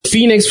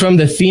Phoenix from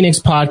the Phoenix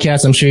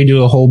podcast. I'm sure you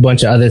do a whole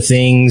bunch of other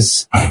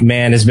things.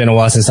 Man, it's been a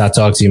while since I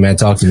talked to you, man.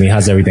 Talk to me.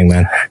 How's everything,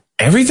 man?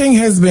 Everything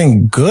has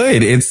been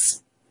good.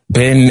 It's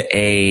been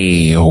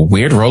a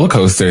weird roller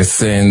coaster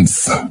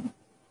since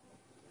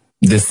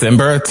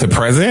December to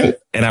present.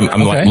 And I'm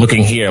okay. Like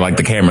looking here, like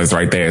the camera's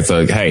right there.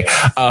 So, hey,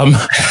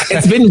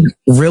 it's been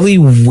really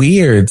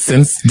weird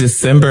since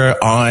December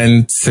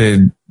on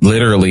to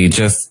literally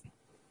just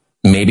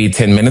maybe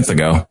 10 minutes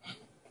ago.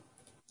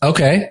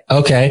 Okay.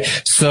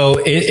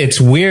 So it's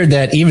weird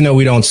that even though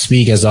we don't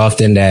speak as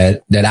often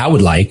that I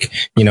would like,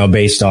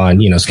 based on,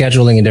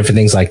 scheduling and different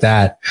things like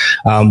that,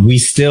 we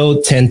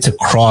still tend to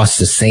cross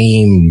the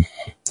same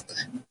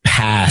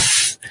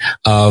path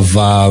of,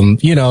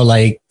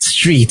 like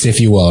streets, if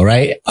you will,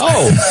 right?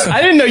 Oh,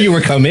 I didn't know you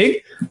were coming.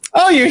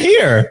 Oh, you're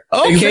here.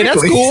 Okay,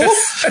 exactly.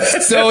 That's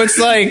cool. So it's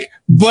like,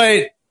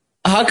 but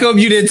how come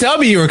you didn't tell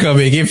me you were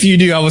coming if you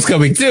knew I was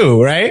coming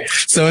too, right?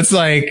 So it's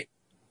like,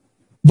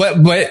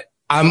 but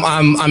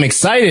I'm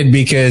excited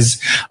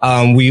because,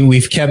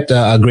 we've kept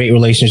a great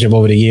relationship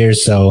over the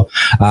years. So,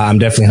 I'm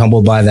definitely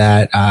humbled by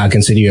that. I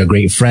consider you a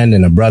great friend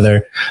and a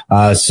brother.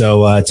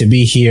 So to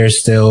be here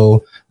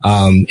still,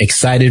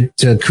 excited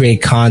to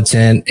create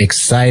content,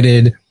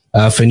 excited,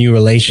 for new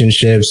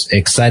relationships,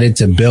 excited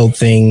to build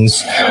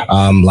things,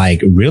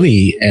 like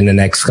really in the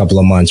next couple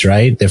of months,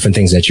 right? Different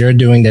things that you're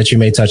doing that you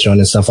may touch on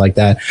and stuff like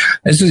that.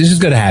 It's just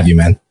good to have you,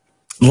 man.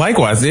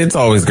 Likewise. It's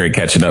always great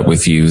catching up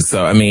with you.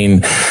 So, I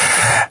mean,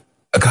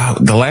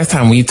 God, the last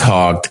time we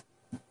talked,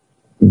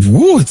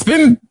 it's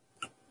been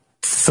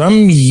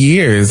some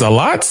years. A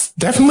lot's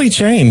definitely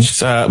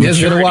changed.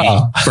 It's been a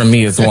while. For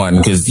me is one,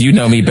 because you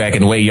know me back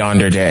in way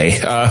yonder day.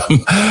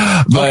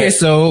 Okay,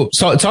 so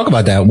talk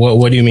about that.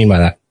 What do you mean by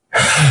that?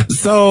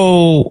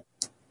 So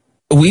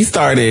we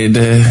started,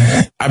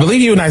 I believe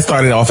you and I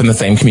started off in the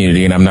same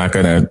community, and I'm not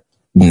going to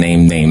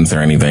name names or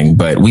anything,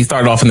 but we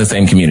started off in the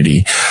same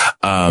community,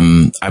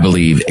 I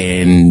believe.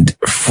 And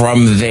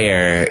from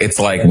there, it's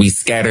like we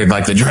scattered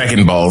like the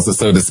Dragon Balls,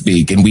 so to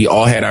speak, and we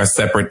all had our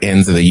separate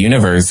ends of the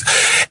universe.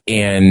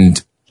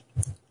 And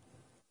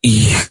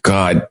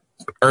God,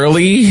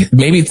 early,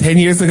 maybe 10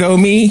 years ago,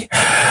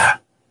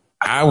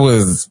 I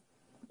was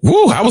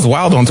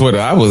wild on Twitter.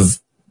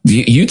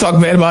 You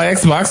talk bad about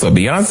Xbox or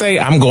Beyonce,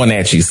 I'm going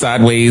at you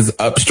sideways,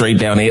 up, straight,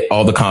 down it,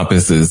 all the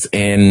compasses.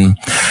 And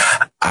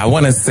I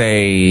want to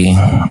say,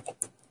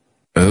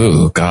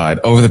 oh God,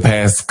 over the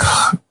past,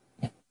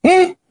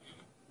 I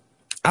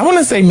want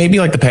to say maybe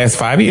like the past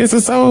 5 years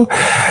or so,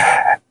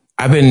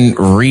 I've been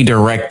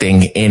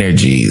redirecting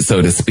energy,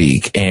 so to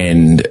speak.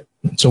 And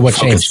so what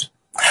changed?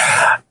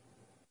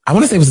 I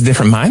want to say it was a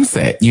different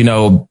mindset,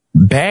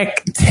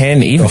 back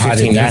 10, even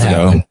 15 years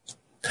ago.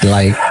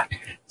 Like,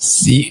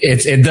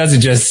 it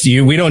doesn't just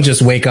we don't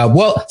just wake up.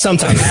 Well,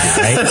 sometimes,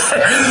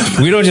 right?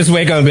 We don't just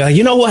wake up and be like,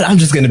 you know what? I'm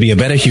just going to be a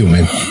better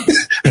human,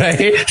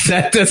 right?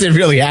 That doesn't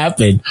really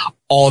happen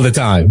all the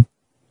time.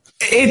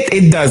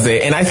 It doesn't.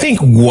 And I think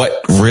what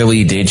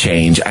really did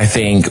change,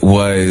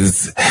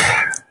 was,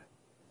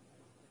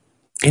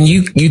 and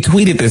you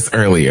tweeted this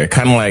earlier,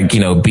 kind of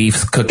like,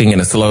 beef's cooking in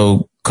a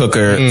slow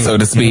cooker, so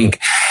to speak.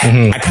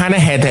 Mm-hmm. I kind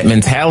of had that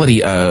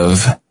mentality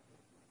of,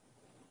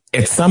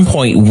 at some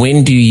point,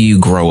 when do you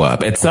grow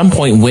up? At some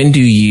point, when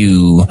do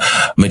you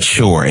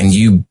mature and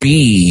you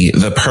be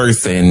the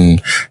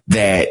person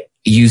that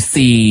you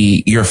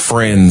see your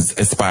friends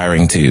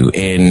aspiring to,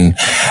 and,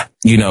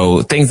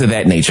 things of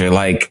that nature?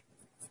 Like,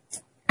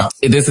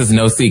 this is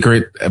no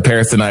secret.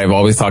 Paris and I have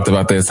always talked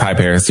about this. Hi,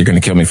 Paris. You're going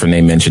to kill me for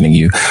name mentioning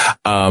you.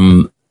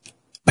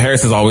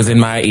 Paris is always in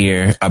my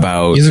ear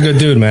about. He's a good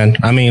dude, man.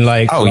 I mean,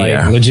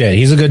 yeah, legit.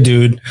 He's a good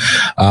dude.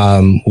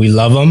 We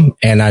love him,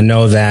 and I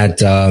know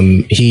that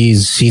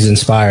he's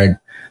inspired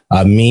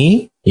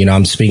me.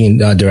 I'm speaking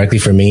directly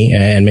for me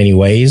in many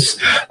ways,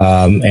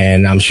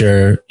 and I'm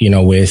sure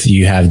with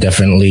you have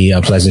definitely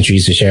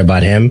pleasantries to share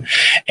about him,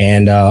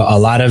 and a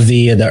lot of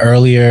the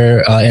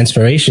earlier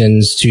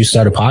inspirations to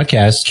start a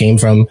podcast came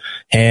from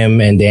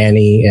him and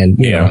Danny, and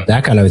you know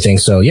that kind of thing.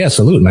 So yeah,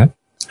 salute, man.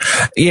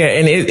 Yeah.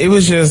 And it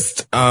was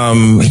just,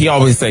 he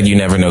always said, you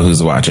never know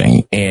who's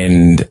watching.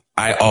 And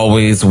I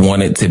always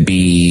wanted to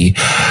be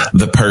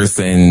the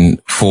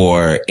person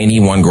for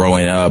anyone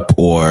growing up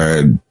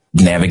or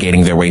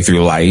navigating their way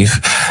through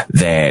life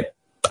that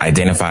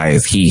identify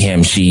as he,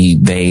 him, she,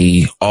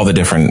 they, all the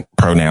different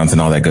pronouns and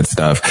all that good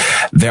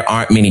stuff. There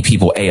aren't many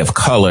people, of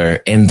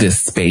color in this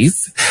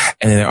space.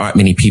 And there aren't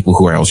many people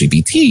who are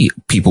LGBT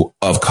people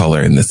of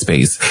color in this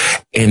space.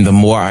 And the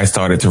more I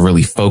started to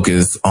really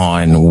focus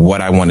on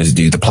what I wanted to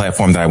do, the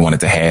platform that I wanted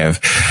to have,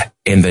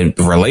 and the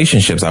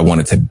relationships I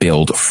wanted to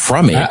build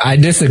from it. I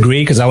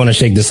disagree because I want to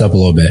shake this up a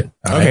little bit.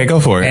 Okay,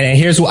 go for it. And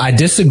here's what I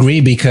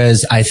disagree,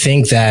 because I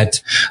think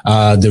that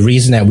the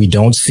reason that we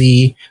don't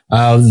see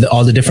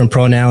all the different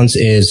pronouns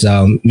is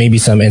maybe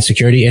some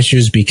insecurity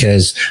issues,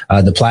 because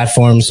the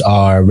platforms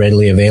are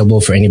readily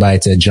available for anybody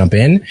to jump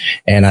in.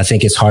 And I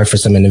think it's hard for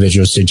some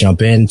individuals to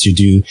jump in to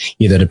do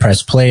either the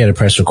press play or the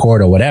press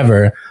record or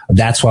whatever.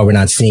 That's why we're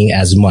not seeing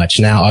as much.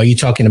 Now, are you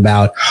talking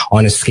about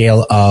on a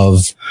scale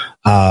of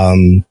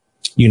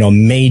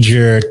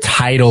major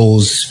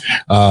titles,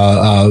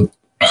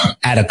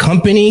 at a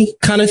company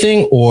kind of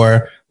thing,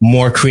 or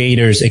more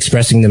creators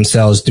expressing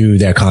themselves through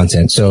their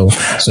content? So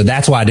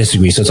that's why I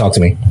disagree. So talk to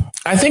me.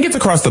 I think it's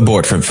across the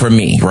board for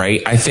me,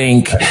 right? I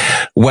think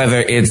whether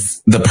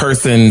it's the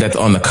person that's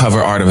on the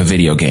cover art of a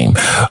video game,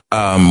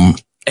 and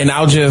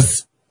I'll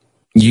just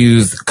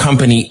use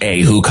company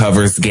A, who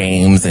covers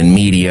games and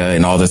media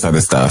and all this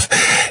other stuff.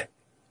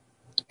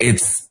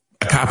 It's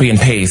a copy and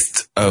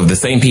paste of the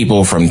same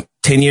people from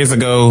 10 years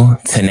ago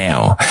to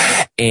now.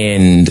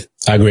 And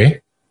I agree.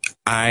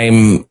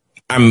 and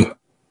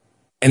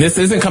this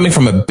isn't coming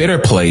from a bitter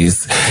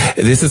place.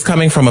 This is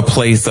coming from a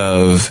place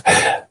of,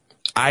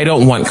 I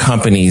don't want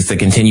companies to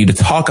continue to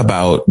talk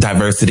about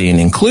diversity and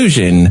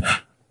inclusion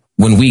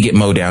when we get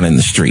mowed down in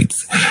the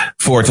streets,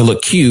 for it to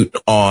look cute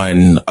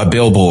on a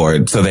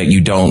billboard so that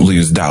you don't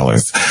lose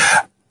dollars.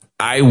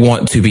 I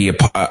want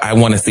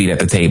a seat at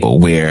the table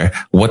where,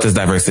 what does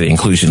diversity and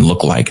inclusion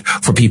look like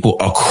for people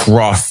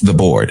across the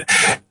board?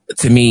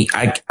 To me,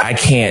 I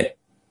can't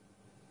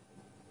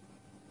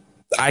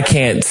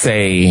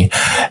say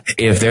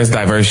if there's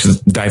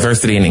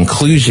diversity and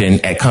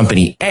inclusion at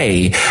company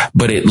A,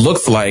 but it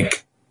looks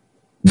like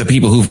the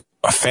people who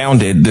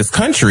founded this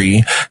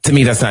country. To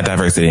me, that's not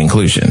diversity and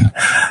inclusion.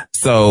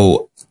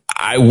 So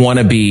I want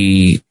to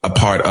be a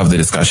part of the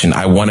discussion.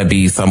 I want to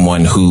be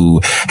someone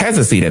who has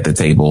a seat at the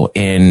table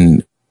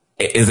and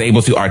is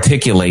able to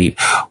articulate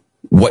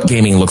what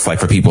gaming looks like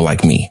for people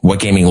like me,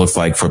 what gaming looks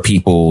like for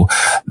people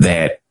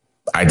that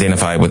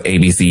identify with A,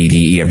 B, C,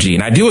 D, E, F, G.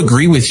 And I do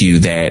agree with you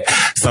that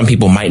some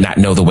people might not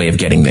know the way of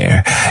getting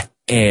there.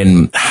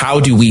 And how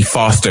do we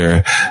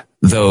foster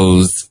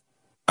those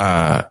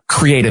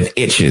creative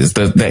itches,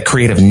 that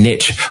creative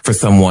niche for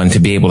someone to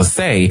be able to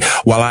say,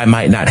 while I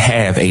might not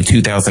have a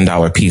 $2,000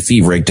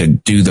 PC rig to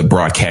do the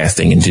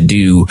broadcasting and to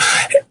do,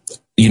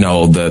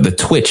 the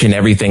Twitch and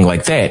everything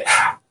like that,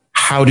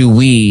 how do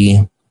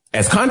we,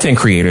 as content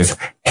creators,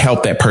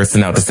 help that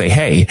person out to say,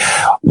 hey,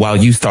 while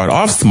you start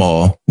off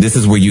small, this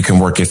is where you can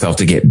work yourself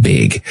to get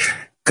big?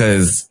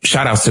 Because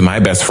shout outs to my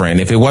best friend.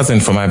 If it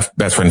wasn't for my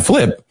best friend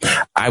Flip,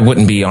 I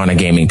wouldn't be on a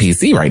gaming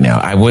PC right now.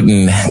 I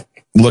wouldn't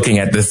looking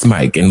at this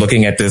mic and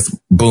looking at this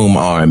boom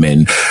arm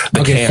and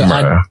the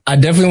camera. So I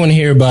definitely want to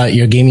hear about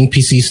your gaming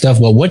PC stuff.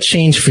 Well, what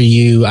changed for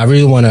you? I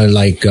really want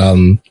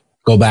to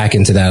go back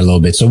into that a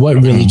little bit. So what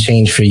really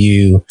changed for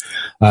you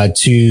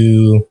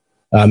to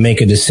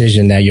make a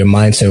decision that your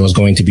mindset was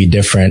going to be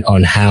different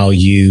on how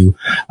you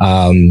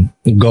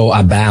go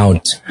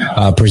about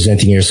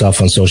presenting yourself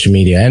on social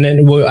media? And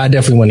then I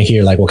definitely want to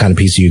hear what kind of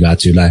PC you got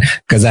to,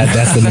 because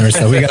that's the nerd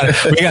stuff. We got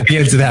to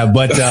get into that.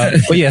 But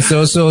yeah,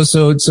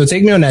 so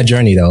take me on that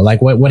journey though.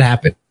 What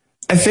happened?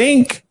 I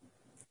think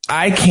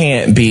I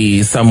can't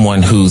be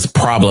someone who's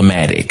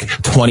problematic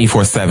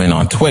 24/7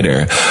 on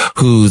Twitter,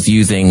 who's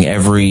using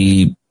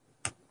every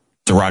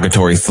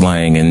derogatory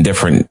slang and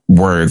different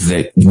words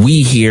that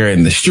we hear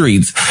in the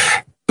streets,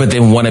 but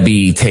then want to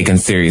be taken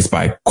serious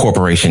by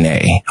Corporation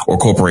A or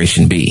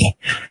Corporation B.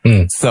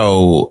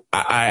 So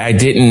I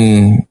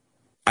didn't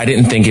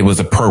think it was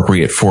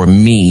appropriate for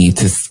me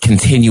to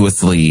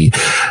continuously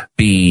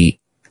be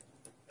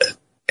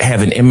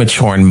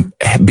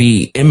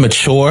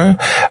immature,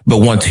 but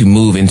want to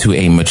move into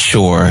a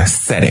mature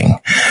setting.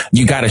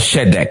 You got to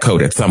shed that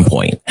coat at some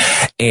point.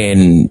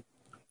 And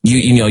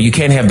you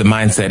can't have the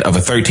mindset of a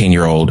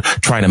 13-year-old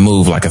trying to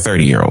move like a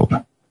 30-year-old.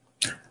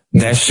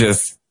 That's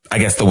just, I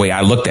guess, the way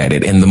I looked at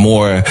it. And the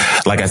more,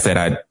 like I said,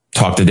 I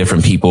talk to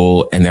different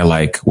people and they're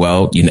like,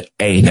 well,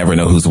 A, never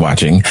know who's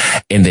watching.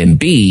 And then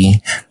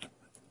B,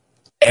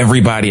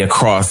 everybody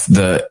across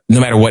no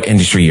matter what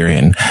industry you're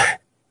in,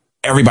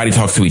 everybody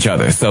talks to each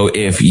other. So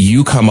if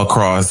you come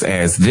across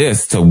as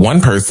this to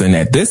one person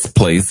at this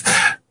place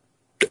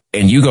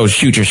and you go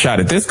shoot your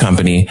shot at this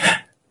company,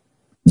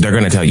 they're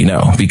going to tell you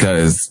no,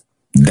 because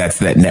that's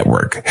that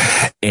network.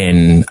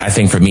 And I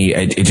think for me,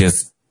 it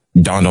just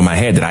dawned on my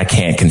head that I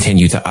can't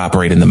continue to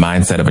operate in the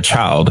mindset of a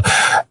child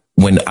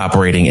when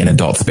operating in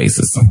adult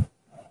spaces.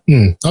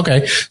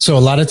 Okay. So a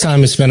lot of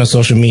time is spent on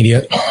social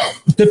media,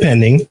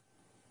 depending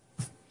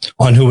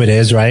on who it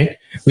is, right?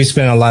 We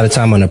spend a lot of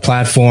time on a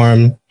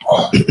platform,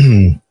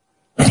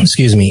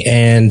 excuse me,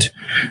 and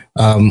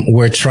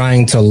we're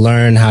trying to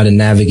learn how to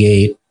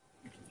navigate.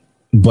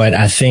 But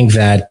I think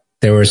that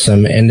there were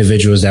some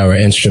individuals that were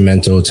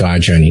instrumental to our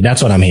journey.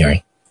 That's what I'm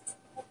hearing.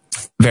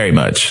 Very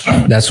much.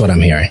 That's what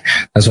I'm hearing.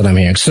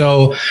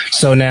 So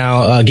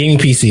now, gaming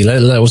PC.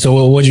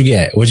 So what'd you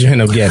get? What'd you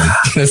end up getting?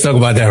 Let's talk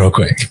about that real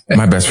quick.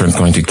 My best friend's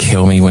going to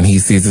kill me when he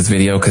sees this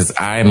video because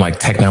I'm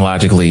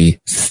technologically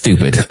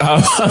stupid.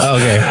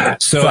 Okay.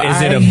 So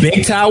is it a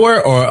big tower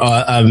or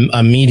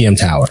a medium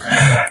tower?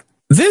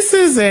 This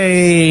is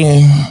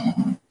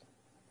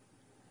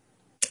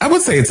I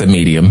would say it's a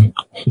medium.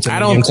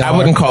 I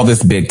wouldn't call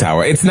this big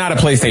tower. It's not a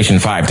PlayStation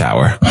 5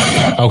 tower.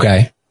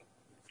 Okay.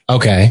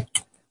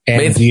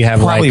 And do you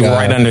have probably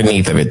right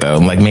underneath of it though?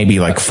 Maybe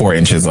 4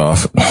 inches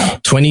off.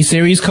 20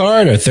 series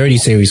card or 30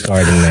 series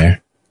card in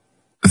there?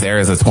 There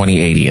is a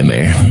 2080 in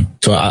there.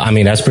 So, I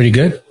mean, that's pretty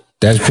good.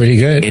 That's pretty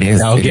good. It is.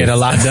 That'll get a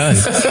lot done.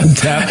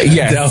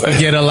 That'll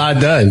get a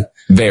lot done.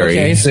 Very.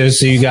 Okay,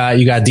 so you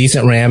got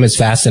decent RAM. It's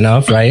fast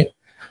enough, right?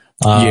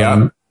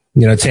 Yeah.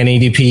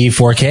 1080p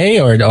 4K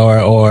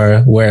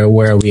or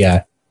where are we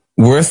at?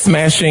 We're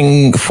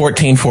smashing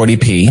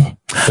 1440p.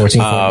 1440,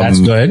 that's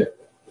good.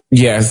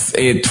 Yes.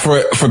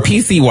 For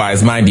PC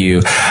wise, mind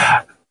you,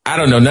 I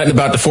don't know nothing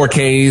about the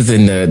 4Ks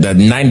and the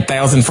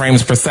 9,000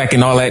 frames per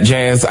second, all that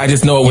jazz. I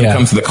just know it when it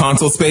comes to the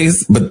console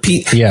space, but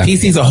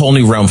PC's a whole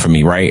new realm for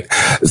me, right?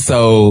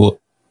 So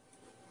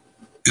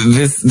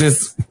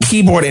this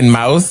keyboard and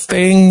mouse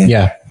thing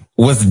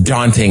was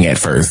daunting at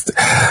first.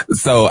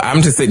 So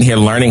I'm just sitting here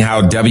learning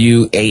how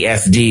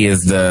WASD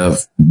is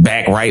the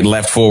back, right,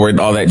 left, forward,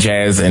 all that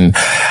jazz. And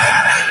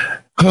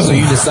so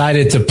you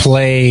decided to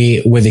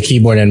play with a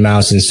keyboard and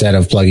mouse instead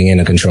of plugging in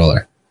a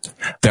controller.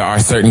 There are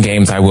certain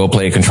games I will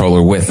play a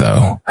controller with,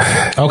 though.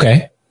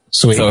 Okay.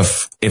 Sweet. So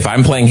if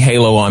I'm playing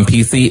Halo on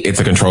PC, it's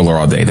a controller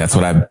all day. That's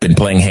what I've been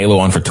playing Halo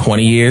on for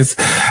 20 years.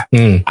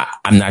 I'm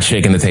not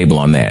shaking the table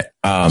on that.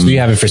 So you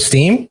have it for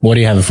Steam? What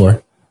do you have it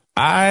for?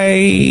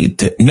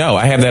 No,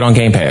 I have that on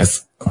Game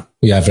Pass.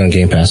 You have it on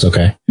Game Pass.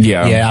 Okay.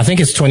 Yeah. Yeah. I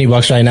think it's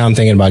 $20 right now. I'm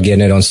thinking about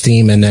getting it on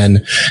Steam, and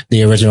then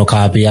the original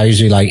copy. I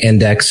usually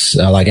index,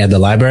 at the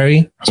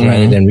library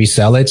rather than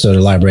resell it. So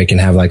the library can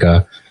have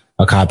a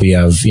copy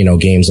of,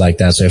 games like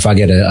that. So if I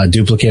get a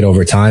duplicate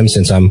over time,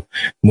 since I'm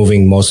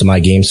moving most of my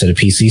games to the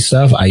PC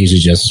stuff, I usually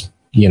just,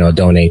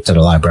 donate to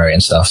the library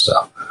and stuff.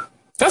 So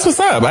that's what's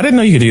up. I didn't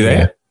know you could do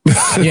that.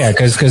 Yeah.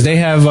 Cause they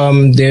have,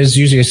 there's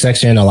usually a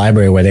section in the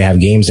library where they have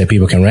games that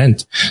people can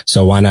rent.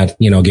 So why not,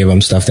 give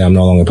them stuff that I'm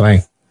no longer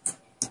playing?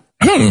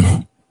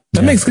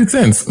 That makes good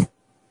sense.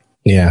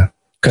 Yeah.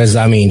 Cause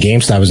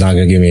GameStop is not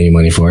going to give me any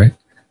money for it.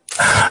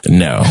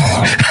 No.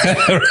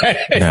 Right?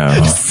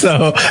 No.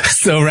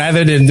 So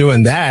rather than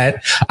doing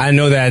that, I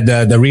know that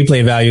the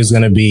replay value is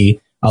going to be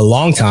a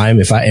long time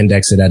if I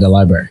index it at the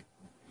library.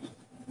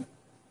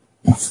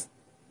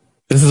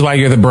 This is why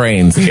you're the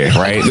brains here,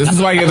 right? This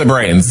is why you're the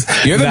brains.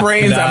 You're the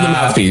brains. I'm the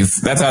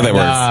mouthpiece. That's how that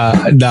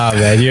works. Nah,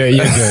 man, you're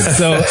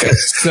good.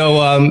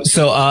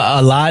 So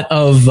a lot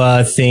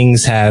of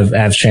things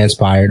have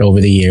transpired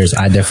over the years.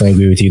 I definitely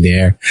agree with you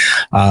there.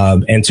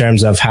 In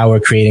terms of how we're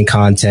creating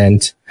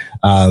content,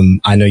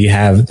 I know you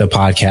have the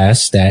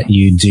podcast that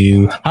you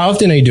do. How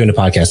often are you doing the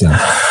podcast now?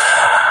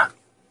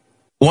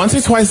 Once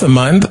or twice a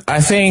month.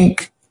 I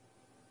think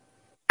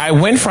I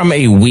went from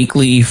a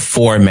weekly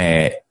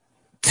format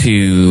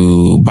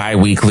to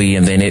bi-weekly,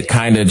 and then it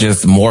kind of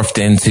just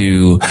morphed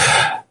into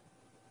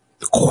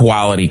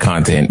quality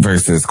content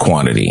versus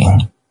quantity.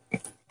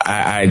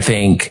 I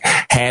think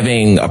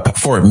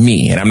for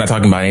me, and I'm not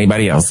talking about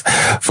anybody else,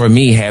 for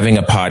me, having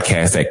a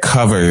podcast that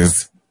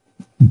covers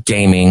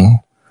gaming,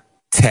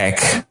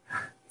 tech,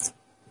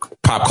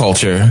 pop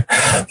culture.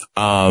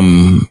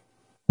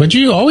 But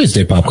you always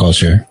did pop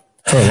culture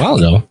for a while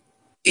though.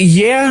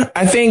 Yeah,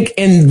 I think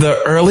in the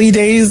early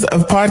days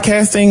of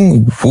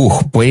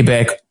podcasting, way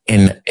back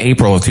in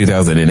April of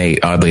 2008,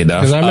 oddly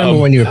enough. Because I remember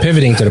when you were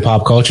pivoting to the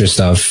pop culture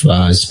stuff,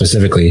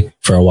 specifically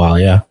for a while.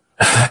 Yeah.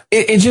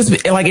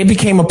 It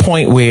became a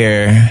point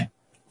where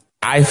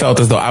I felt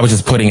as though I was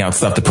just putting out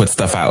stuff to put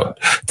stuff out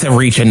to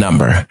reach a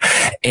number.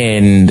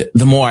 And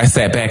the more I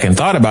sat back and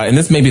thought about it, and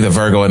this may be the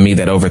Virgo in me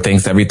that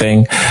overthinks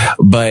everything,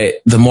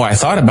 but the more I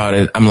thought about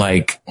it, I'm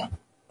like,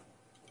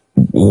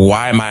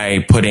 why am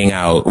I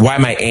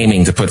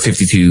aiming to put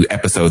 52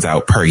 episodes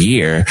out per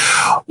year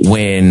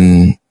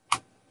when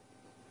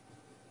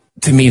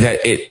to me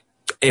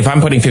if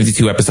I'm putting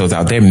 52 episodes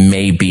out, there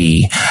may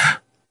be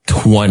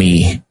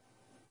 20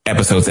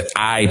 episodes that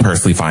I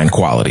personally find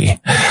quality.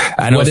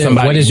 I know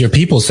what is your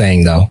people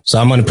saying though? So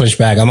I'm going to push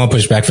back. I'm going to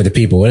push back for the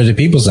people. What are the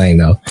people saying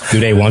though? Do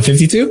they want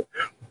 52?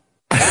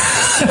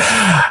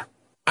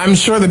 I'm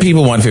sure the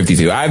people want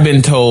 52. I've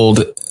been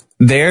told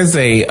there's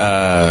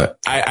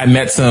I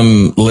met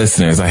some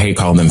listeners. I hate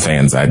calling them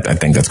fans. I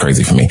think that's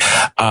crazy for me.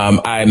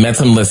 I met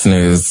some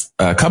listeners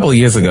a couple of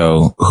years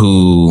ago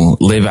who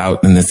live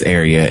out in this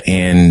area,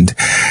 and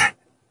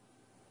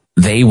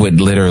they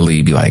would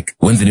literally be like,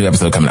 when's the new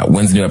episode coming out?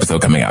 When's the new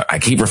episode coming out? I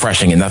keep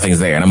refreshing and nothing's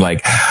there. And I'm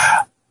like,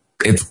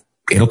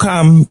 it'll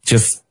come.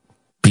 Just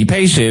be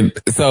patient.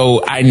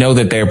 So I know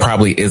that there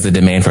probably is a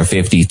demand for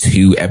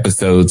 52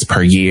 episodes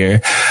per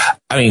year.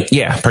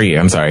 Per year.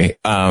 I'm sorry.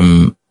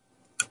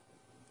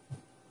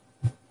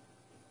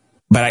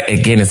 But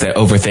again, it's that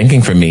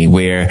overthinking for me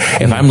where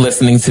if I'm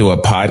listening to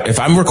if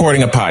I'm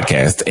recording a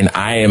podcast and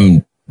I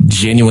am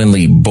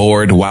genuinely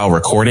bored while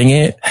recording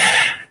it,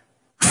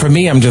 for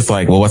me, I'm just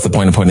like, well, what's the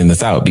point of putting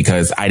this out?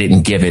 Because I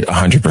didn't give it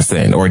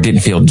 100% or it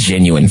didn't feel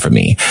genuine for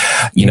me.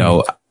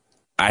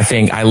 I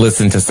think I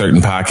listened to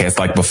certain podcasts.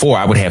 Like before,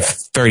 I would have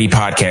 30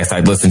 podcasts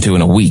I'd listen to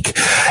in a week.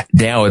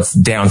 Now it's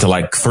down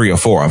to 3 or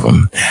 4 of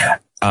them.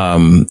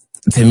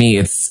 To me,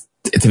 it's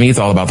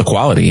all about the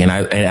quality. And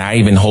I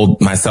even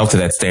hold myself to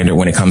that standard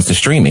when it comes to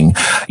streaming.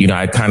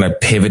 I kind of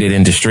pivoted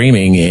into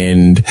streaming,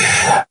 and,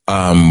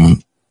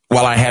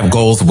 while I have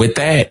goals with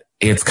that,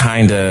 it's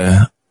kind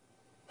of,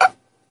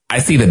 I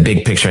see the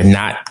big picture,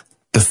 not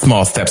the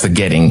small steps of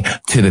getting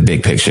to the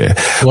big picture.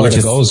 What are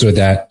the goals with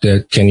that?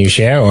 Can you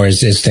share, or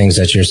is this things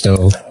that you're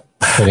still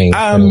putting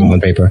on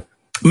paper?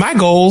 My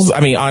goals, I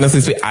mean,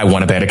 honestly, I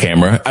want a better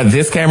camera.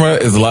 This camera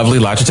is lovely.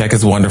 Logitech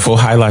is wonderful.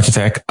 Hi,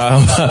 Logitech.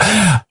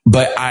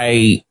 But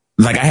I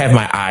have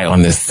my eye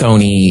on this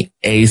Sony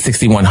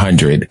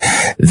A6100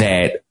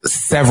 that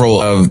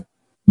several of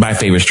my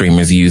favorite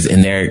streamers use,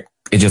 and it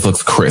just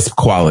looks crisp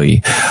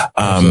quality.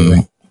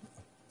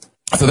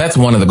 So that's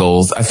one of the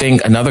goals. I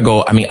think another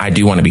goal, I mean, I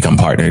do want to become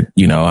partnered.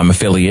 You know, I'm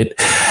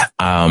affiliate.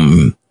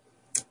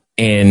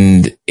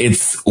 And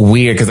it's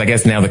weird because I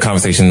guess now the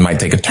conversation might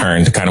take a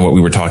turn to kind of what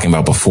we were talking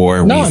about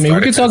before. No, I mean,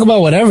 we can talk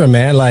about whatever,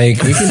 man.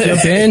 Like, we can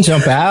jump in,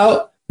 jump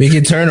out. We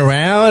can turn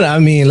around. I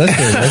mean, let's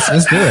do it.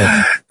 Let's do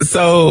it.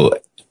 So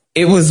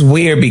it was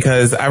weird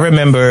because I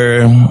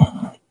remember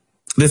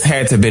this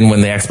had to have been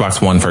when the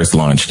Xbox One first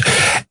launched.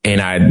 And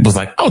I was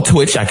like, oh,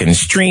 Twitch, I can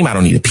stream. I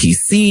don't need a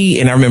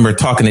PC. And I remember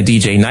talking to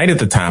DJ Knight at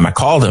the time. I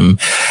called him and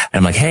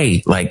I'm like,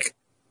 hey, like,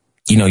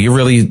 you know, you're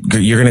going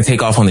to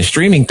take off on the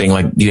streaming thing.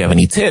 Like, do you have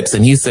any tips?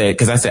 And he said,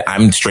 cause I said,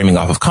 I'm streaming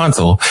off of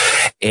console,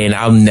 and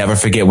I'll never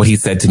forget what he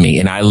said to me.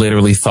 And I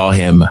literally saw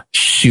him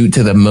shoot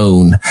to the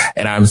moon,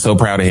 and I'm so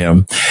proud of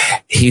him.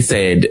 He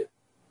said,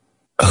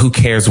 who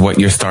cares what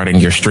you're starting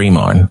your stream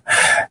on?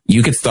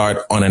 You could start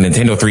on a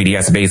Nintendo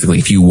 3DS basically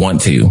if you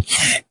want to.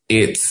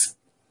 It's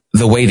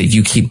the way that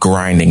you keep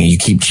grinding and you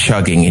keep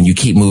chugging and you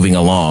keep moving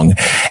along.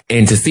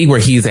 And to see where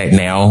he's at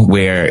now,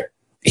 where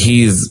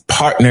he's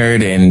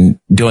partnered and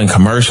doing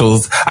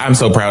commercials, I'm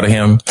so proud of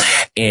him.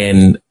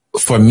 And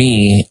for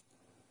me,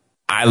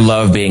 I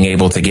love being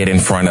able to get in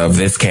front of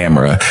this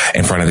camera,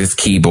 in front of this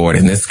keyboard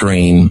and this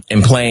screen,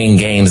 and playing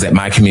games that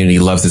my community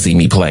loves to see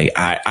me play.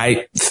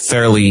 I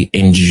thoroughly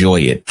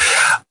enjoy it.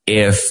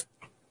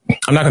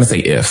 I'm not going to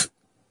say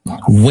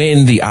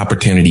when the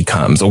opportunity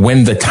comes, or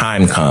when the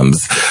time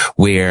comes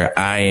where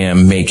I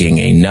am making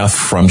enough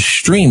from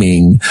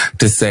streaming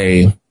to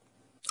say,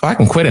 oh, I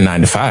can quit a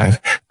 9-to-5.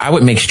 I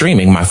would make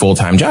streaming my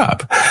full-time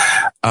job.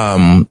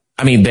 I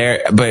mean,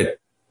 but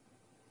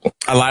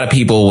a lot of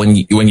people,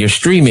 when you're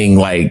streaming,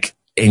 like,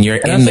 and you're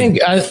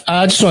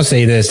I just want to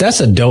say this. That's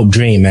a dope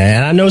dream, man.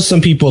 And I know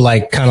some people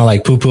kind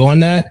of poo-poo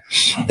on that.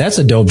 That's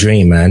a dope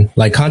dream, man.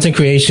 Like, content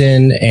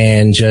creation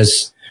and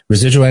just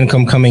residual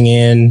income coming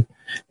in,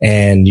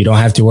 and you don't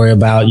have to worry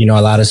about, a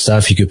lot of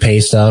stuff. You could pay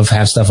stuff,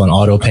 have stuff on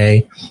auto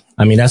pay.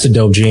 I mean, that's a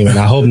dope dream. And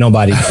I hope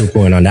nobody's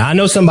poo-pooing on that. I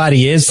know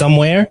somebody is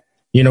somewhere,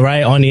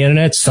 right on the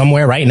internet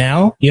somewhere right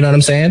now. You know what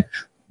I'm saying?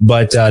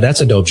 But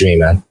that's a dope dream,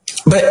 man.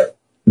 But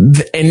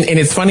and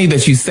it's funny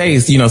that you say,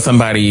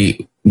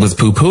 somebody was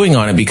poo-pooing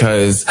on it,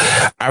 because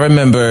I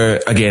remember,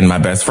 again, my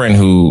best friend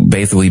who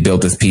basically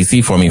built this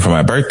PC for me for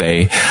my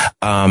birthday.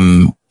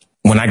 When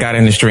I got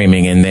into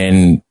streaming, and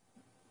then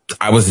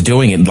I was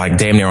doing it like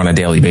damn near on a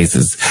daily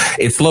basis.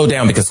 It slowed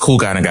down because Cool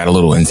kind of got a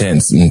little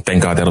intense, and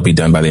thank God that'll be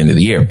done by the end of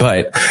the year.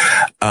 But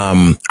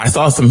I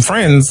saw some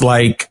friends,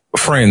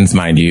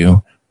 mind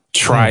you,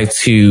 try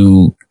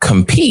to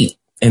compete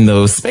in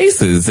those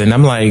spaces. And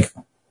I'm like,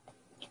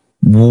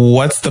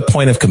 what's the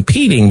point of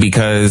competing?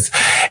 Because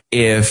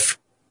if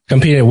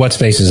compete in what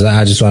spaces?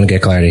 I just want to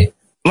get clarity.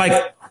 Like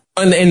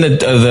in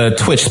the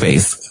Twitch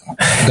space.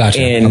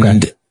 Gotcha.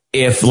 And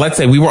if, let's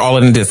say we were all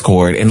in a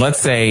Discord, and let's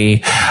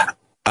say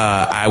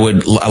I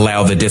would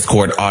allow the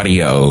Discord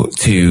audio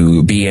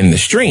to be in the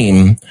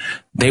stream,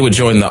 they would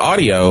join the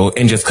audio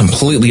and just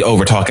completely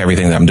overtalk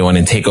everything that I'm doing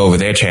and take over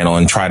their channel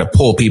and try to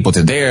pull people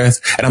to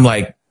theirs. And I'm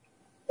like,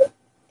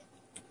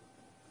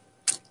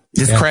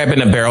 this crab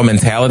in a barrel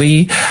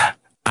mentality,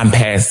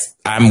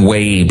 I'm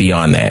way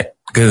beyond that.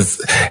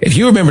 Because if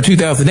you remember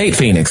 2008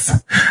 Phoenix,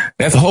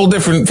 that's a whole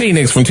different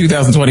Phoenix from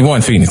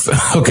 2021 Phoenix.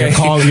 Okay.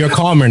 You're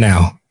calmer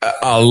now.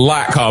 A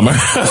lot calmer.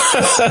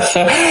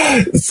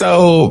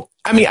 So,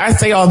 I mean, I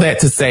say all that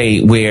to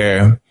say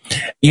where,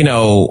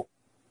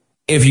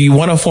 if you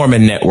want to form a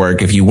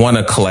network, if you want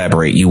to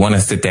collaborate, you want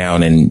to sit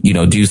down and,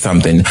 do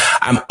something,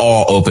 I'm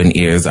all open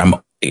ears.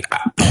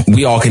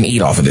 We all can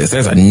eat off of this.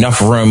 There's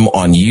enough room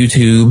on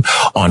YouTube,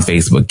 on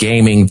Facebook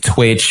Gaming,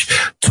 Twitch,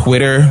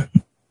 Twitter.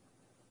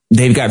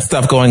 They've got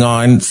stuff going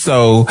on.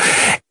 So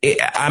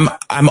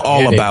I'm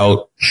all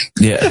about,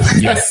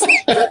 yes.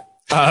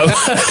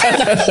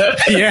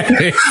 Yeah,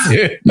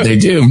 they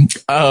do.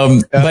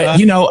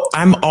 But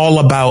I'm all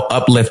about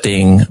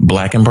uplifting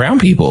Black and brown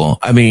people.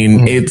 I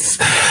mean, it's,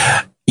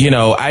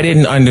 I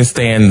didn't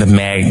understand the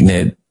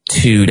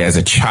magnitude as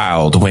a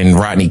child when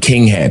Rodney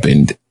King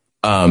happened.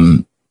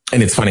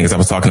 And it's funny because I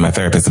was talking to my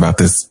therapist about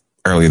this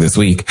earlier this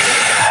week.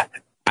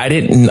 I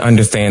didn't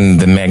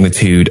understand the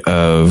magnitude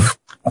of,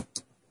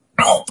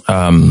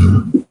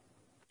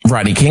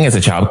 Rodney King as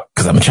a child,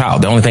 because I'm a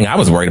child. The only thing I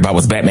was worried about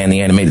was Batman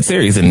the Animated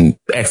Series and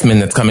X-Men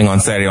that's coming on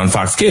Saturday on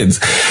Fox Kids.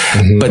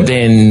 Mm-hmm. But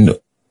then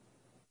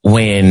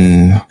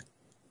when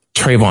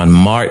Trayvon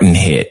Martin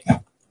hit,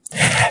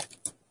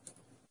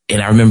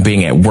 and I remember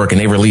being at work and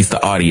they released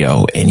the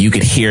audio and you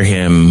could hear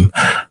him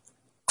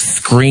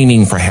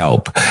screaming for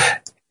help.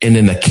 And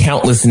then the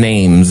countless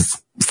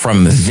names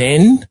from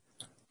then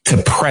to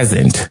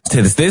present,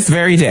 to this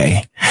very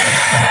day,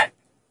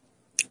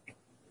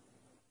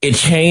 it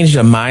changed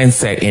a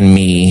mindset in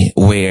me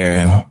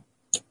where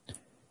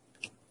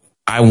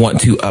I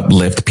want to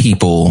uplift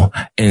people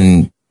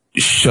and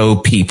show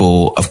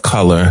people of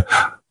color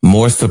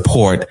more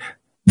support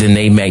than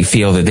they may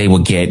feel that they will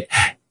get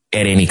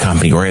at any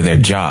company or at their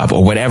job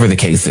or whatever the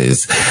case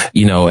is,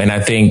 and I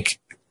think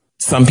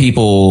some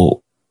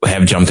people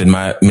have jumped in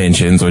my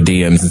mentions or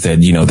DMs and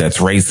said, that's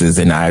racist.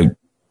 And I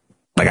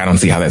don't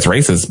see how that's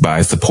racist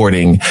by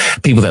supporting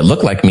people that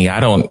look like me. I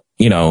don't,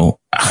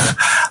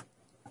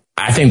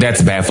 I think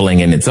that's baffling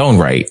in its own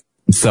right.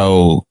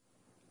 So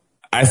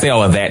I say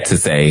all of that to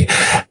say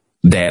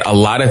that a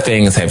lot of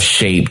things have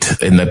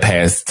shaped in the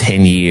past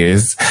 10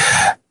 years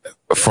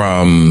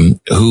from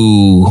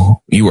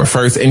who you were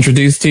first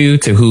introduced to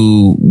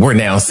who we're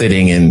now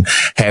sitting and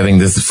having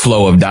this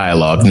flow of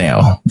dialogue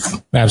now.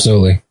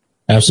 Absolutely.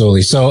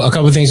 Absolutely. So a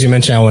couple of things you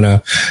mentioned, I want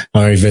to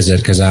revisit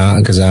because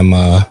I'm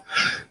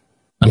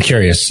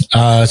curious.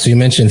 So you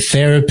mentioned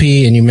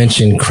therapy and you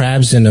mentioned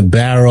crabs in a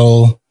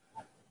barrel,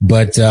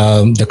 but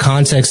the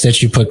context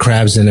that you put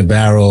crabs in a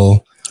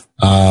barrel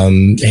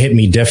hit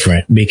me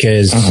different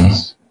because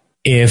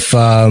if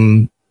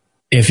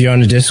you're on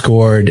the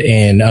Discord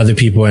and other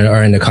people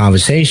are in the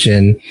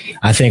conversation,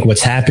 I think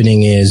what's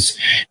happening is,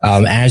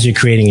 as you're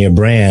creating your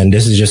brand,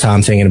 this is just how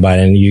I'm thinking about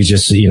it. And you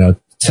just,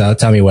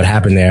 tell me what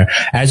happened there.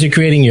 As you're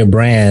creating your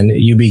brand,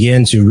 you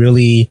begin to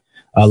really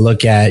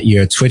look at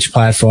your Twitch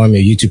platform,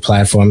 your YouTube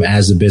platform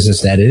as the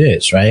business that it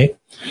is, right?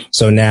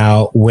 So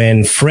now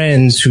when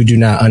friends who do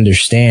not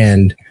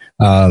understand,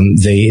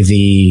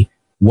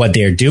 what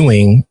they're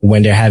doing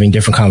when they're having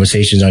different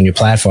conversations on your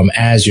platform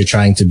as you're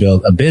trying to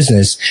build a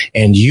business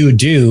and you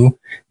do,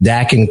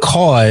 that can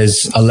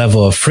cause a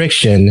level of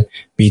friction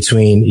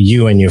between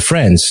you and your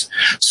friends.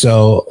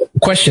 So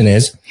question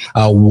is,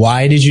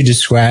 why did you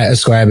describe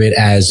it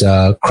as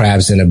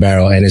crabs in a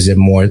barrel? And is it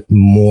more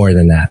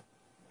than that?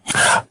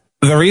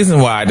 The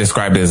reason why I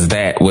described it as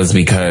that was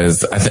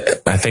because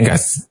I think I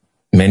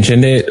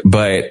mentioned it,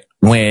 but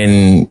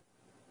when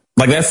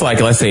that's like,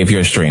 let's say if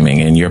you're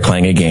streaming and you're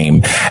playing a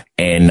game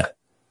and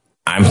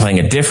I'm playing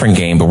a different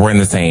game, but we're in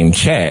the same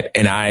chat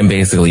and I'm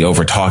basically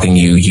over talking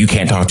you. You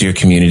can't talk to your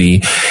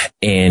community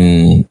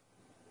and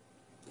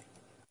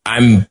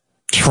I'm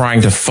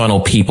trying to funnel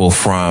people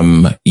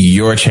from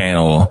your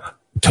channel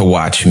to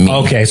watch me.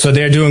 Okay. So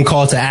they're doing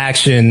call to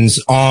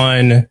actions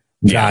on.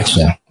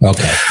 Gotcha.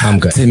 Okay. I'm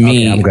good. To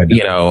me, I'm good.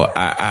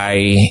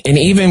 I and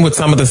even with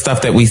some of the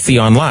stuff that we see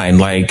online,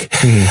 like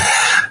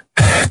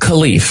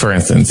Khalif, for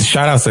instance,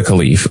 shout outs to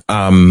Khalif.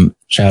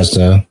 Shout outs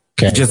to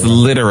just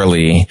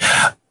literally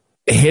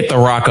hit The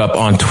Rock up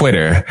on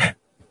Twitter.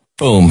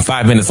 Boom.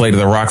 5 minutes later,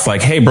 The Rock's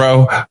like, hey,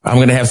 bro, I'm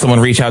going to have someone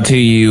reach out to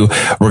you.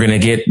 We're going to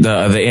get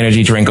the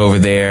energy drink over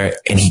there.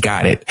 And he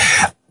got it.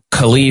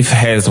 Khalif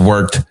has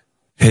worked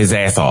his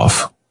ass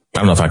off. I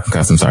don't know if I can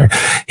cuss. I'm sorry.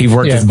 He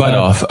worked his butt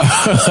off.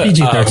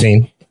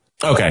 PG-13.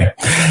 Okay.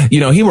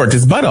 He worked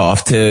his butt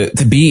off to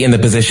be in the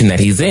position that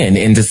he's in,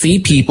 and to see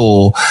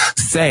people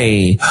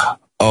say,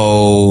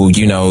 oh,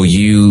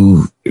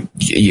 you're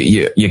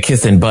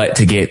kissing butt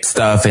to get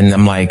stuff. And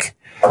I'm like,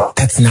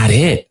 that's not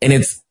it.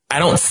 And I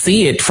don't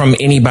see it from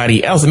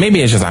anybody else. And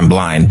maybe it's just I'm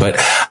blind, but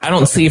I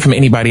don't see it from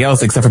anybody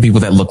else except for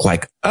people that look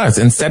like us.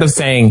 Instead of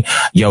saying,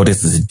 yo,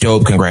 this is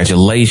dope,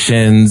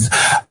 congratulations,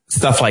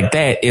 stuff like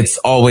that, it's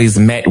always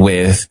met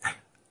with,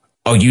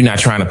 oh, you're not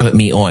trying to put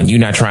me on. You're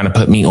not trying to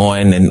put me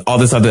on, and all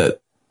this other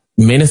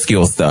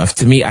minuscule stuff.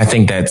 To me, I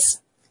think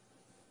that's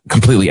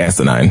completely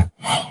asinine.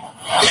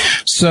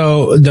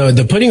 So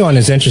the putting on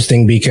is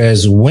interesting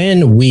because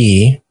when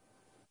we,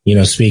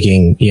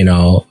 speaking,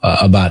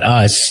 about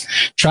us,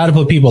 try to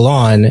put people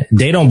on,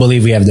 they don't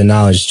believe we have the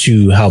knowledge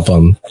to help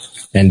them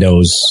in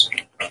those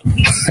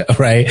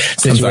right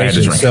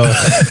situations. So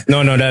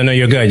no,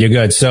 you're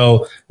good.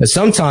 So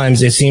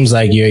sometimes it seems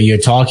like you're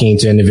talking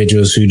to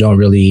individuals who don't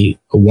really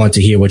want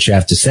to hear what you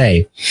have to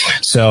say.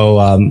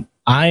 So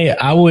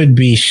I would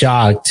be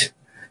shocked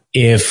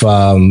if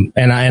and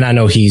I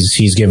know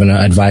he's given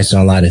advice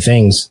on a lot of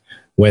things,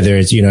 whether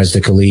it's it's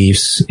the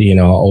Khalifs,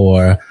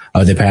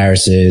 or the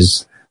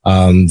Parises.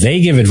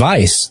 They give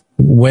advice.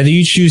 Whether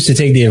you choose to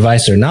take the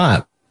advice or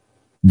not,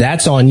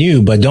 that's on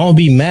you. But don't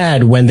be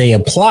mad when they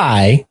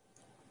apply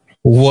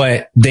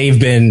what they've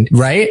been,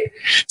 right?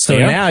 So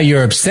now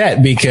you're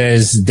upset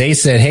because they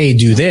said, hey,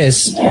 do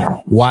this.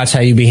 Watch how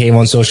you behave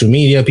on social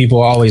media. People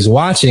are always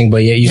watching,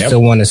 but yet you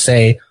still want to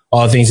say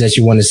all the things that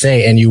you want to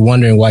say, and you're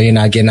wondering why you're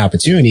not getting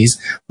opportunities.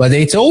 But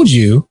they told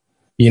you,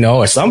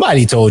 or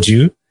somebody told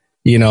you,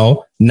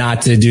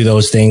 not to do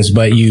those things,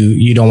 but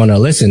you don't want to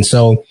listen.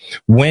 So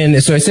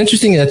it's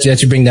interesting that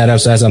you bring that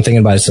up. So as I'm thinking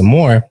about it some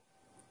more,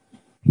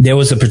 there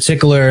was a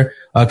particular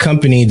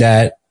company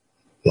that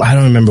I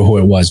don't remember who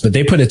it was, but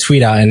they put a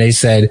tweet out and they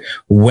said,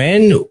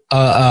 when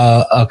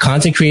a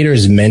content creator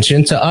is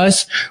mentioned to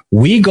us,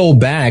 we go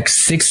back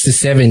 6 to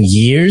 7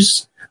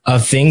 years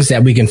of things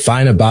that we can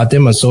find about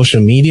them on social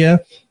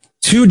media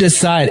to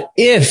decide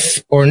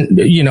if, or,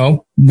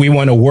 we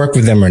want to work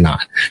with them or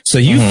not. So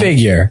you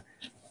figure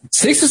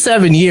 6 or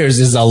 7 years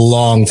is a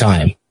long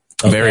time.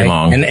 Okay? Very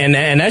long.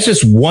 And that's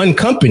just one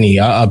company,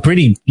 a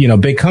pretty,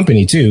 big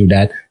company too,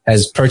 that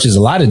has purchased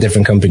a lot of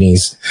different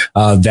companies,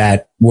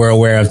 that we're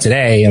aware of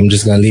today. I'm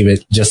just going to leave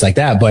it just like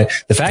that. But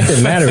the fact of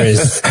the matter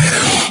is,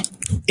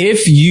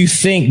 if you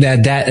think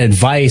that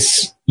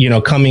advice,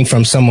 coming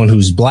from someone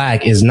who's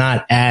black is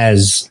not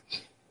as,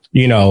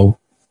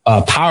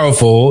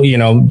 powerful,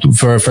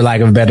 for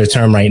lack of a better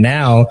term right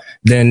now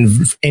than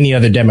any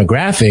other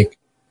demographic,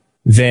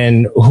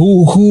 then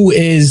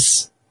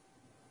whose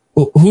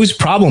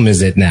problem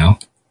is it now?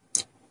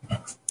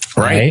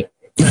 Right?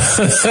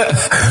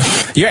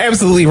 You're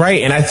absolutely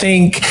right. And I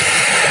think,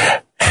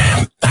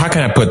 how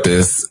can I put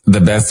this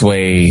the best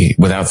way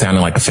without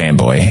sounding like a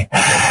fanboy?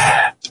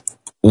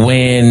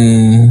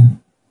 When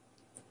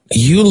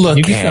you look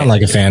you can sound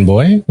like a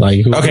fanboy.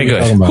 Like, okay,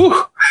 good.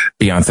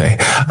 Beyonce.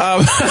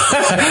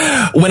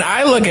 When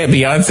I look at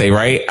Beyonce,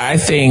 right, I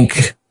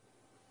think,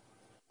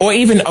 or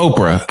even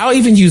Oprah, I'll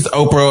even use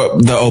Oprah,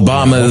 the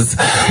Obamas.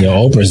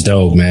 Yo, Oprah's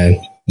dope,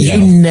 man. You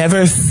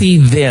never see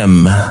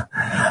them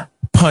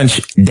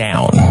punch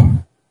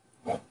down.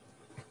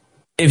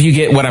 If you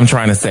get what I'm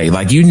trying to say,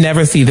 like, you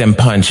never see them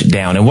punch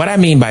down. And what I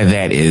mean by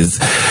that is,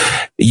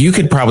 you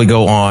could probably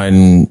go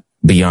on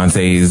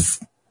Beyonce's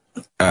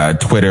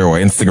Twitter or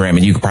Instagram,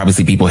 and you could probably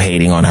see people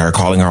hating on her,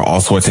 calling her all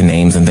sorts of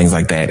names and things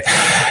like that.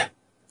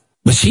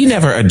 But she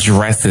never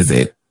addresses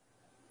it.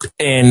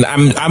 And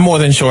I'm more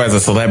than sure, as a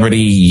celebrity,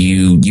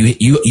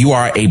 you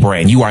are a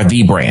brand. You are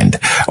the brand.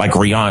 Like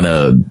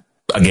Rihanna,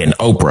 again,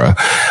 Oprah.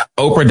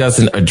 Oprah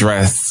doesn't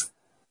address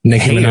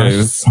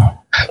haters.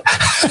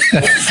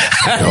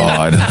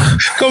 God.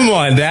 Come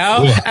on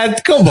now.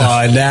 Come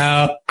on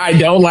now. I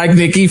don't like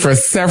Nicki for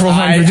several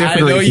hundred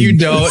different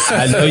reasons.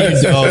 I know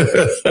you don't.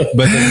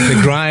 But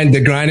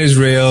the grind is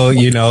real.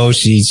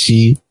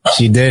 She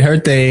did her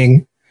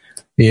thing,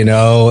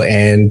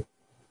 and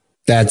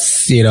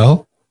that's,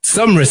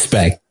 some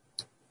respect.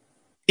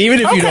 Even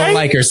if you don't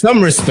like her,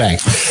 some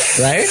respect,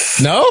 right?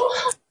 No?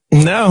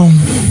 No.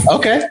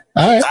 Okay.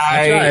 All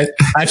right.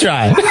 I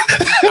tried.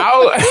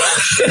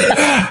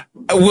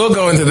 We'll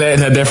go into that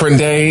in a different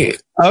day.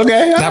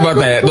 Okay. How about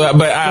that?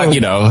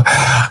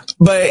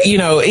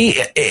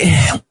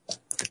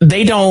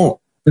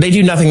 They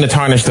do nothing to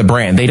tarnish the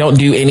brand. They don't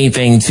do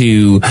anything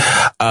to,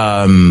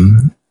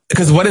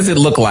 because what does it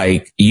look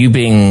like, you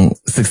being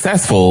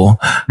successful,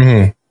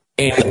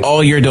 and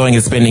all you're doing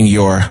is spending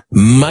your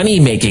money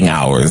making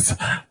hours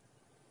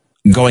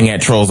going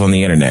at trolls on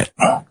the internet?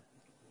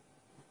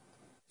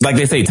 Like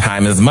they say,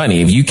 time is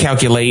money. If you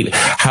calculate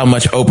how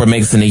much Oprah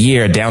makes in a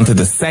year down to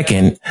the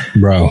second,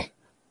 bro,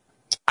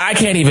 I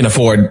can't even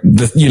afford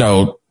this,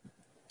 does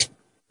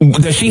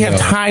she have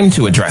time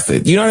to address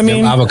it? You know what I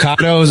mean?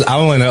 Avocados.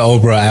 I want an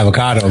Oprah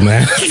avocado,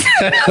 man.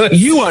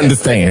 You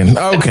understand.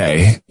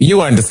 Okay.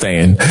 You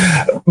understand.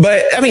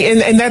 But I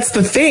mean, and that's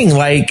the thing.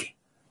 Like,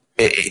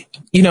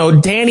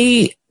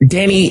 Danny,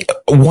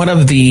 one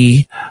of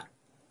the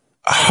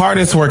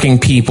hardest working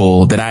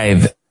people that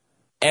I've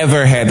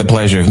ever had the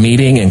pleasure of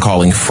meeting and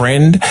calling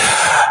friend.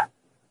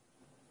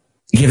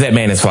 Give that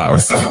man his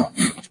flowers.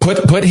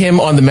 Put him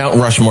on the Mount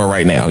Rushmore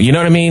right now. You know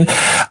what I mean?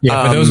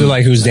 Yeah, for those who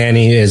like who's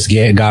Danny, is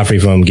Godfrey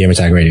from Game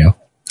Attack Radio.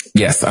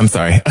 Yes, I'm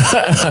sorry. No,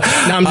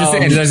 I'm just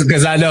saying,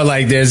 because I know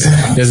like there's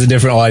a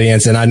different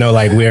audience, and I know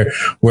like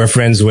we're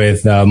friends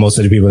with most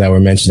of the people that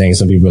we're mentioning.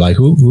 Some people are like,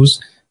 who's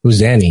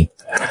Danny?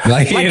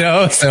 Like,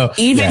 so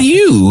even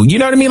you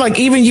know what I mean? Like,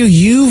 even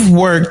you've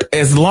worked,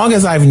 as long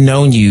as I've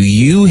known you,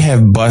 you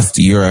have bust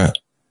your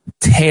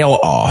tail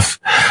off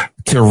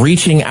to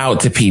reaching out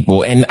to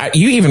people. And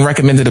you even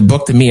recommended a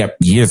book to me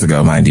years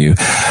ago, mind you,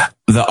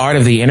 The Art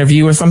of the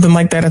Interview or something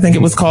like that. I think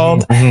it was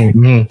called.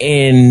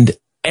 And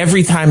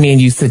every time me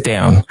and you sit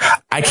down,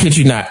 I kid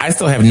you not, I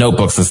still have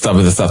notebooks of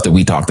the stuff that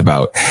we talked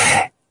about.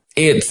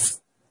 It's,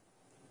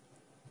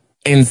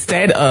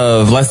 instead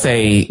of, let's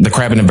say, the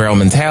crab in the barrel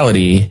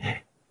mentality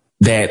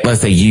that,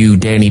 let's say, you,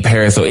 Danny,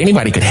 Paris, or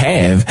anybody could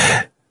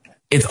have,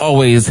 it's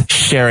always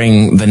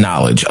sharing the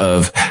knowledge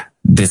of,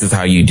 this is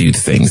how you do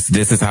things.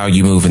 This is how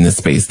you move in this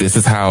space. This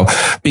is how,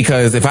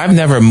 because if I've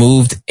never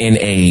moved in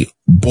a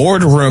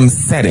boardroom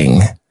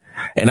setting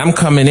and I'm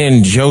coming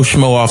in Joe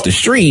Schmo off the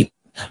street,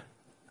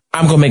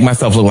 I'm going to make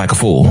myself look like a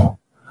fool.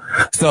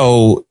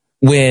 So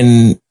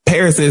when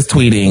Paris is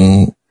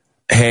tweeting,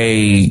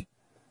 hey,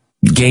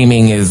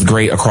 gaming is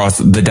great across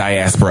the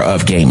diaspora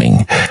of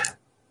gaming,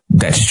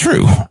 that's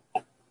true.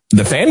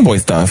 The fanboy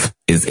stuff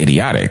is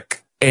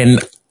idiotic. And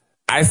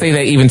I say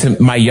that even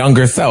to my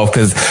younger self,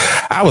 because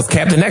I was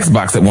Captain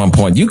Xbox at one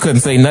point. You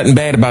couldn't say nothing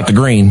bad about the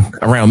green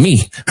around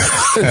me.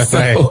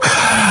 So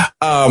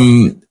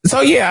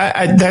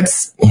yeah,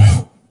 that's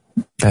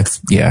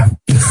yeah.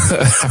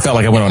 I felt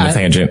like I went on a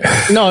tangent.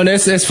 No,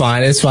 it's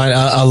fine. It's fine.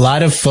 A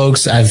lot of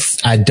folks,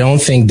 I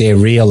don't think they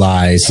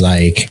realize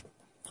like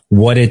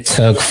what it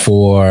took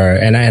for,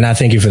 and I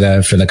thank you for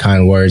the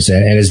kind words.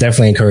 And it's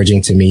definitely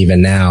encouraging to me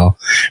even now,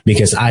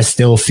 because I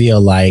still feel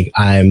like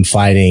I'm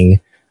fighting,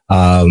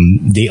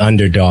 the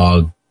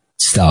underdog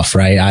stuff,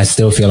 right? I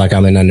still feel like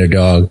I'm an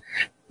underdog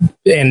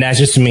and that's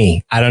just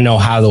me. I don't know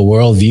how the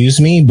world views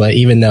me, but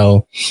even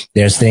though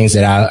there's things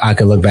that I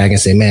could look back and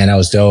say, man, that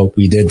was dope.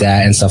 We did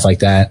that and stuff like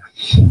that.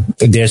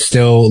 There's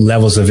still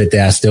levels of it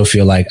that I still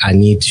feel like I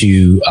need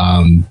to,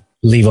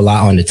 leave a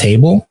lot on the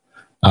table.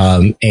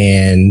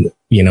 And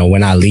you know,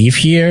 when I leave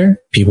here,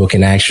 people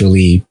can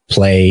actually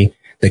play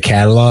the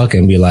catalog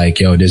and be like,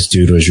 yo, this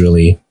dude was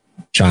really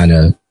trying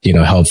to, you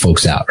know, help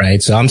folks out.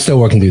 Right. So I'm still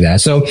working through that.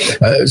 So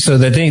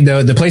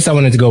the place I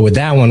wanted to go with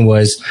that one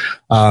was,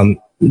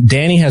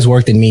 Danny has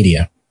worked in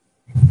media.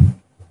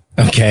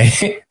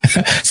 Okay.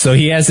 So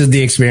he has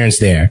the experience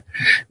there,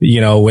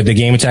 you know, with the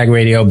Game Attack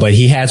Radio, but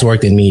he has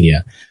worked in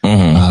media.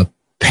 Mm-hmm.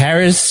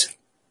 Paris,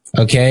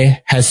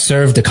 okay, has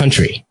served the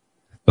country.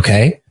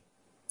 Okay.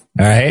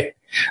 All right.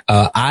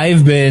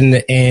 I've been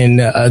in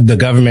the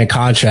government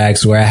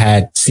contracts where I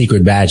had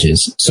secret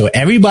badges. So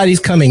everybody's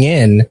coming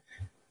in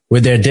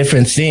with their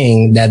different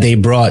thing that they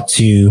brought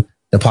to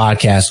the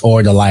podcast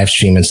or the live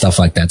stream and stuff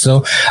like that.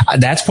 So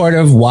that's part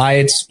of why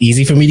it's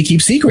easy for me to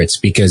keep secrets,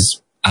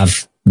 because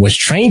I've was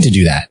trained to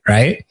do that.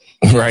 Right.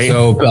 Right.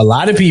 So a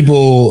lot of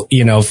people,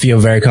 you know, feel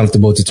very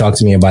comfortable to talk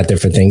to me about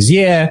different things.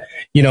 Yeah.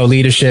 You know,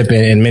 leadership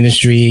and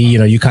ministry, you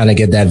know, you kind of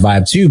get that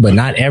vibe too, but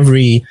not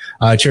every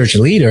church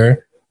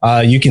leader.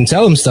 You can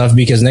tell them stuff,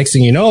 because next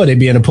thing you know, they'd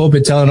be in a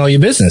pulpit telling all your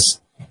business.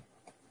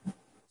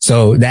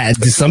 So that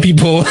some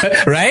people,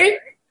 right?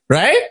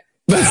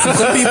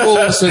 Some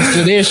people, so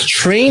there's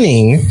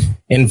training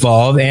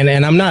involved,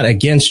 and I'm not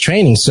against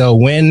training. So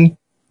when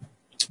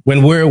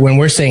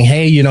we're saying,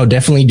 hey, you know,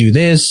 definitely do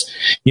this,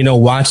 you know,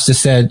 watch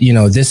this set of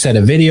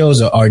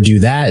videos or do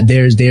that.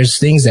 There's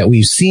things that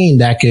we've seen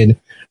that could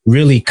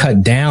really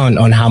cut down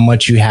on how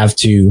much you have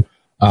to, you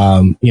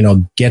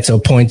know, get to a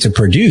point to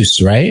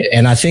produce. Right.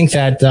 And I think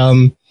that,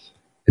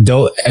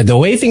 the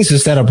way things are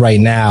set up right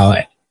now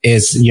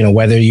is, you know,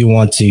 whether you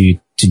want to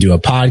do a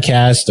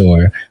podcast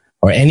or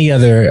any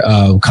other,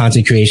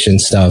 content creation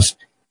stuff,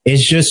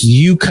 it's just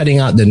you cutting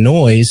out the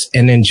noise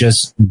and then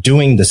just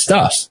doing the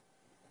stuff.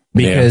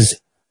 Because if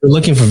you're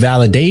looking for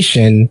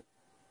validation,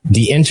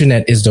 the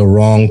internet is the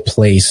wrong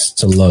place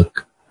to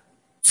look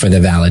for the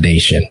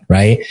validation,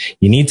 right?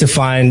 You need to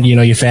find, you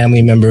know, your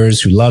family members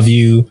who love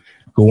you,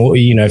 who,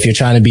 you know, if you're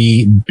trying to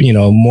be, you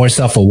know, more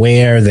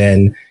self-aware,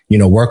 then, you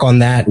know, work on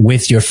that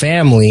with your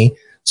family.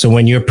 So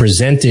when you're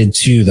presented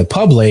to the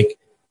public,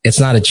 it's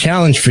not a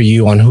challenge for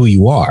you on who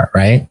you are,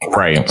 right?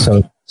 Right.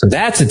 So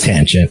that's a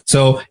tangent.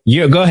 So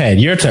go ahead,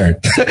 your turn.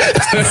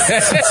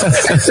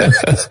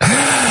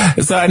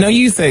 So I know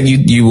you said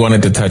you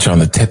wanted to touch on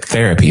the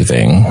therapy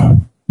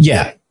thing.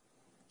 Yeah.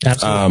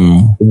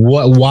 Absolutely.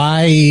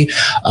 Why,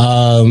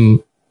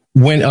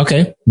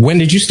 when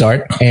did you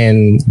start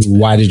and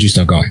why did you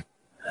start going?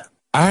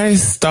 I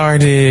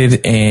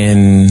started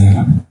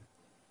in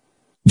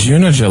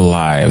June or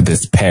July of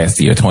this past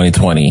year,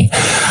 2020.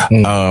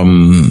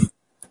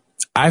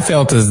 I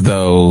felt as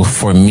though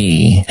for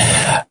me,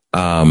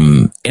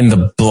 in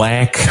the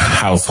Black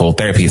household,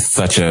 therapy is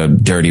such a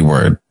dirty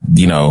word.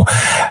 You know,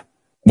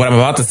 what I'm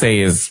about to say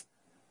is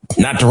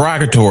not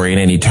derogatory in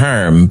any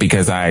term,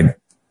 because I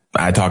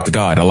talk to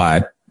God a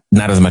lot,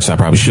 not as much as I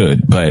probably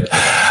should, but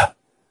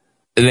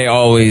it's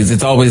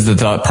always the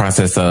thought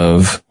process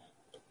of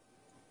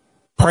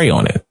pray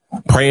on it.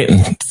 Pray it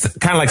and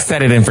kind of like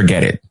set it and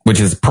forget it, which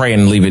is pray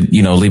and leave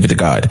it to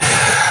God.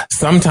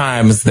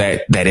 Sometimes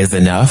that is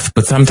enough,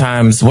 but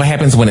sometimes what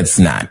happens when it's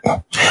not?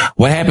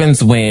 What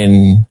happens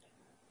when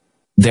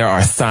there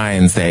are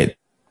signs that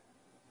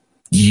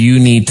you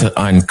need to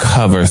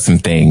uncover some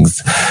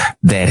things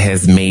that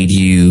has made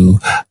you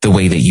the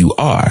way that you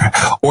are,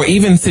 or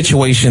even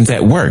situations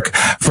at work?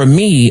 For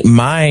me,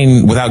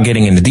 mine, without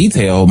getting into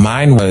detail,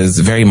 mine was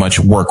very much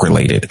work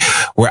related,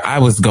 where I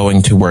was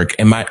going to work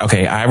and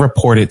I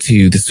reported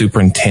to the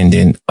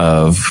superintendent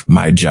of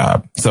my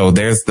job. So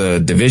there's the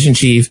division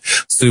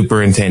chief,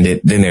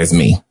 superintendent, then there's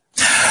me.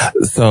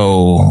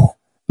 So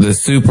the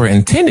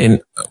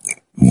superintendent,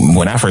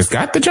 when I first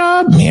got the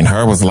job, me and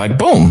her was like,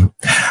 boom.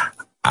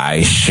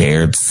 I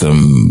shared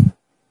some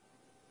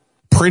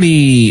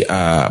pretty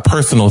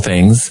personal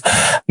things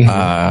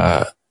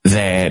that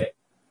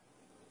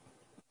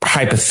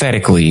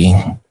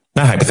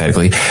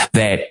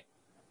that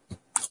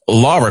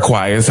law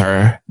requires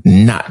her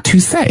not to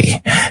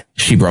say.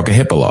 She broke a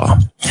HIPAA law.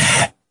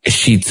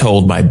 She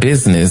told my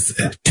business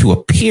to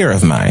a peer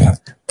of mine.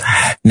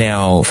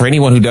 Now, for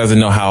anyone who doesn't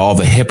know how all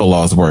the HIPAA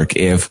laws work,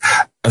 if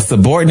a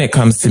subordinate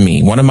comes to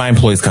me, one of my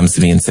employees comes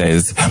to me and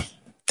says,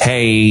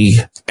 hey,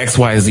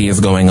 XYZ is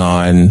going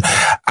on.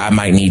 I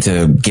might need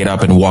to get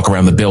up and walk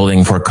around the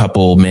building for a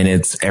couple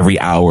minutes every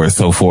hour,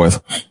 so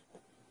forth.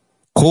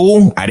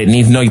 Cool. I didn't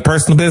even know your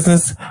personal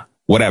business.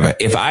 Whatever.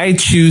 If I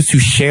choose to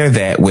share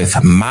that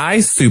with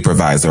my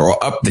supervisor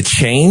or up the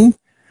chain,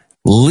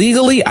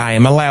 legally, I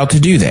am allowed to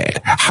do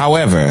that.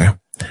 However,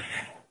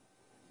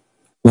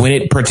 when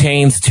it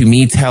pertains to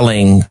me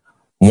telling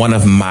one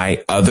of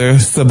my other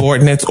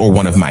subordinates or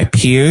one of my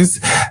peers,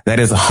 that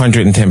is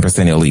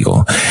 110%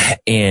 illegal.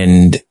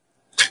 And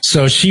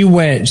so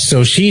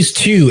she's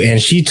 2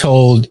 and she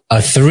told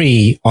a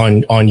 3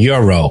 on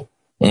your row.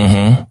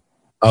 Mm-hmm.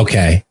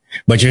 Okay.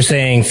 But you're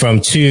saying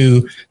from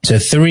 2 to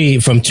 3,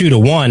 from 2 to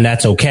 1,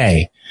 that's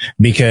okay.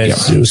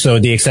 Because so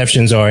the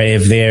exceptions are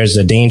if there's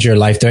a danger,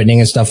 life threatening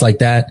and stuff like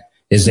that.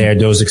 Is there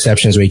those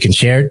exceptions where you can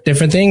share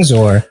different things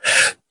or?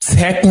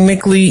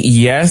 Technically,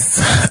 yes.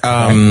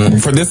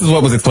 For this is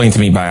what was explained to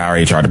me by our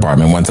HR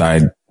department once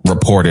I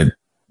reported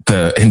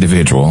the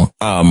individual.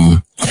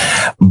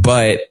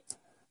 But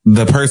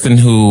the person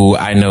who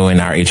I know in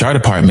our HR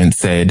department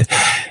said,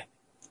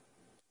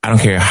 I don't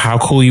care how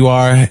cool you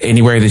are,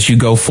 anywhere that you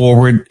go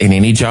forward in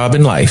any job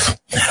in life.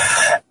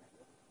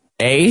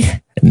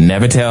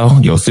 Never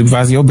tell your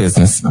supervisor your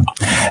business.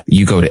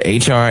 You go to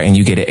HR and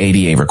you get an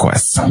ADA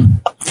request.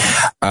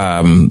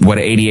 What an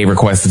ADA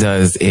request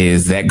does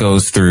is that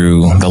goes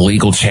through the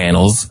legal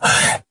channels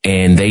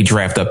and they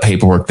draft up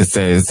paperwork that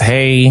says,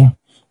 hey,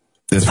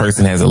 this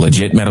person has a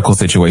legit medical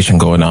situation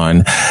going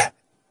on.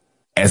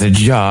 As a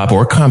job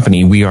or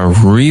company, we are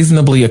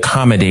reasonably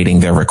accommodating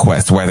their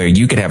request, whether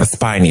you could have a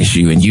spine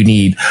issue and you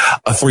need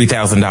a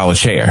 $3,000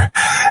 chair.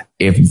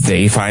 If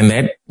they find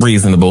that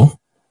reasonable,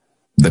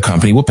 the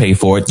company will pay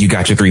for it. You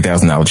got your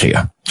 $3,000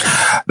 chair.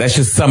 That's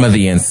just some of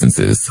the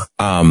instances.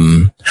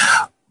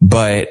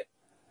 But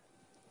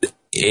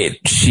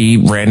she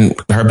ran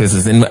her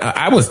business and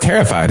I was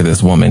terrified of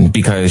this woman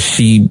because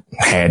she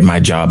had my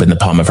job in the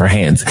palm of her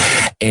hands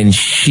and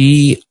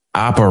she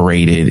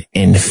operated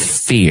in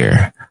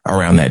fear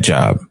around that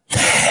job.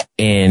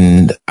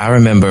 And I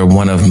remember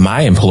one of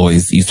my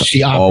employees used to.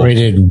 She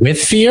operated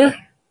with fear?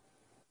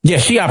 Yeah,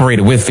 she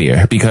operated with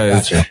fear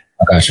because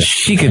Gotcha.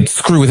 she could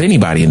screw with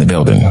anybody in the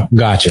building.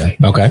 Gotcha.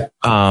 Okay.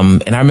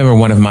 And I remember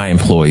one of my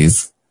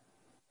employees,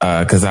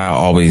 cause I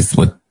always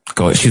would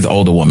go, she's an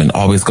older woman,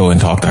 always go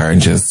and talk to her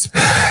and just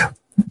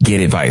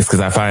get advice. Cause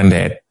I find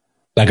that.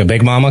 Like a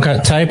big mama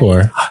type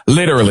or?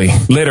 Literally.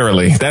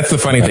 That's the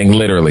funny thing.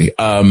 Literally.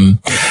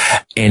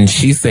 And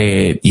she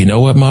said, you know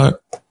what,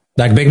 Mark?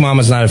 Like big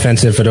mama's not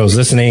offensive for those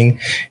listening.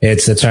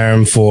 It's a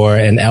term for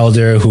an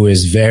elder who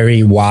is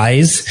very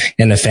wise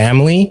in the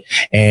family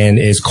and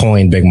is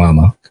coined big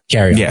mama.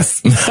 Carry on.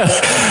 Yes.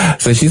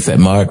 So she said,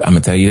 Mark, I'm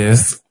going to tell you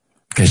this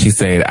because she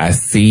said, I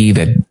see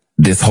that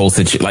this whole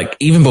situation, like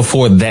even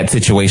before that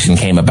situation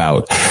came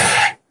about,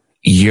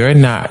 you're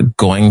not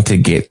going to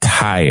get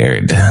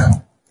tired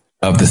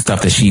of the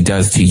stuff that she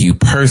does to you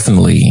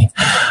personally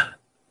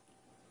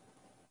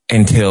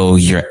until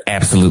you're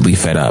absolutely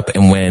fed up.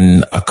 And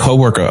when a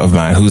coworker of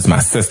mine, who's my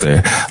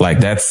sister, like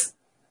that's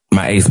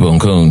my ace boon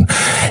coon,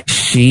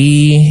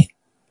 she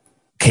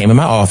came in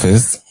my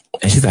office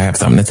and she said, I have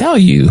something to tell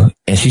you.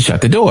 And she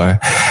shut the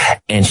door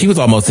and she was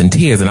almost in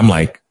tears. And I'm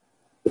like,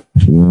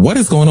 what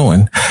is going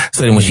on?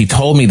 So then when she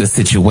told me the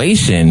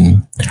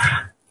situation,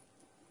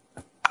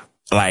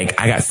 like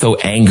I got so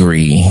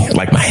angry,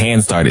 like my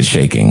hands started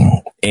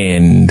shaking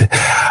and,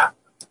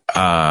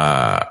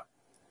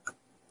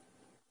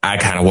 I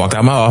kind of walked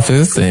out of my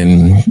office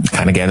and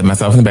kind of gathered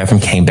myself in the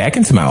bathroom, came back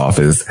into my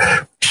office,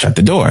 shut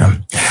the door.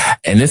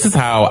 And this is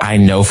how I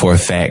know for a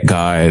fact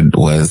God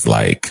was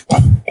like,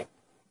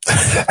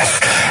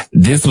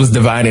 this was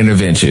divine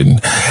intervention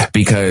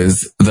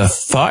because the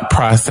thought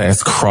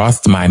process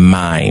crossed my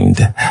mind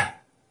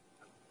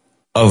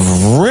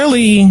of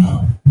really,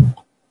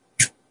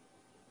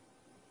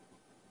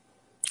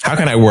 how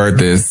can I word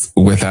this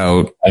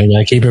without? I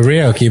gotta keep it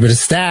real. Keep it a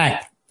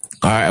stack.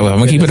 All right. Well, I'm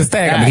going to keep it a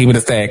stack.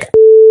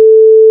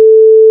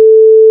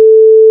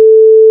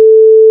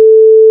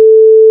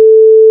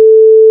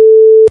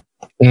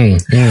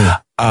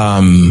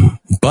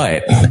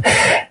 But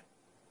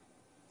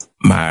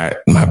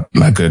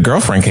my good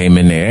girlfriend came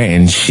in there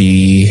and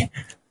she's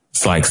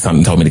like,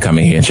 something told me to come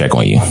in here and check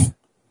on you.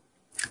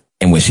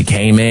 And when she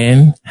came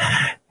in,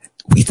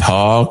 we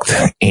talked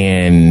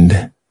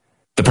and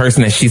the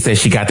person that she said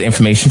she got the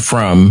information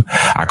from,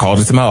 I called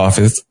her to my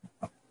office.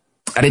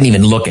 I didn't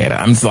even look at it.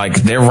 I'm just like,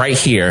 they're right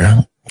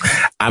here.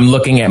 I'm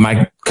looking at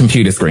my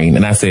computer screen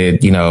and I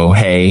said,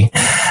 hey,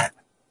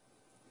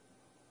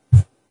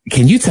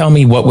 can you tell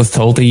me what was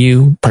told to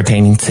you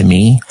pertaining to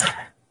me?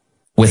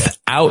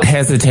 Without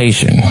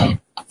hesitation,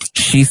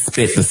 she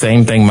spit the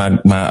same thing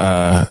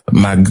my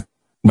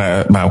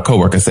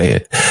coworker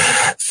said.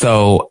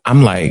 So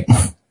I'm like,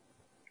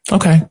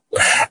 okay.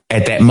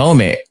 At that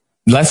moment,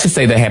 let's just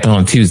say that happened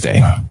on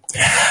Tuesday.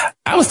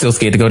 I was still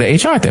scared to go to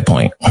HR at that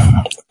point.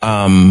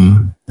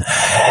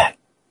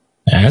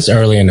 That's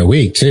early in the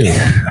week too.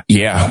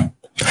 Yeah.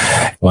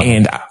 Wow.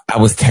 And I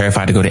was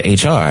terrified to go to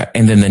HR.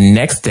 And then the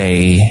next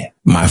day,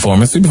 my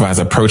former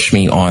supervisor approached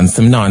me on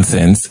some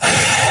nonsense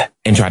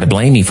and tried to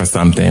blame me for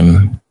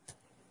something.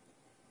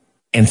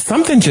 And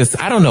something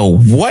just, I don't know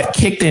what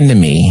kicked into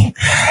me.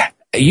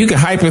 You could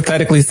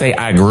hypothetically say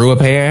I grew a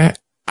pair.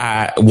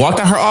 I walked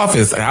out her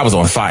office and I was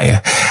on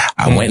fire.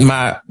 I went in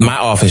my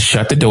office,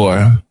 shut the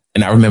door.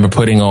 And I remember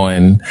putting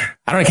on,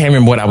 can't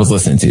remember what I was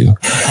listening to.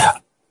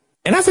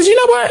 And I said, you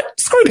know what?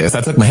 Screw this.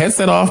 I took my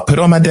headset off, put it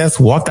on my desk,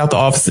 walked out the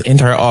office,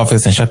 into her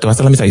office and shut the door. I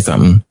said, let me tell you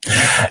something.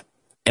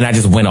 And I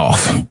just went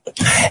off.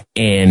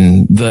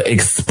 And the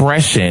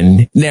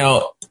expression,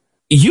 now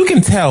you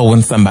can tell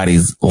when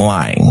somebody's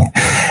lying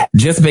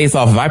just based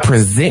off if I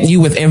present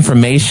you with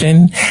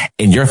information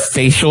and your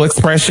facial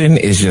expression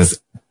is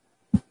just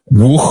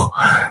woo,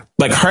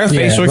 like her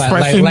facial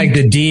expression, like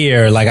the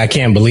deer, like I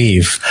can't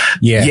believe.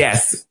 Yeah.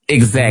 Yes,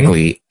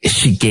 exactly. Mm-hmm.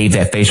 She gave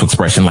that facial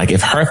expression. Like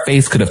if her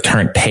face could have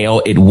turned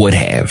pale, it would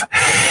have.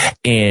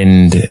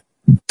 And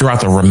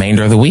throughout the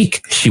remainder of the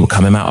week, she would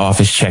come in my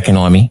office checking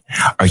on me.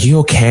 Are you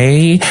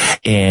okay?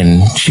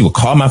 And she would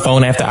call my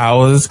phone after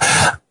hours.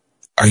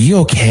 Are you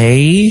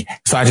okay?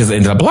 So I just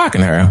ended up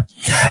blocking her.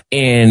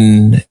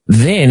 And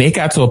then it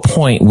got to a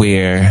point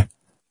where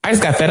I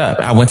just got fed up.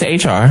 I went to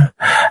HR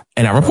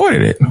and I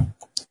reported it.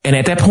 And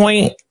at that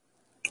point,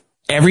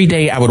 every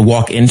day I would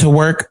walk into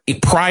work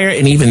prior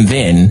and even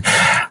then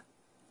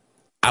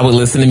I would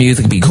listen to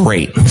music, be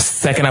great.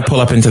 Second I pull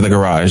up into the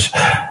garage,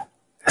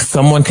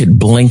 someone could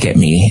blink at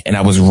me and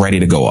I was ready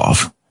to go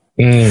off.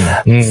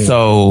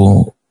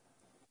 So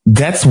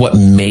that's what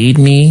made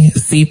me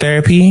seek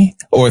therapy,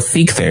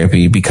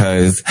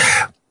 because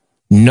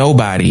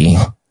nobody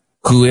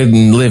who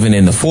isn't living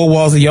in the four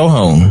walls of your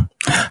home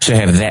should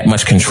have that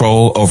much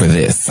control over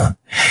this.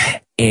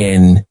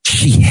 And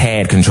she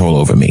had control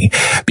over me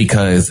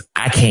because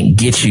I can't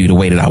get you the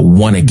way that I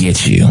want to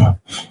get you.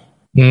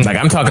 Like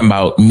I'm talking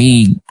about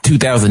me,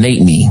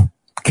 2008 me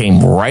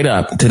came right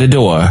up to the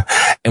door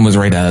and was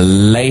ready to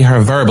lay her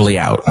verbally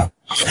out.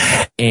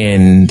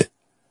 And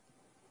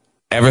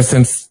ever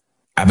since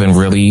I've been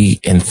really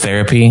in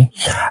therapy,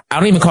 I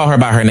don't even call her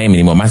by her name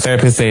anymore. My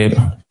therapist said,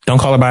 don't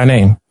call her by her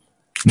name.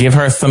 Give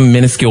her some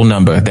minuscule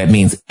number that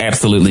means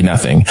absolutely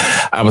nothing.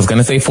 I was going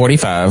to say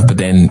 45, but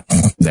then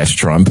that's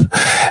Trump.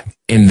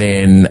 And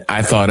then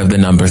I thought of the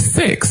number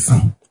 6.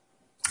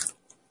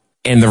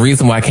 And the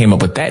reason why I came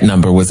up with that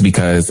number was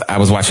because I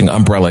was watching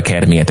Umbrella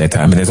Academy at that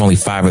time, and there's only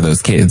 5 of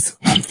those kids.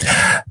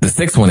 The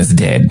 6th one is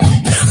dead.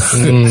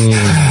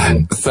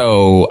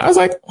 So I was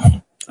like,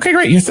 okay,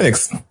 great, you're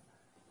 6.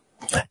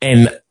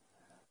 And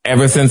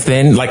ever since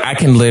then, like I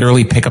can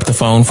literally pick up the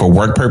phone for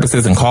work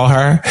purposes and call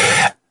her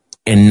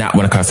and not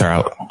want to cuss her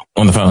out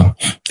on the phone.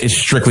 It's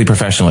strictly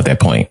professional at that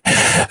point.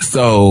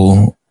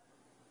 So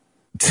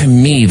to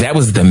me, that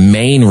was the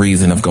main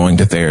reason of going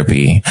to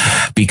therapy,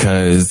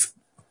 because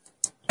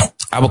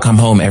I would come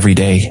home every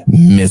day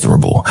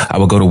miserable. I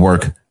would go to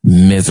work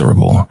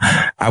miserable.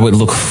 I would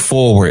look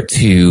forward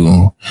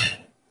to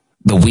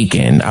the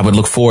weekend. I would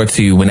look forward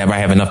to whenever I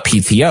have enough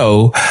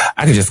PTO,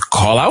 I could just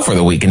call out for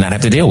the week and not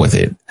have to deal with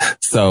it.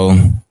 So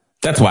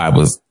that's why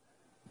I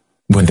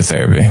went to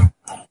therapy.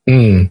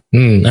 And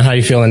how are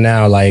you feeling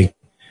now? Like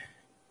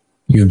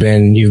you've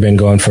been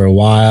going for a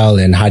while,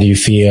 and how do you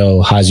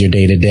feel? How's your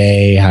day to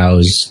day?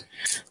 How's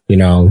your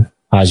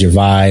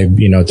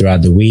vibe,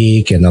 throughout the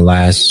week and the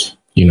last,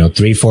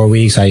 3-4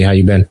 weeks? How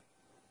you been?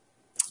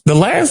 The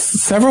last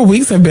several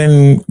weeks have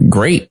been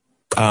great.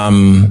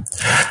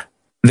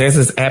 There's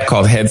this app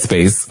called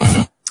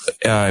Headspace.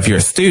 If you're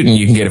a student,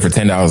 you can get it for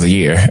 $10 a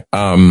year.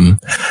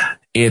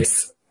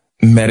 It's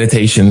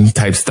meditation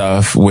type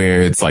stuff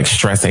where it's like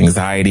stress,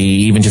 anxiety,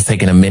 even just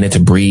taking a minute to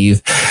breathe.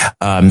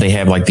 They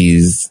have like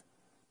these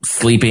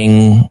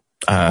sleeping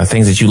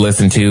things that you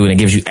listen to, and it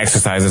gives you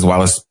exercises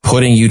while it's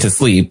putting you to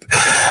sleep.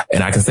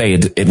 And I can say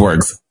it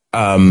works.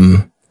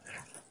 I've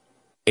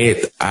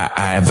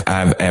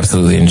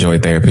absolutely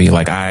enjoyed therapy.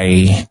 Like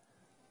I'm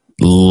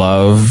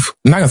not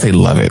gonna say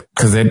love it,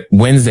 because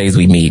Wednesdays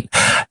we meet.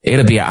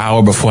 It'll be an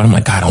hour before, and I'm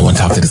like, God, I don't want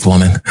to talk to this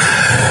woman.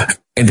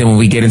 And then when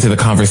we get into the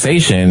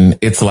conversation,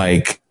 it's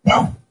like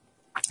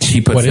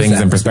she puts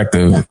things in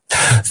perspective.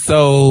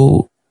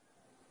 So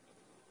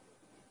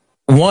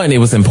one, it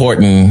was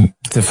important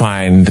to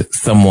find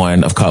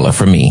someone of color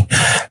for me,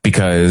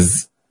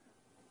 because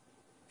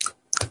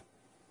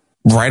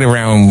right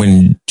around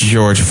when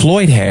George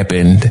Floyd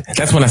happened,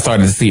 that's when I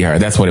started to see her.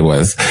 That's what it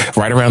was.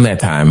 Right around that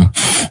time.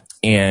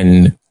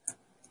 And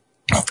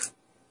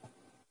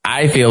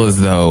I feel as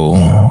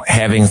though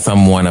having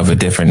someone of a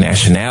different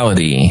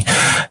nationality,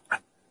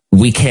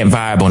 we can't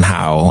vibe on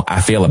how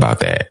I feel about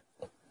that.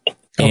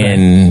 Okay.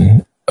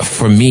 And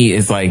for me,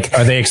 it's like,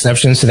 are there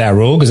exceptions to that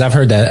rule? Because I've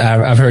heard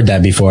that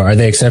before. Are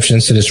there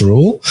exceptions to this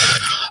rule?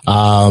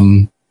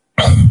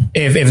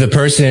 If the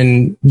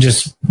person,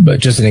 just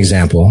an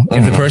example,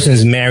 if the person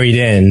is married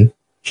in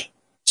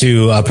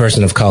to a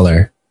person of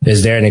color,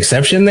 is there an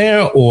exception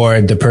there, or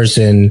the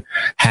person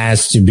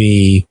has to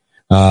be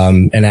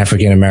an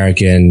African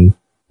American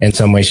in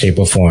some way, shape,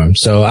 or form?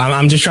 So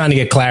I'm just trying to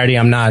get clarity.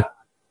 I'm not,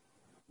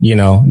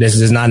 this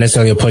is not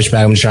necessarily a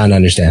pushback. I'm just trying to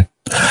understand.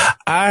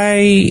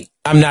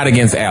 I'm not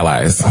against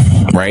allies,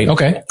 right?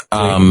 Okay.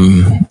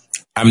 I'm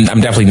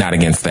definitely not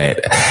against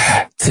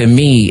that. To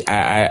me,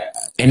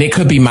 and it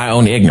could be my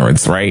own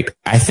ignorance, right?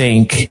 I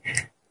think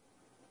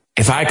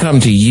if I come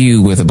to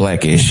you with a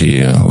black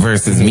issue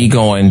versus me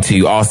going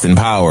to Austin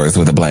Powers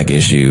with a black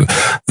issue,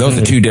 those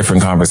are two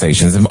different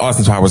conversations. And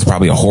Austin Powers is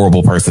probably a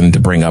horrible person to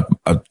bring up,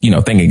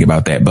 thinking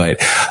about that.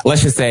 But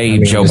let's just say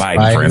Joe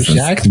Biden, for instance.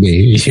 Shocked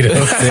me, you know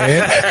what I'm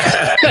saying?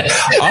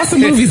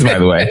 Awesome movies, by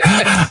the way.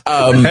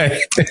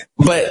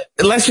 But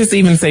let's just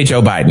even say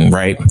Joe Biden,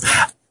 right?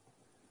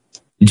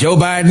 Joe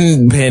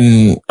Biden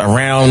been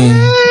around.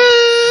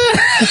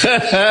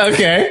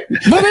 Okay.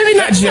 But maybe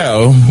not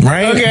Joe,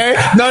 right? Okay.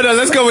 No,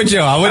 let's go with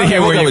Joe. I want to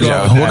hear where you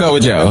go. We'll go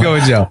with Joe. Let's go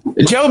with Joe.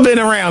 Joe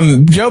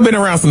been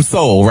around some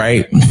soul,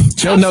 right?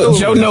 Joe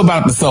know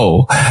about the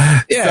soul.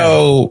 Yeah.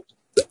 So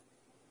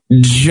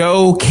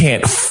Joe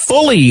can't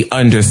fully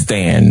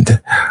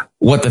understand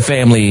what the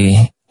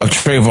family of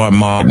Trayvon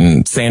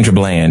Martin, Sandra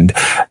Bland,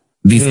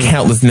 these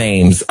countless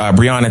names,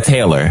 Breonna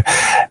Taylor,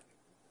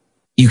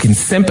 you can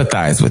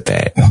sympathize with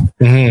that.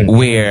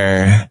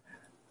 Where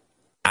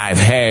I've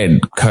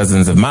had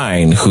cousins of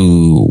mine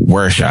who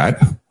were shot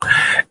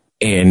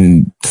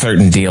in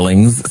certain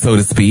dealings, so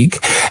to speak.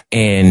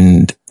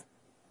 And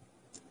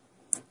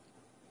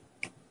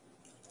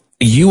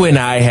you and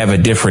I have a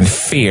different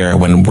fear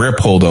when we're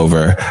pulled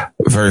over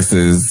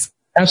versus,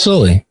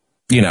 absolutely,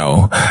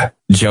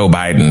 Joe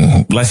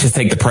Biden. Let's just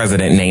take the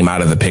president name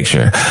out of the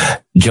picture.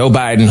 Joe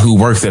Biden, who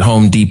works at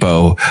Home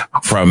Depot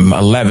from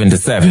 11 to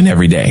 7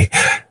 every day.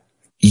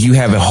 You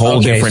have a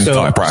whole different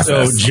thought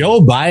process. So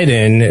Joe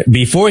Biden,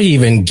 before he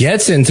even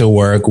gets into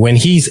work, when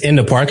he's in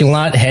the parking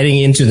lot heading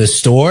into the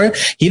store,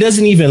 he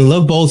doesn't even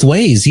look both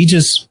ways. He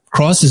just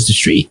crosses the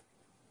street.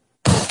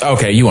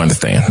 Okay, you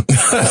understand.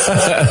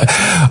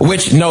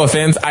 Which, no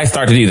offense, I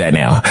start to do that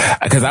now.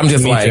 Because I'm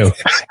just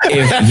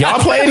if y'all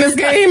playing this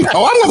game, I'm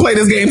going to play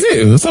this game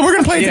too. So we're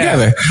going to play it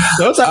together.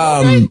 So it's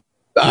all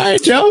right,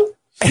 Joe.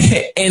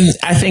 And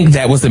I think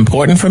that was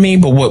important for me.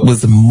 But what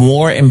was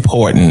more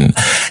important,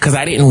 because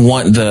I didn't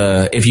want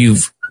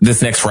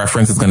this next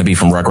reference is going to be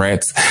from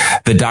Rugrats,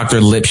 the Dr.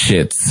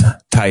 Lipschitz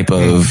type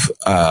of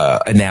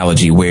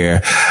analogy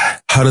where,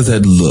 how does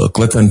that look?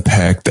 Let's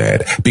unpack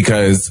that,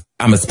 because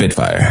I'm a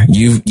Spitfire.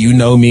 You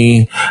know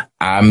me.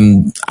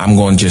 I'm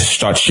going to just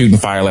start shooting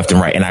fire left and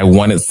right. And I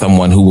wanted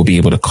someone who will be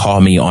able to call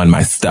me on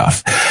my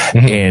stuff.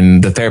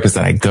 And the therapist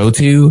that I go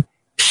to,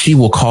 she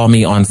will call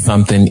me on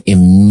something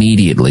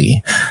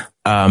immediately.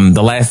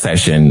 The last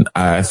session,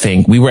 I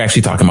think we were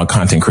actually talking about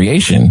content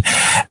creation,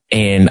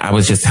 and I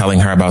was just telling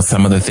her about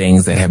some of the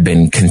things that have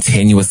been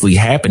continuously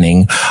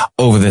happening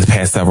over this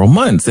past several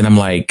months. And I'm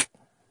like,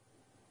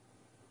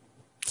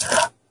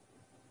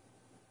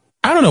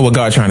 I don't know what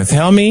God's trying to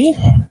tell me,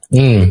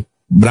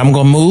 but I'm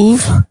going to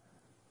move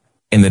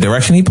in the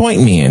direction he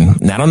pointed me in.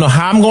 Now, I don't know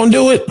how I'm going to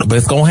do it, but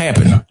it's going to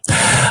happen.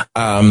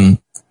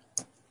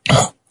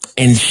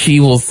 And she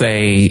will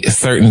say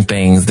certain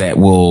things that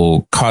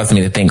will cause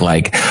me to think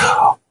like,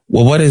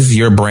 well, what does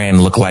your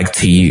brand look like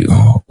to you?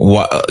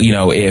 What,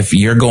 if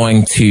you're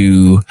going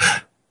to,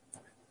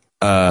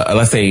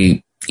 let's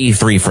say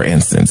E3, for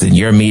instance, and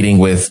you're meeting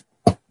with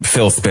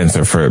Phil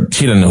Spencer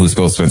she doesn't know who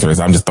Phil Spencer is.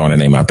 I'm just throwing a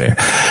name out there.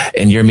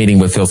 And you're meeting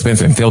with Phil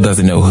Spencer, and Phil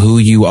doesn't know who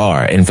you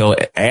are. And Phil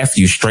asks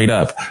you straight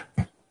up,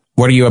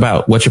 what are you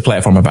about? What's your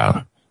platform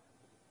about?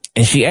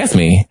 And she asked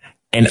me,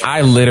 and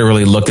I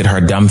literally looked at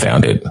her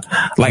dumbfounded.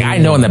 Like, I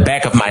know in the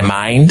back of my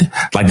mind,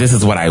 like, this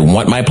is what I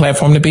want my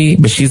platform to be.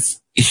 But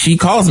she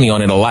calls me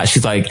on it a lot.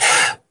 She's like,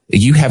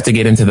 you have to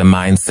get into the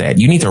mindset.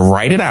 You need to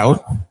write it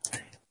out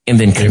and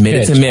then commit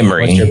it to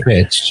memory. What's your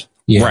pitch?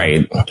 Yeah.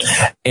 Right.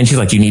 And she's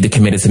like, you need to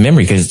commit it to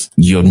memory because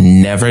you'll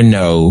never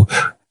know,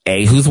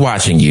 A, who's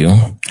watching you,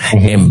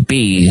 and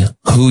B,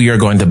 who you're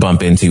going to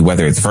bump into,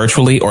 whether it's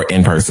virtually or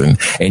in person.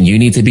 And you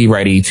need to be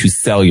ready to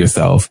sell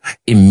yourself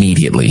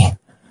immediately.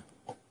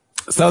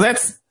 So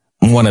that's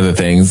one of the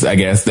things, I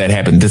guess, that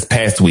happened this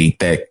past week,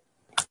 that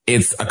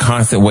it's a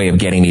constant way of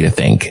getting me to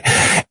think.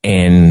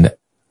 And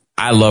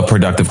I love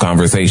productive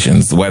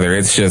conversations, whether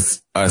it's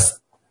just us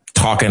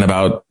talking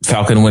about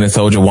Falcon, Winter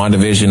Soldier,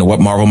 WandaVision,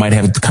 what Marvel might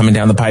have coming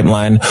down the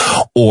pipeline,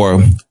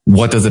 or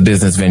what does a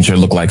business venture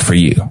look like for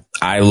you?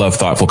 I love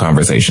thoughtful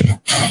conversation.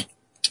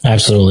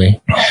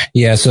 Absolutely.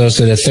 Yeah. So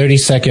the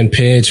 30-second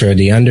pitch or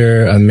the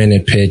under a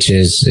minute pitch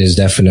is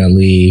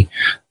definitely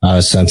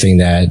something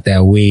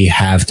that we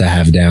have to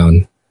have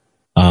down.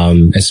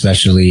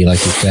 Especially, like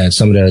you said,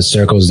 some of the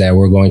circles that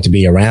we're going to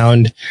be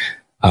around,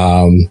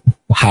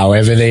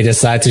 however they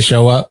decide to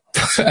show up,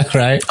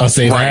 right? I'll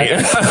say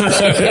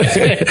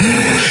that.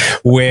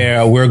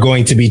 Where we're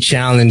going to be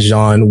challenged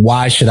on,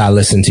 why should I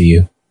listen to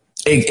you?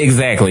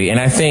 Exactly. And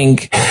I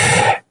think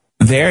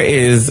there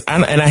is,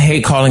 and I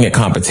hate calling it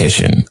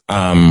competition.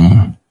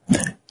 There's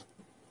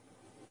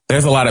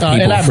a lot of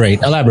people.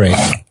 Elaborate.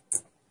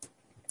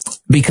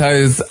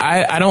 Because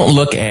I don't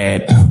look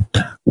at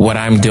what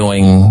I'm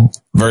doing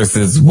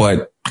versus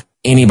what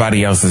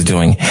anybody else is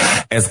doing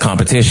as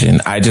competition.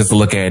 I just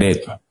look at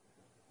it,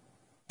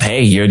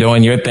 hey, you're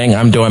doing your thing,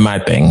 I'm doing my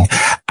thing.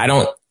 I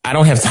don't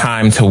have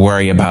time to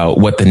worry about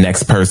what the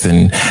next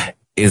person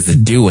is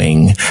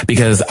doing,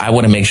 because I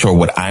want to make sure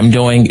what I'm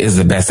doing is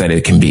the best that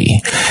it can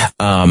be.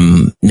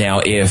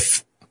 Now,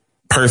 if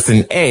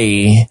person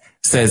A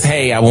says,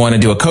 hey, I want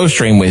to do a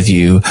co-stream with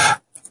you,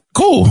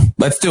 cool,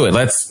 let's do it.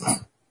 Let's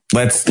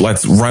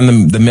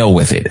run the mill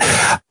with it.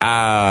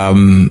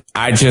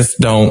 I just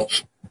don't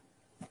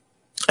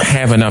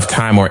have enough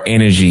time or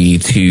energy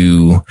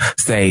to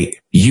say,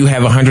 you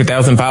have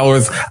 100,000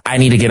 followers, I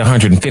need to get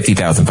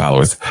 150,000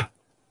 followers.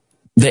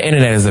 The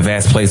internet is a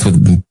vast place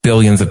with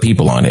billions of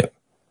people on it.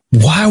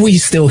 why are we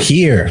still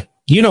here?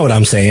 You know what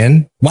I'm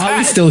saying? Why are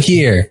we still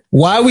here?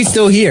 Why are we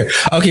still here?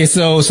 Okay.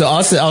 So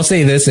I'll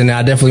say this, and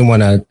I definitely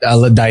want to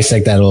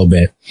dissect that a little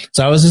bit.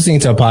 So I was listening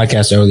to a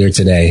podcast earlier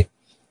today.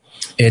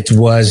 It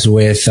was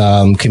with,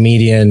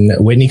 comedian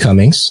Whitney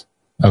Cummings.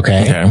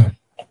 Okay.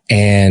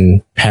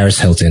 And Paris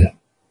Hilton.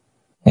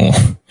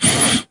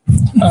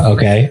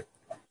 Okay.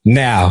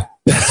 Now,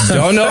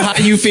 don't know how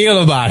you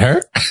feel about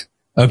her.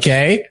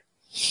 Okay.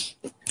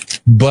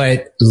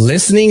 But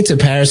listening to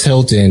Paris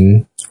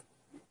Hilton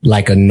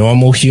like a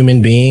normal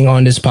human being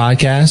on this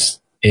podcast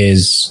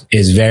is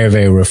very,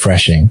 very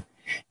refreshing,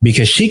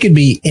 because she could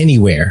be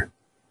anywhere.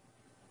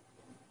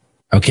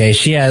 Okay.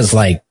 She has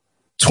like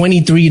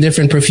 23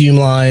 different perfume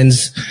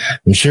lines.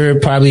 I'm sure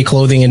probably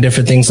clothing and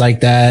different things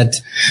like that.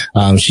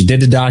 She did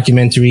the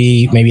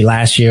documentary maybe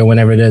last year,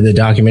 whenever the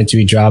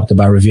documentary dropped,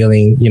 about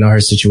revealing,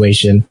 her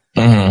situation.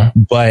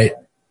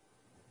 But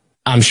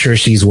I'm sure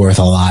she's worth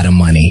a lot of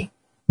money,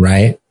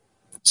 right?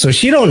 So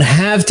she don't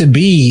have to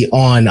be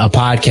on a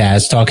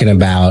podcast talking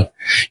about,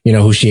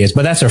 who she is,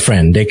 but that's her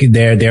friend.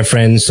 They're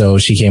friends. So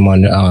she came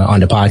on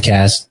the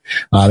podcast.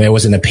 It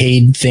wasn't a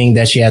paid thing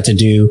that she had to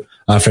do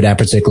for that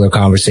particular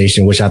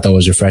conversation, which I thought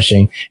was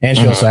refreshing. And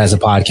she also has a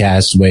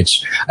podcast,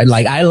 which I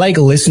like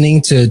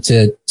listening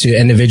to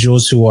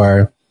individuals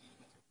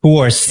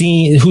who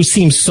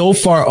seem so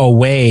far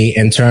away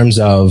in terms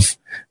of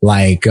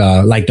like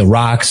the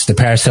Rocks, the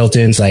Paris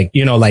Hiltons, like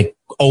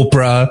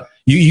Oprah.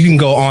 You can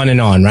go on and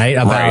on, right?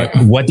 About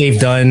what they've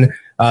done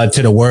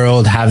to the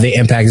world, how they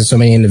impacted so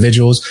many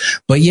individuals,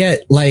 but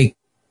yet like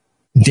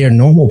they're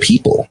normal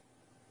people.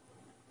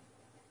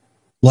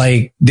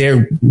 Like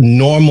they're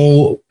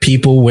normal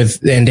people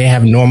and they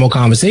have normal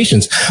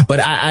conversations, but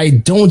I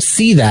don't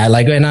see that.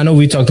 Like, and I know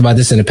we talked about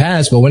this in the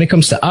past, but when it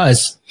comes to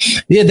us,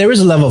 yeah, there is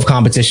a level of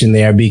competition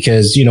there,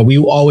 because, we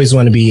always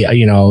want to be,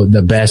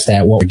 the best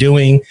at what we're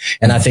doing.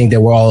 And I think that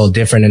we're all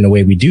different in the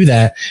way we do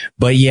that,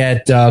 but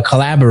yet,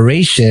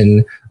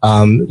 collaboration,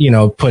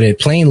 put it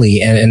plainly,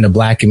 in the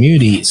Black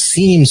community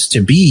seems to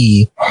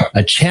be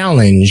a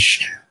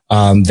challenge,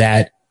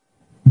 that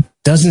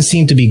doesn't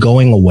seem to be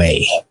going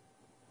away.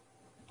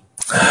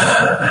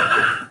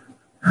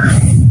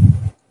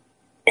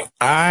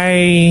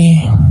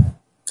 I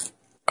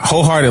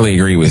wholeheartedly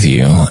agree with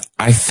you.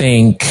 I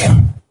think,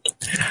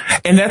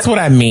 and that's what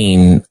I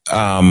mean,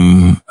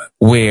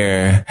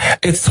 where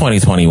it's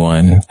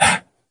 2021.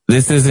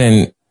 This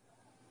isn't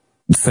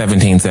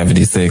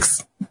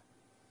 1776.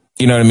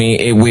 You know what I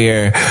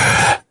mean?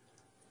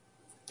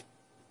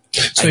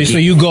 So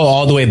you go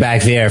all the way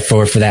back there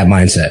for that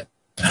mindset.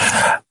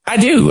 I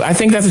do. I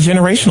think that's a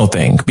generational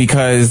thing,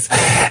 because,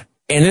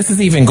 and this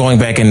is even going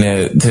back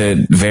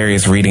to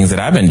various readings that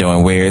I've been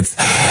doing, where it's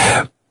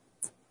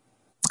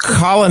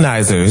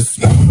colonizers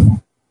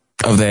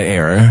of that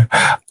era.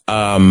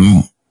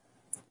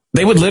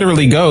 They would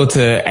literally go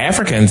to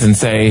Africans and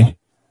say,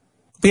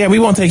 yeah, we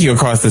won't take you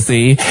across the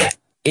sea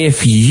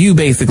if you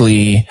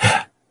basically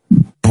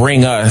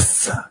bring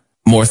us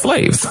more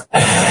slaves.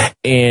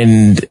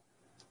 And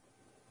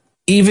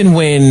even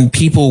when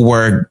people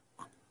were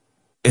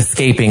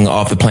escaping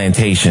off the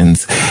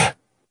plantations,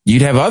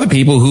 you'd have other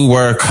people who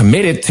were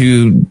committed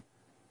to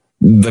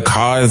the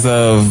cause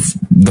of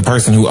the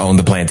person who owned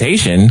the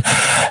plantation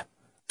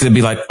to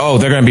be like, oh,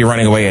 they're going to be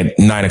running away at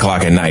 9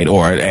 o'clock at night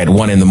or at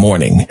 1 a.m.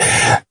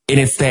 And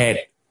it's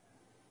that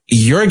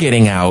you're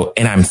getting out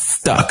and I'm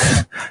stuck.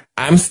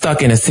 I'm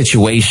stuck in a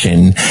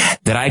situation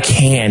that I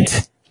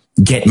can't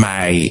get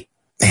my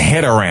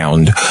head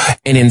around.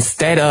 And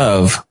instead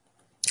of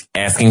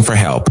asking for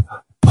help,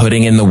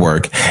 putting in the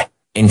work,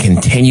 and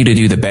continue to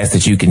do the best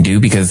that you can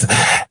do, because,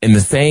 and the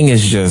saying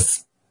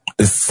is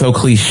it's so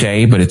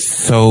cliche, but it's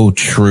so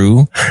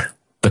true.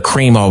 The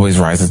cream always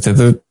rises to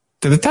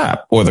the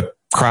top, or the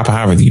crop,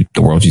 however the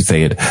world you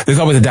say it. There's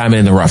always a diamond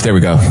in the rough. There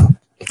we go.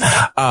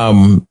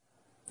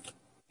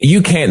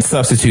 You can't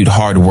substitute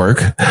hard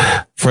work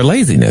for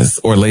laziness,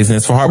 or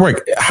laziness for hard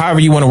work. However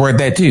you want to word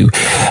that too.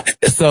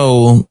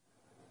 So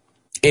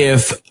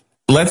if,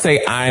 let's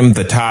say I'm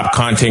the top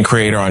content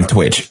creator on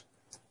Twitch,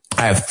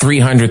 I have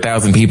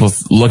 300,000 people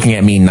looking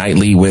at me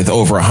nightly with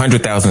over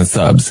 100,000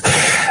 subs.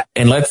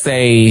 And let's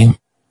say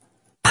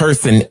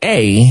person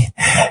A,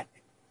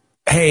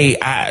 hey,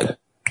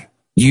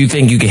 you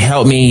think you can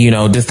help me,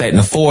 this, that, and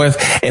the fourth.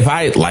 If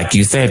I, like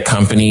you said,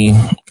 company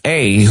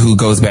A, who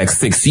goes back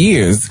 6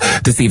 years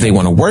to see if they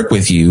want to work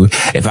with you.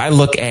 If I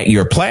look at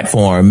your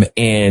platform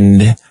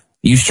and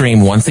you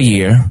stream once a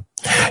year,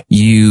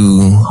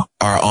 you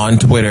are on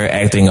Twitter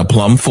acting a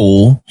plumb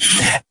fool,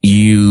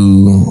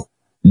 you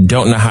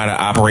don't know how to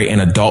operate in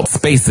adult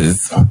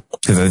spaces,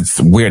 because it's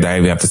weird I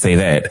even have to say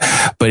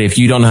that. But if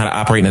you don't know how to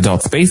operate in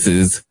adult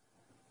spaces,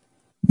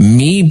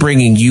 me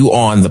bringing you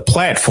on the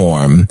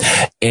platform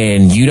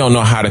and you don't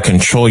know how to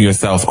control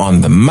yourself on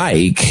the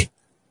mic,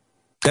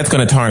 that's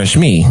going to tarnish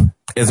me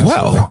as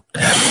well.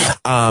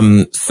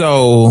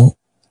 So,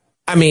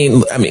 I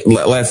mean,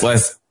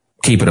 let's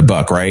keep it a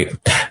buck, right?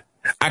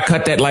 I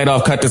cut that light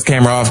off, cut this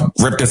camera off,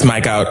 rip this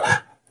mic out.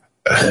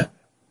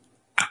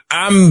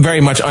 I'm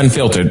very much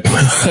unfiltered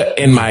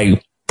in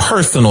my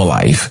personal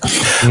life.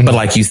 Mm-hmm. But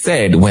like you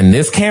said, when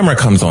this camera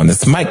comes on,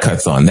 this mic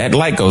cuts on, that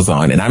light goes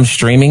on, and I'm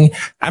streaming,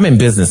 I'm in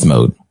business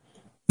mode.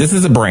 This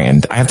is a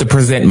brand. I have to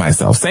present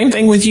myself. Same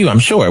thing with you, I'm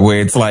sure, where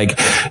it's like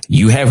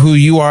you have who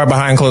you are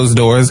behind closed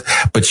doors,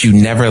 but you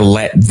never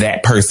let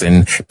that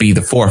person be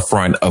the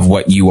forefront of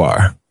what you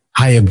are.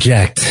 I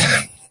object.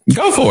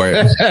 Go for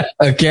it.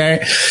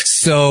 Okay.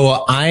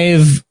 So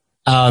I've,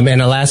 in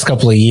the last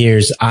couple of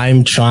years,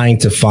 I'm trying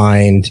to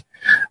find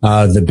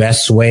the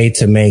best way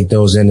to make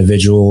those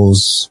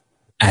individuals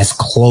as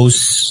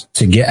close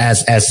to get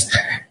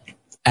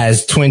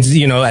as twins,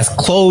 you know, as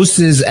close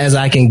as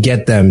I can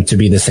get them to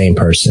be the same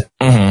person.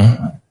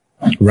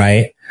 Mm-hmm.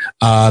 Right.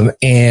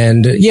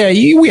 And yeah,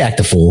 we act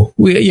a fool.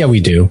 We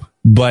do.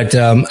 But,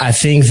 I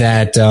think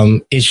that,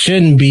 it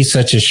shouldn't be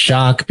such a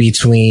shock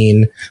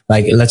between,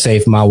 like, let's say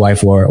if my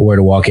wife were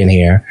to walk in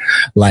here,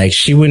 like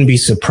she wouldn't be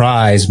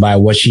surprised by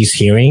what she's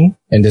hearing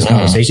in this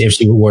conversation if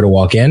she were to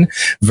walk in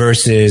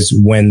versus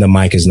when the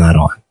mic is not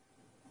on.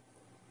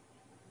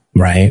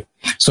 Right.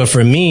 So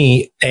for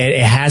me,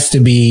 it has to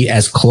be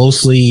as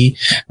closely,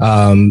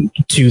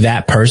 to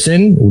that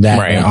person, that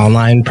right.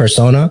 Online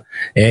persona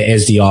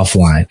as the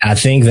offline. I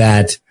think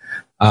that,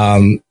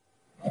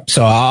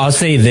 so I'll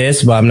say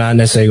this, but I'm not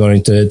necessarily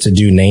going to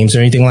do names or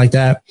anything like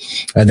that.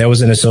 There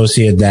was an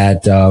associate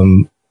that,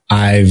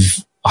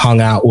 I've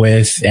hung out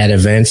with at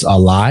events a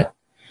lot,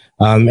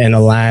 in the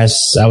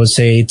last, I would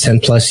say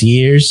 10 plus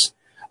years.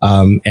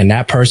 And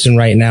that person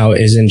right now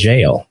is in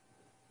jail.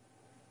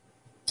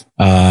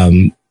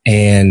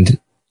 And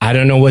I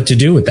don't know what to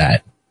do with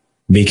that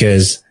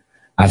because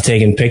I've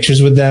taken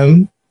pictures with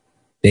them.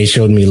 They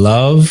showed me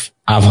love.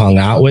 I've hung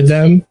out with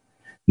them.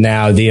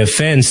 Now, the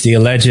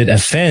alleged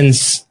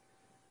offense,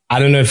 I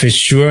don't know if it's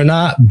true or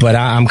not, but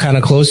I'm kind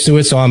of close to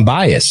it. So I'm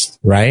biased,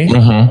 right?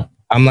 Mm-hmm.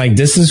 I'm like,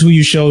 this is who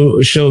you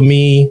show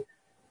me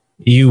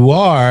you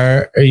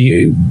were,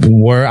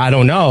 I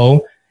don't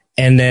know.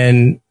 And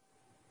then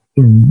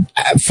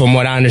from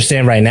what I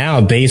understand right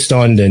now, based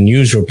on the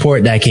news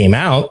report that came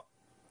out,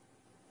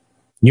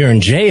 you're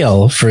in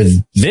jail for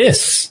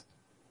this.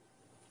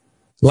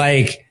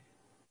 Like,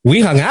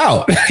 we hung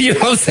out. You know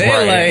what I'm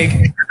saying? Right.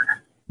 Like,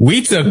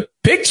 we took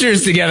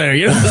pictures together.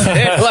 You know what I'm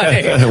saying?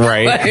 Like,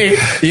 right. Like,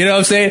 you know what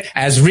I'm saying?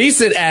 As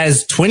recent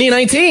as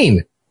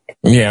 2019.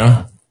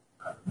 Yeah.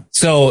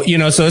 So, you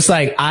know, so it's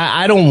like,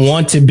 I don't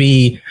want to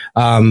be,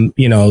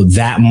 you know,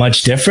 that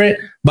much different,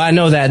 but I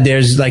know that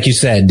there's, like you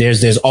said,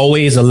 there's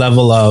always a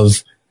level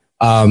of,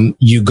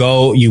 you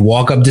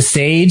walk up the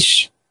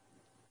stage,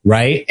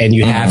 right? And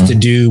you have to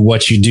do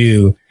what you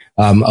do,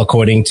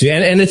 according to,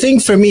 and the thing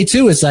for me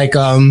too, is like,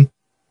 for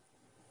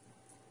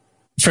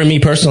me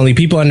personally,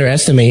 people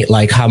underestimate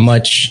like how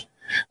much,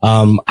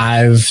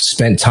 I've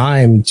spent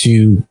time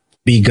to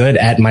be good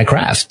at my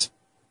craft.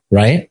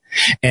 Right.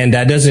 And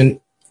that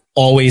doesn't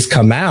always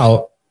come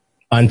out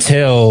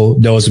until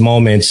those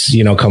moments,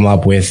 you know, come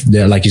up with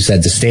the, like you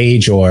said, the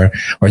stage or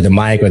the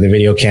mic or the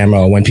video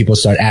camera, or when people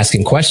start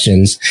asking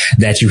questions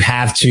that you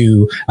have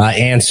to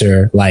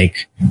answer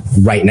like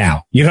right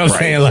now. You know what I'm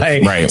saying?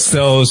 Like, right.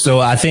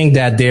 So I think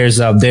that there's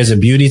a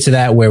beauty to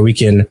that where we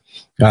can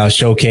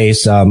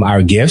showcase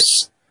our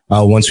gifts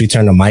once we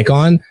turn the mic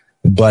on.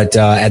 But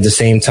at the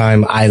same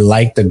time, I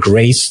like the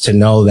grace to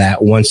know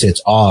that once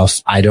it's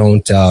off, I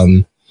don't,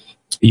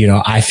 you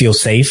know, I feel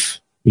safe,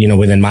 you know,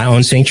 within my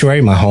own sanctuary,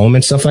 my home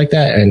and stuff like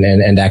that.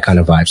 And that kind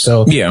of vibe.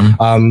 So,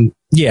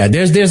 yeah,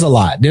 there's a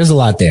lot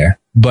there,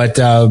 but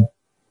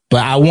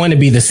I want to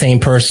be the same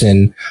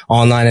person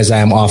online as I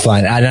am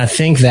offline. And I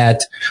think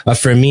that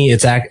for me,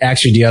 it's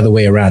actually the other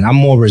way around. I'm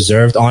more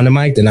reserved on the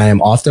mic than I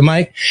am off the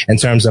mic in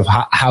terms of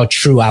how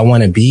true I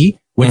want to be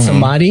with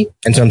somebody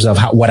in terms of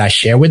what I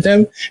share with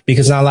them,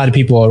 because not a lot of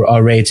people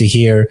are ready to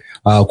hear,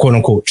 quote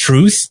unquote,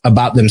 truth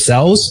about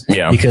themselves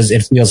because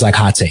it feels like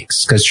hot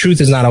takes, because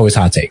truth is not always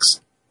hot takes.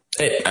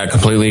 I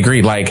completely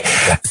agree. Like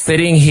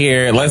sitting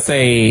here, let's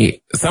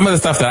say some of the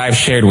stuff that I've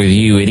shared with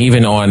you and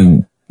even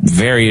on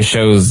various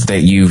shows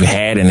that you've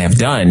had and have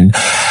done,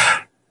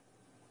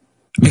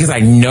 because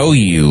I know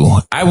you,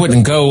 I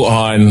wouldn't go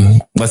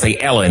on, let's say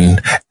Ellen,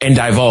 and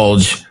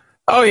divulge,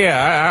 oh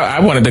yeah,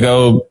 I wanted to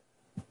go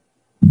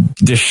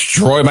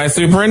destroy my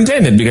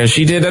superintendent because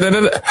she did.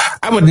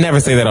 I would never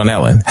say that on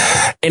Ellen.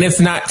 And it's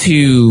not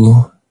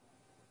to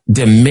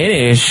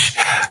diminish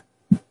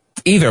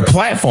either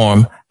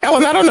platform.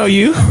 Ellen, I don't know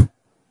you.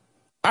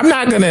 I'm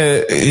not going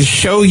to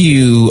show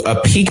you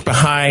a peek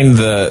behind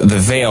the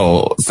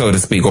veil, so to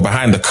speak, or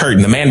behind the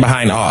curtain, the man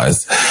behind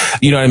Oz.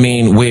 You know what I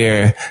mean?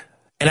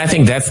 And I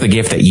think that's the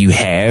gift that you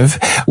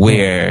have,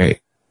 where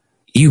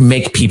you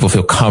make people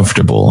feel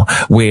comfortable,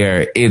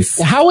 where it's.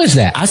 How is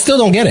that? I still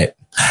don't get it.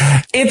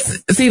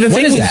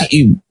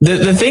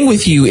 The thing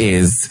with you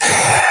is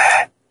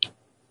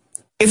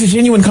it's a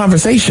genuine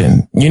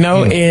conversation, you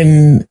know,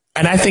 and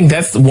I think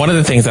that's one of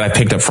the things that I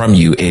picked up from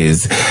you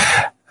is,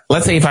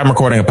 let's say if I'm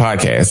recording a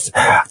podcast,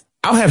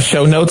 I'll have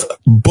show notes,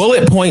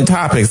 bullet point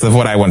topics of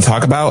what I want to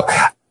talk about.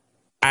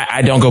 I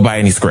I don't go by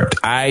any script.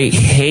 I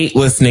hate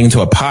listening to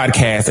a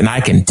podcast, and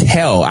I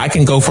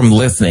can go from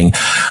listening,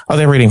 oh,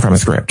 they're reading from a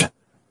script.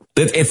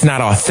 It's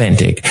not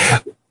authentic.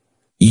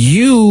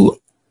 You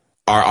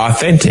are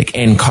authentic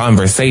in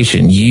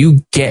conversation.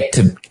 You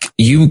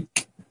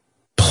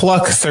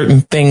pluck certain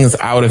things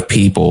out of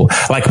people,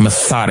 like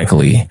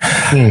methodically,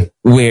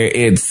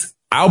 where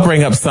I'll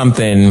bring up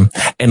something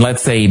and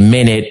let's say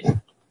minute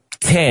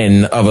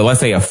 10 of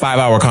let's say a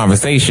 5-hour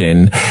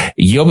conversation.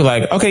 You'll be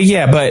like, okay,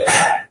 yeah, but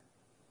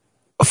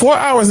 4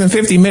 hours and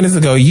 50 minutes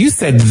ago, you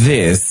said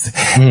this.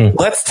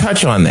 Let's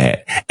touch on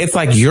that. It's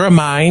like your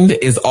mind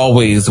is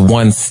always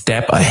one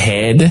step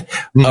ahead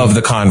of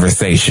the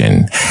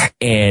conversation.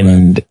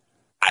 And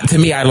to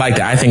me, I like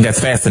that. I think that's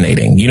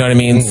fascinating. You know what I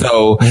mean?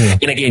 So,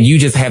 and again, you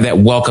just have that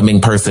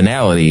welcoming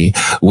personality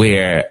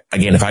where,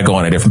 again, if I go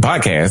on a different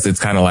podcast, it's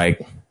kind of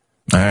like,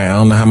 all right, I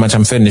don't know how much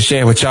I'm fitting to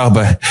share with y'all,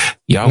 but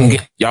y'all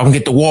can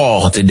get the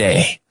wall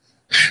today.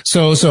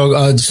 So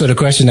the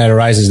question that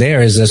arises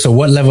there is, so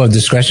what level of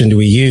discretion do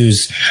we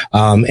use,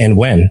 and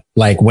when?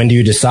 Like, when do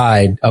you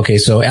decide? Okay,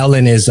 so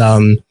Ellen is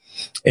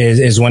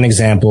one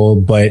example,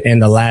 but in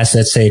the last,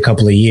 let's say, a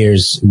couple of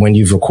years, when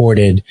you've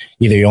recorded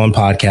either your own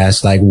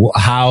podcast, like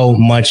how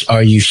much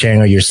are you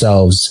sharing of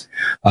yourselves,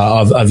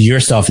 of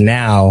yourself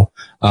now,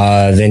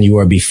 than you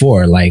were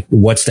before? Like,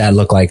 what's that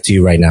look like to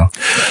you right now?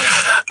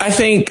 I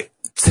think,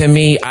 to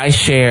me, I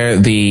share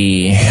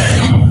the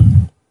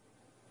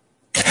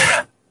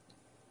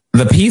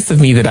piece of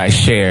me that I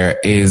share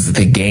is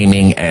the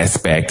gaming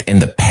aspect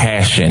and the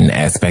passion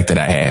aspect that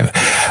I have.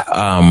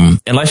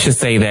 And let's just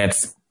say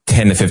that's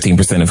 10 to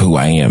 15% of who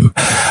I am.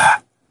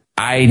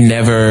 I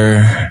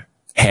never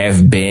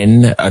have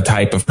been a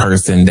type of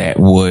person that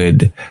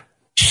would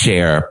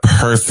share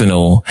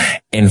personal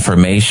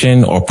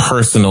information or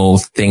personal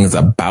things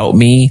about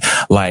me.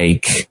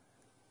 Like,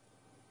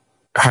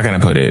 how can I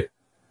put it?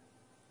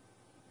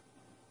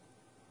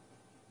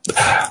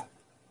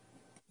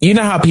 You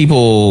know how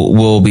people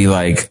will be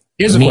like,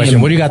 here's a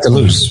question. What do you got to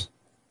lose?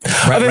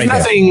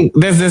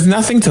 There's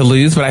nothing to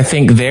lose, but I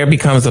think there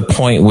becomes a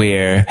point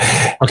where,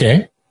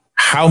 okay,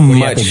 how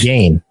much to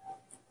gain?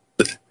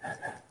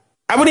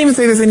 I wouldn't even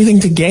say there's anything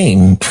to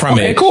gain from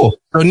it. Okay, cool.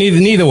 So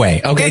neither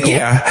way. Okay, cool.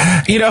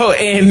 Yeah. You know,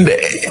 and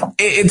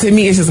to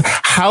me, it's just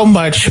how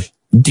much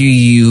do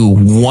you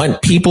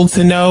want people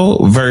to know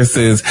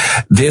versus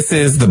this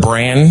is the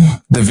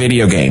brand, the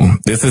video game.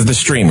 This is the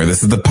streamer.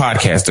 This is the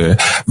podcaster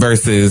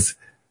versus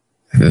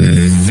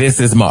this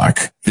is Marc.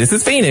 This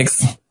is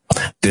Phoenix.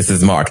 This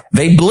is Marc.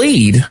 They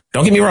bleed.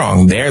 Don't get me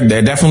wrong. There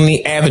are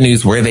definitely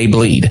avenues where they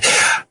bleed.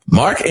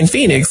 Marc and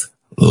Phoenix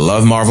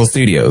love Marvel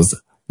Studios.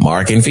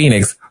 Marc and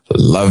Phoenix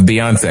love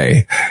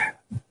Beyonce.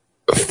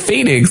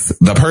 Phoenix,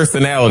 the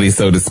personality,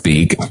 so to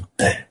speak,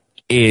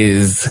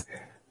 is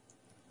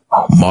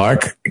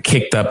Marc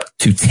kicked up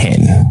to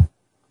 10.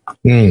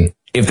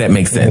 If that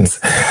makes sense.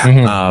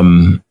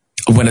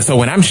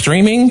 When I'm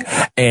streaming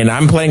and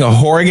I'm playing a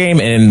horror game,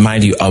 and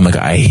mind you, oh my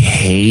God, I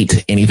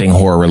hate anything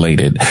horror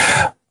related.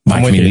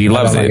 My community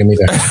loves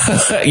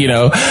it. You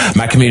know,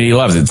 my community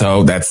loves it.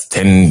 So that's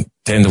 10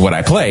 to what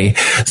I play.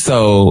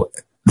 So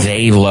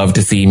they love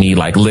to see me,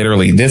 like,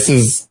 literally, this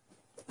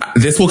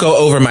will go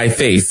over my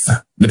face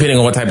depending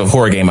on what type of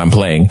horror game I'm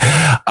playing.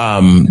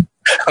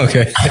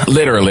 Okay.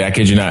 Literally, I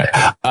kid you not.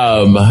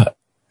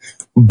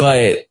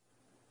 But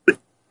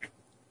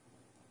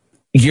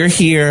you're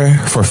here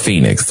for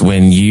Phoenix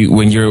when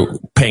you're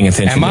paying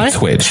attention to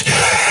Twitch.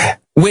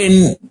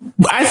 When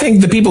I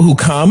think the people who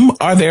come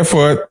are there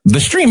for the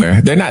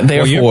streamer. They're not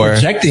there for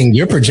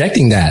you're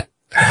projecting that.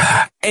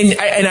 And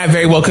I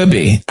very well could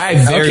be. I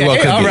very well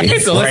could be. All right,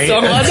 so let's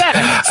talk about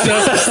that.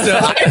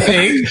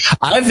 So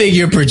I think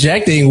you're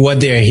projecting what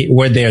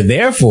they're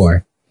there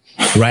for,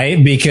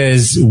 right?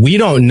 Because we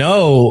don't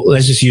know.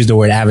 Let's just use the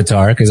word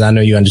avatar, because I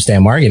know you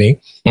understand marketing.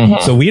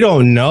 So we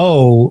don't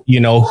know,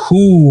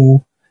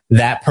 who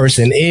that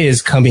person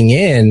is coming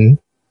in.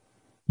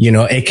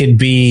 It could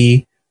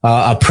be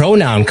a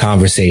pronoun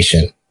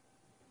conversation,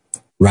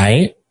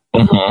 right?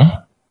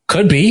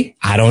 Could be.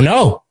 I don't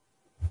know.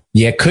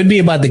 Yeah, it could be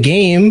about the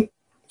game.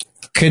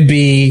 Could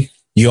be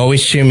you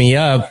always cheer me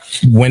up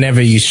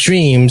whenever you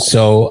stream,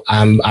 so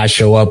I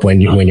show up when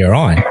you're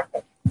on.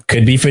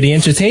 Could be for the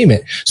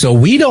entertainment. So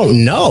we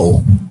don't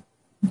know.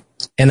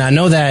 And I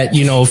know that,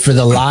 for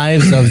the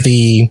lives of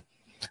the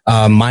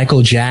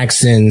Michael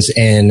Jacksons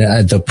and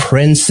the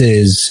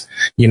Princes,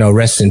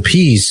 rest in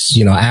peace,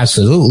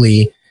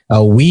 absolutely.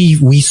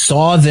 We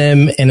saw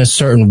them in a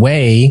certain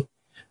way.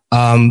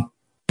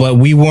 But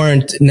we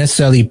weren't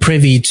necessarily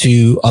privy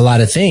to a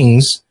lot of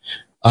things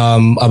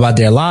about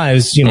their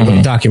lives.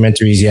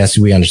 Documentaries, yes,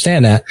 we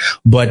understand that.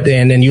 But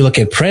then you look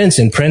at Prince,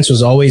 and Prince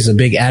was always a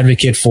big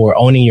advocate for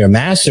owning your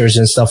masters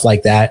and stuff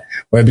like that,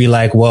 where it'd be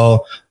like,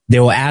 well,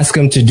 they will ask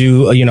him to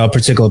do, a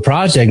particular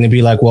project, and it'd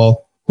be like,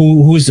 well,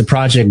 who's the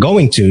project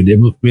going to?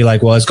 They'd be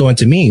like, well, it's going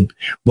to me.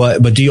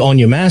 But do you own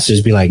your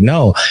masters? Be like,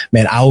 no,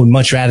 man, I would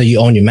much rather you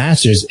own your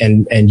masters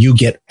and you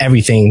get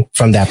everything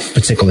from that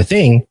particular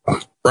thing.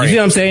 Right. You see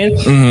what I'm saying?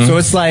 So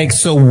it's like,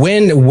 so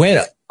when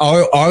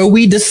are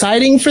we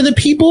deciding for the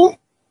people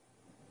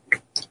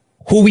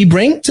who we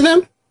bring to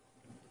them?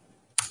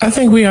 I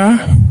think we are.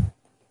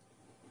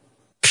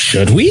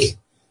 Should we?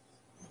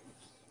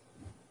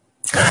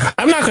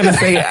 I'm not going to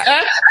say,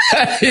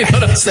 you know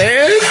what I'm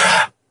saying?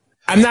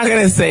 I'm not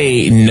going to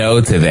say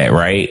no to that,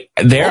 right?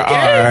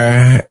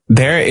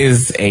 There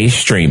is a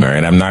streamer,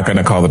 and I'm not going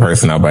to call the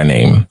person out by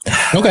name.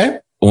 Okay.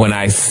 When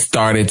I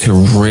started to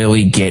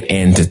really get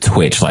into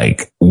Twitch,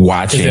 like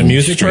watching. Is it a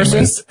music streamers.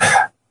 person?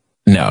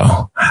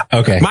 No.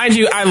 Okay. Mind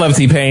you, I love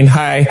T-Pain.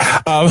 Hi.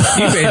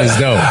 T-Pain is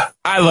dope.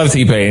 I love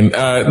T-Pain.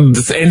 And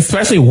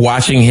especially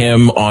watching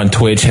him on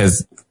Twitch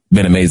has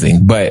been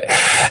amazing. But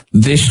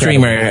this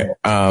streamer,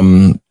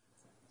 I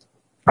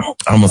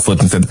almost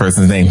slipped and said the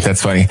person's name.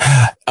 That's funny.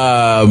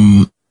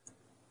 I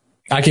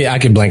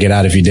could blank it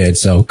out if you did.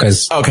 So,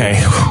 cause.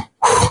 Okay.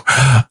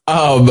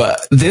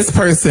 This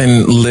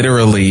person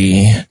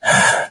literally,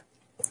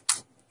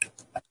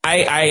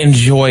 I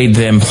enjoyed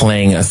them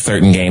playing a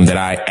certain game that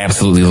I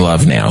absolutely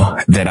love now,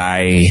 that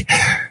I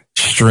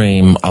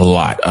stream a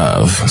lot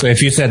of. So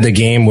if you said the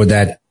game, would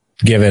that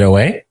give it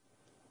away?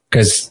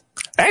 Cause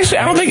actually,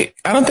 I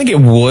don't think it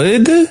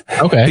would.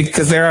 Okay.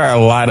 Because there are a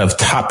lot of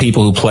top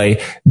people who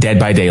play Dead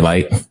by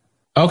Daylight.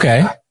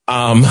 Okay.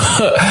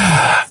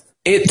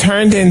 It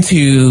turned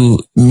into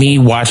me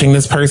watching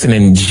this person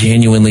and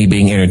genuinely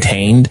being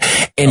entertained.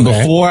 And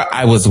before,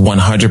 I was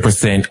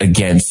 100%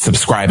 against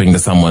subscribing to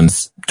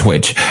someone's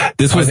Twitch.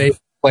 This was they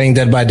playing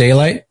Dead by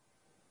Daylight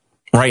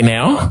right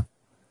now.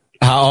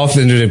 How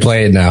often do they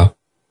play it now?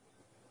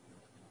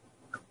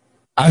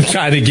 I'm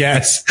trying to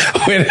guess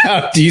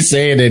without you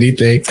saying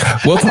anything.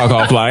 We'll talk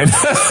offline.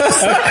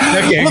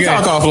 Okay, we'll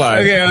talk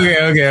offline.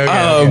 Okay.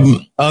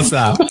 I'll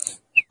stop.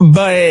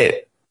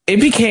 But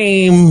it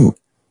became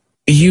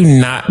you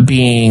not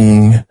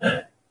being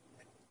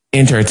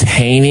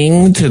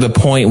entertaining to the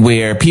point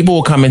where people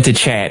will come into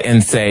chat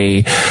and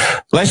say,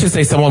 let's just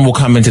say someone will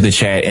come into the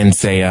chat and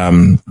say,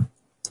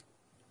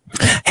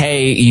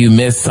 hey, you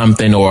missed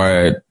something,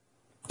 or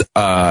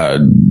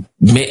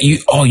you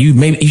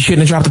shouldn't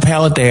have dropped the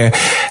pallet there.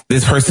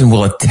 This person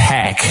will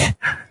attack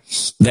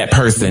that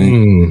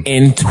person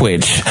in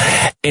Twitch.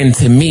 And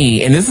to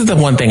me, and this is the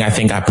one thing I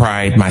think I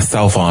pride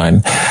myself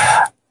on,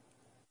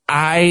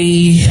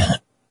 I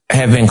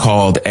have been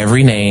called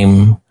every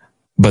name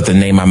but the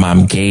name my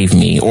mom gave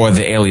me, or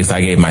the alias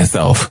I gave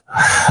myself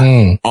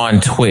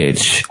on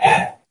Twitch.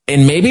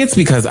 And maybe it's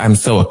because I'm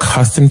so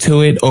accustomed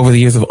to it over the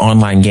years of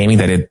online gaming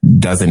that it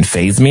doesn't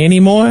faze me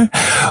anymore.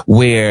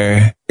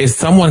 Where if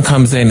someone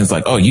comes in and is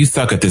like, oh, you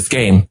suck at this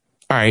game.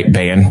 All right,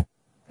 ban.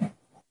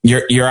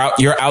 You're out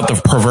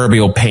the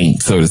proverbial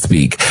paint, so to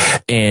speak.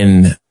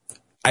 And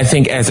I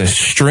think as a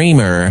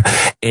streamer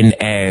and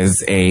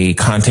as a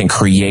content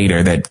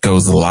creator that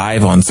goes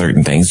live on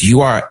certain things,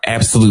 you are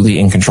absolutely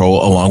in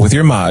control, along with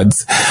your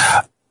mods,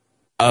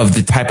 of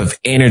the type of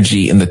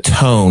energy and the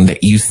tone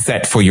that you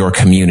set for your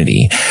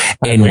community.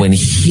 And when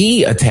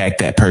he attacked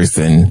that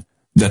person,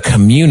 the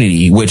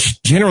community,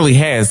 which generally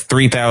has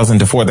 3,000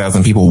 to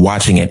 4,000 people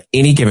watching at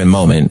any given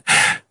moment,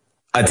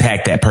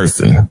 attacked that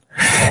person.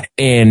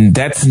 And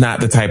that's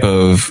not the type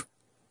of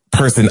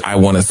person I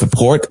want to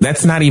support.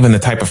 That's not even the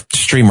type of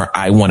streamer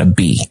I want to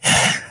be.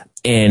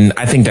 And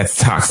I think that's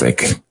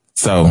toxic.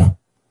 So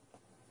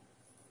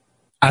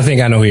I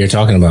think I know who you're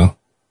talking about.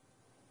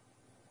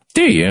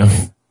 Do you?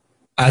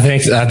 I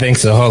think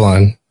so. Hold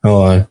on.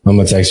 I'm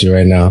going to text you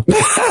right now.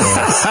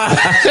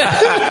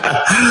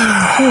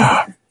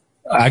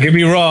 I could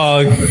be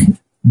wrong,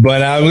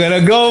 but I'm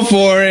going to go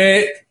for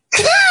it.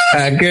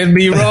 I could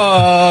be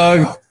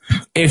wrong.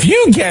 If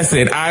you guess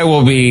it, I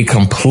will be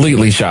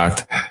completely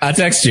shocked. I'll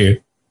text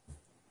you.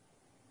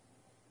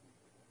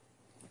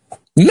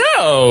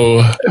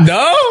 No.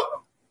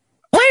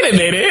 Wait a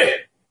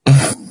minute.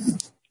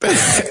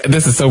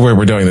 This is so weird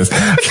we're doing this.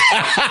 It's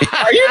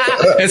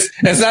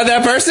not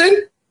that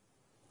person?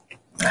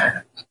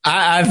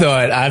 I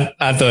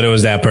thought it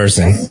was that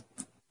person.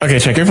 Okay,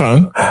 check your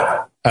phone.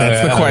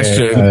 That's the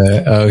question.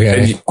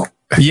 Okay.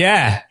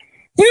 Yeah.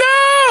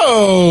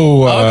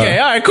 No. Okay.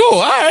 All right. Cool.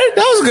 All right.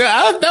 That was good.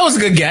 That was a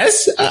good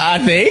guess. I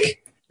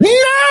think. No.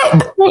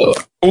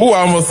 Ooh, I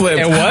almost slipped.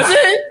 It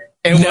wasn't.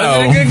 It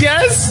wasn't a good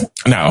guess.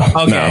 No.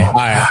 Okay. No. All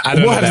right.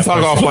 We'll have to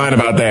talk offline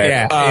about that.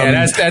 Yeah.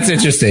 That's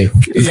interesting.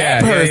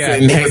 That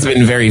person has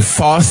been very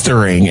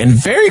fostering and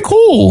very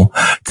cool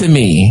to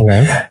me.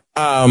 Okay.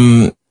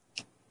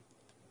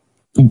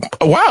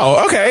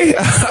 Wow. Okay.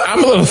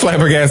 I'm a little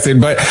flabbergasted,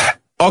 but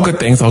all good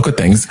things. Okay.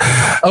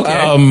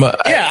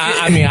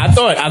 I mean, I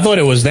thought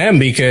it was them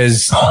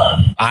because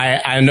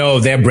I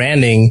know their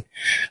branding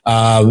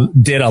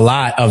did a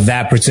lot of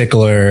that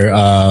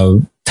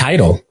particular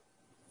title.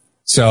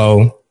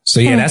 So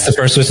yeah, that's the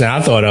first person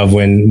I thought of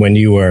when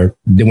you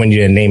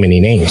didn't name any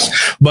names.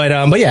 But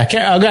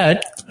yeah, go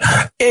ahead.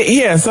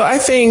 Yeah. So I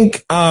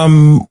think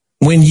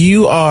when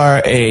you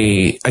are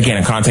a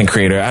content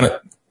creator, I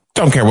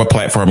don't care what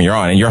platform you're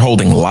on, and you're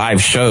holding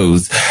live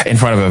shows in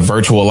front of a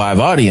virtual live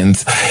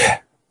audience,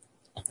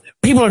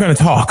 people are going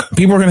to talk.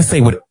 People are going to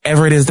say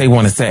whatever it is they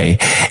want to say.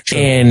 Sure.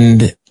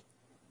 And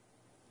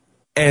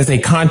as a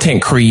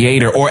content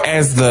creator or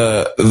as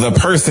the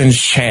person's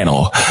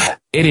channel,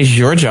 it is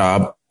your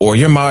job or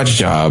your mod's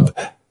job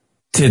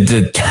to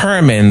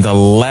determine the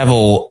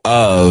level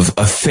of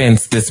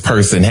offense this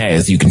person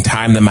has. You can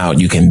time them out.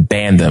 You can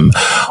ban them,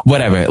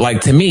 whatever.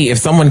 Like, to me, if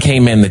someone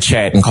came in the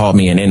chat and called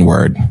me an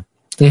N-word,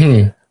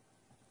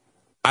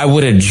 I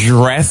would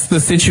address the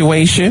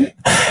situation.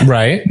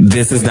 Right.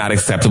 This is not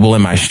acceptable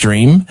in my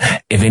stream.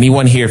 If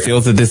anyone here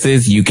feels that this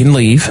is, you can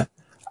leave.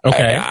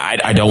 Okay.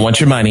 I don't want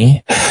your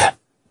money.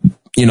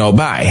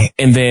 Bye.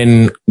 And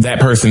then that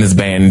person is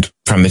banned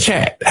from the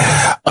chat.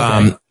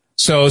 Okay.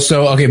 So,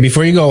 okay,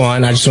 before you go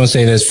on, I just want to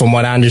say this. From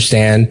what I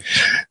understand,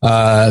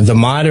 the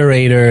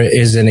moderator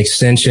is an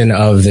extension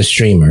of the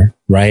streamer,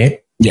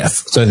 right?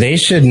 Yes. So they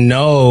should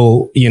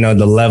know,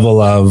 the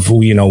level of,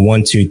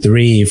 1, 2,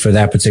 3 for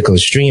that particular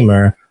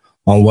streamer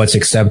on what's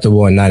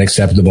acceptable and not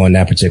acceptable in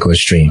that particular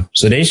stream.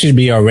 So they should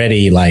be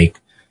already like,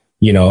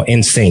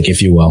 in sync,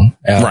 if you will,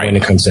 right, when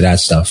it comes to that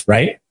stuff,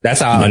 right?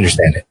 That's how I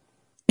understand it.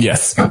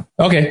 Yes.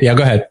 Okay. Yeah,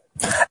 go ahead.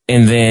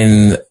 And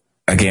then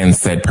again,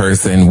 said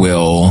person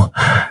will,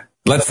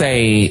 let's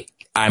say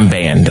I'm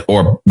banned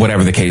or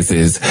whatever the case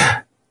is.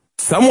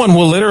 Someone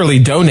will literally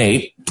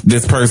donate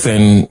this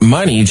person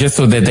money just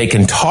so that they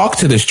can talk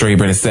to the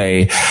streamer to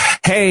say,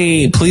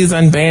 hey, please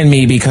unban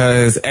me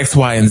because X,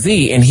 Y, and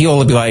Z. And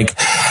he'll be like,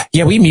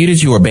 yeah, we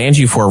muted you or banned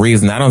you for a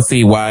reason. I don't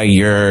see why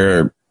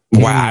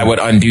I would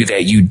undo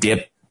that. You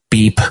dip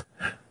beep.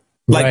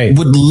 Like, right,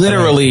 would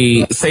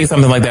literally say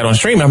something like that on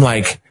stream. I'm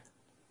like,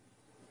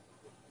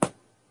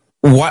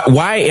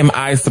 why am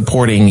I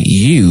supporting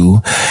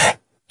you?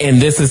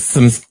 And this is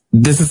some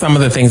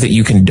of the things that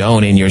you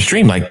condone in your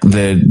stream, like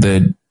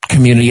the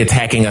community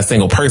attacking a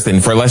single person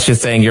for, let's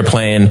just saying you're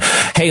playing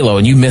Halo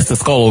and you missed the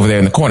skull over there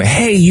in the corner.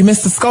 Hey, you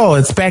missed the skull.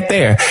 It's back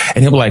there.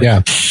 And he'll be like,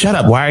 yeah, shut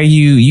up. Why are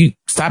you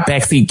stop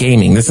backseat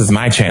gaming? This is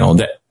my channel.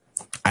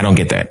 I don't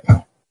get that.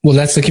 Well,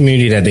 that's the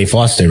community that they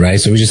fostered, right?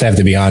 So we just have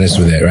to be honest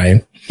with it,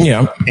 right?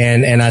 Yeah.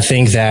 And I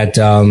think that,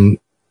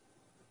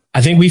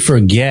 I think we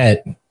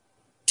forget,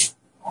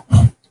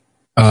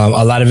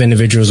 a lot of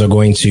individuals are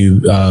going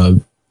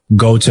to,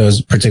 go to a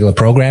particular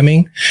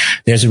programming.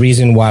 There's a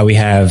reason why we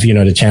have,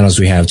 the channels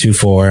we have 2,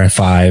 4,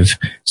 5,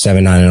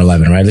 7, 9, and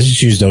 11, right? Let's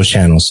just use those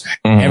channels.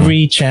 Mm-hmm.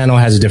 Every channel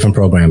has a different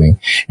programming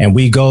and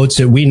we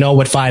know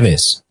what 5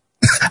 is.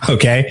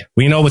 Okay.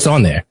 We know what's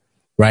on there,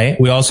 right?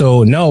 We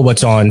also know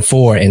what's on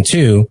 4 and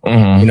 2,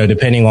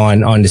 depending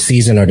on the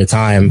season or the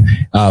time,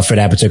 for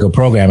that particular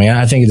programming. And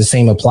I think the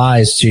same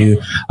applies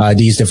to,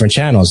 these different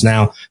channels.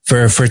 Now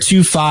for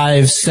 2,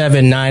 5,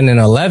 7, 9, and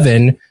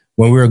 11,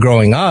 when we were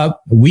growing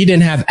up, we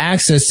didn't have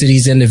access to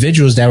these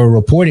individuals that were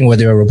reporting what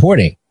they were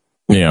reporting.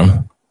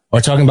 Yeah. Or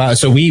talking about,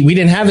 so we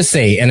didn't have a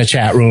say in a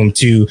chat room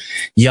to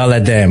yell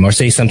at them or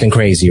say something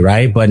crazy,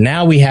 right? But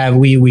now we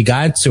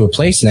got to a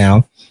place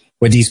now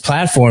where these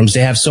platforms,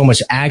 they have so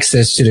much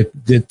access to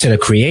the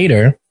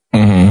creator.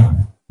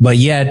 Mm-hmm. But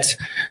yet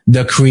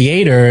the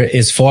creator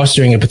is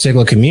fostering a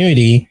particular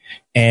community.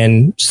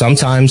 And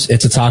sometimes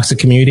it's a toxic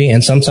community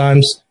and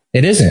sometimes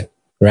it isn't.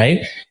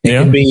 Right?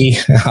 It could be,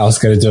 I was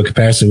going to do a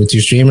comparison with 2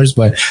 streamers,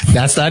 but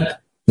that's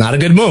not a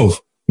good move.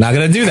 Not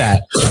going to do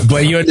that.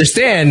 But you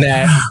understand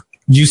that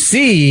you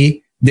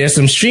see there's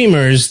some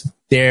streamers,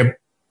 their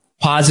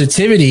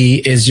positivity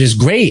is just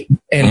great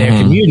and their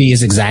community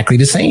is exactly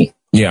the same.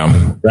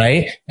 Yeah.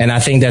 Right. And I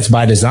think that's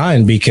by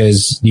design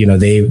because,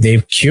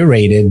 they've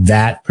curated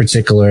that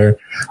particular,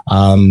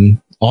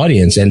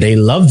 audience and they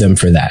love them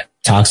for that,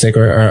 toxic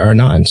or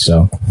not.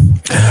 So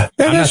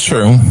that's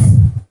true.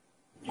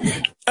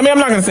 I mean, I'm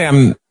not going to say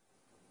I'm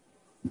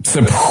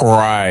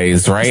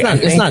surprised, right?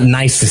 It's not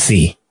nice to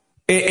see.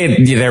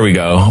 There we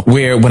go.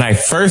 Where when I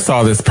first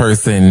saw this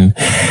person,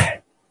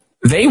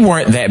 they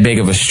weren't that big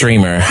of a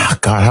streamer.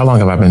 God, how long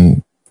have I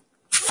been?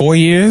 4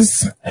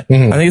 years?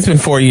 Mm-hmm. I think it's been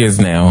 4 years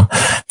now.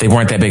 They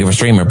weren't that big of a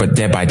streamer, but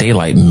Dead by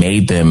Daylight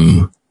made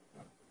them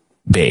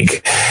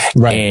big.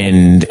 Right.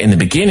 And in the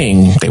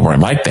beginning, they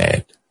weren't like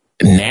that.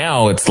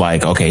 Now it's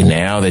like, okay,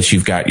 now that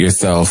you've got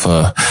yourself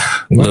a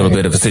little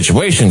bit of a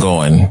situation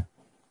going,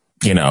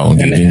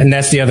 and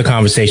that's the other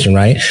conversation,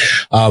 right?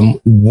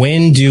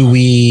 When do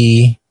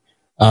we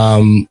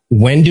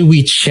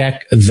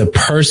check the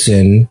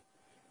person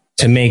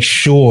to make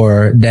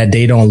sure that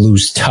they don't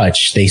lose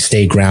touch? They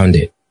stay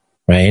grounded,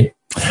 right?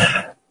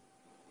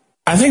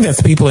 I think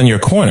that's people in your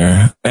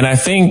corner. And I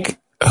think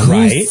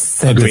who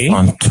said this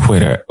on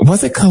Twitter?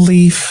 Was it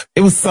Khalif?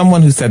 It was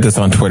someone who said this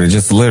on Twitter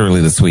just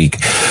literally this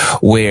week,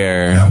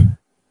 where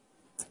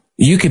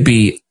you could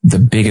be the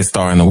biggest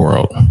star in the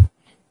world.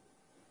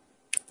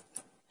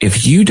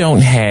 If you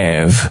don't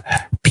have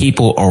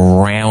people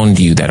around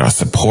you that are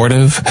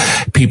supportive,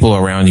 people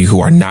around you who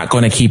are not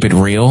going to keep it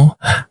real,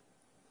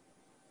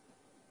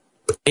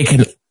 it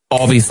can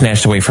all be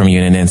snatched away from you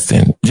in an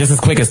instant, just as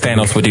quick as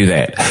Thanos would do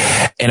that.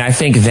 And I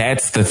think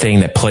that's the thing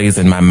that plays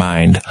in my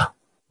mind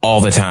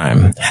all the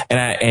time.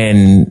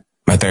 And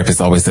my therapist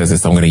always says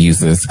this, so I'm going to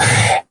use this.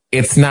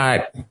 It's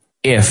not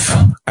if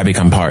I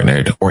become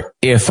partnered or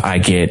if I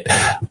get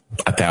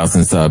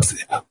 1,000 subs.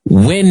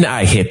 When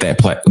I hit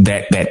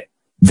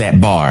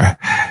that bar,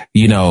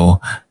 you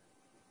know,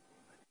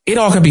 it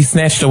all could be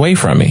snatched away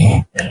from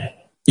me.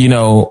 You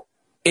know,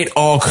 it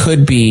all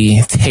could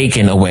be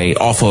taken away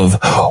off of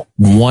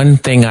one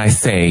thing I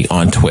say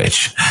on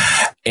Twitch.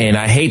 And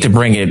I hate to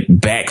bring it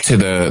back to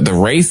the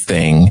race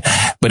thing,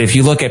 but if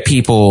you look at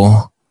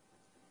people,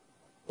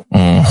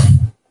 I'm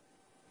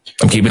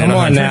keeping it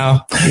on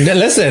now.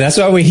 Listen, that's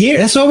why we're here.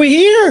 That's why we're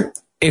here.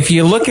 If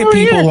you look at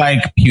people like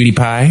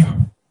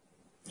PewDiePie,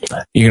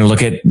 you're going to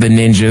look at the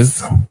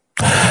ninjas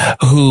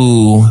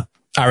who...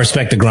 I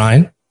respect the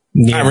grind.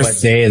 Yeah,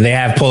 but they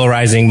have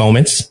polarizing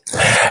moments.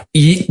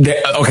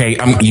 Okay,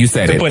 you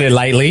said it. To put it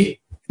lightly.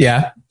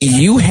 Yeah.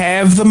 You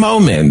have the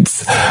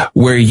moments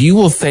where you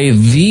will say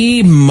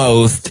the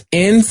most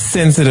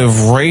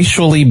insensitive,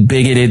 racially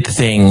bigoted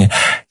thing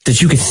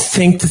that you could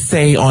think to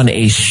say on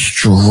a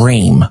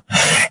stream.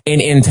 And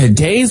in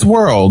today's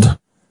world,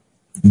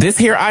 this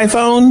here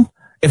iPhone,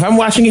 if I'm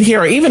watching it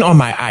here or even on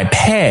my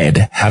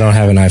iPad. I don't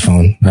have an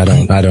iPhone.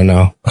 I don't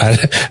know.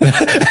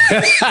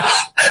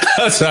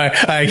 I'm sorry.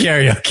 All right,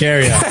 carry on.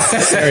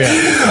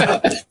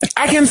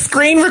 I can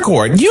screen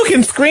record. You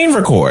can screen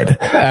record.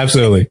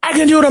 Absolutely. I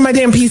can do it on my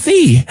damn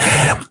PC.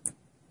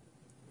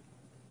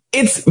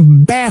 It's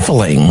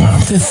baffling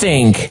to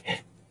think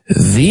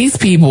these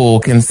people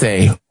can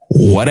say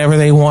whatever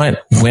they want,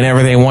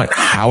 whenever they want,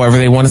 however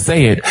they want to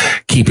say it,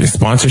 keeping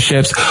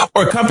sponsorships,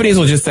 or companies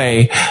will just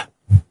say,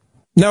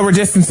 no, we're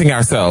distancing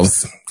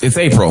ourselves. It's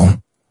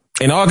April.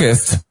 In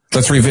August,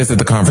 let's revisit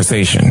the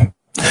conversation.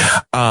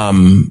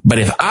 But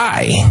if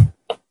I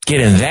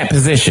get in that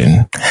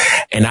position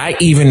and I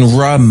even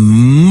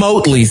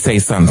remotely say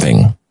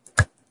something,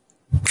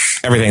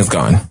 everything's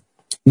gone.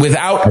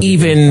 Without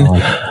even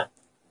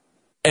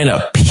an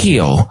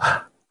appeal,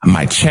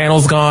 my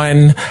channel's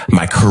gone.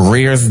 My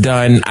career's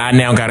done. I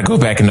now got to go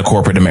back into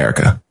corporate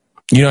America.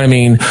 You know what I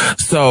mean?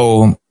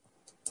 So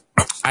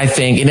I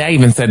think, and I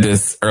even said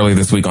this earlier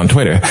this week on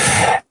Twitter,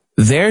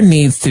 there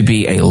needs to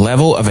be a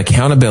level of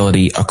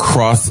accountability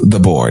across the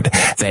board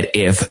that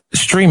if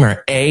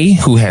streamer A,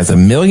 who has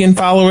 1 million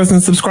followers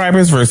and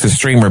subscribers versus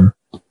streamer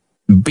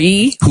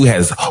B, who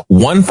has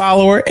 1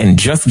 follower and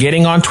just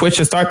getting on Twitch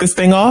to start this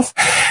thing off,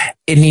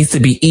 it needs to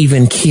be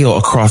even keel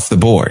across the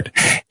board.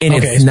 And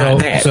okay, it's not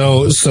that.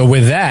 So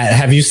with that,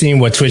 have you seen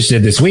what Twitch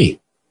did this week?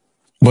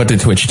 What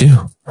did Twitch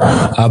do?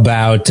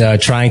 About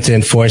trying to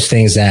enforce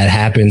things that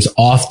happens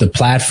off the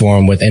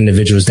platform with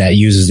individuals that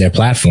uses their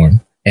platform.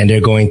 And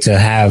they're going to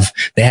have,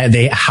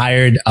 they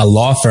hired a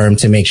law firm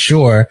to make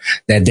sure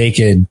that they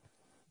could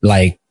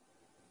like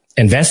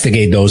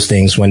investigate those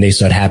things when they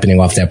start happening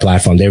off that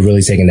platform. They're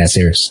really taking that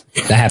serious.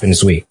 That happened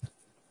this week.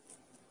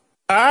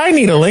 I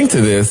need a link to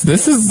this.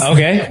 This is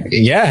okay.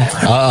 Yeah.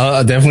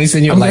 I'll definitely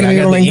send you I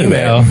got the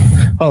email.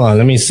 Hold on.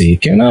 Let me see.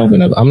 Can I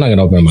open up? I'm not going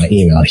to open my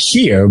email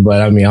here,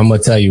 but I mean, I'm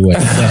going to tell you what.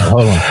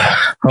 Hold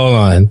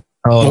on.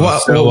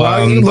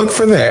 While you look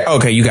for that.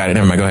 Okay. You got it.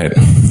 Never mind. Go ahead.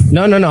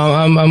 No.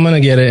 I'm going to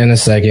get it in a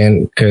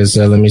second because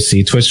let me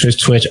see.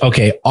 Twitch.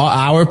 Okay.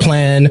 Our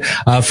plan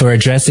for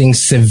addressing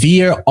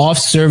severe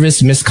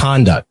off-service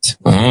misconduct.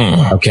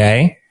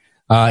 Okay.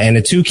 And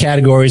the 2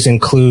 categories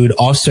include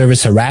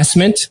off-service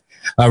harassment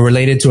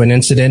related to an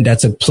incident that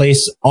took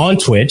place on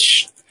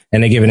Twitch.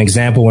 And they give an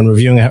example when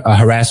reviewing a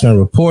harassment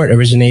report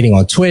originating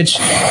on Twitch.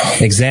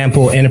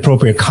 Example,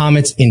 inappropriate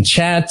comments in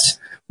chat.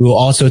 We will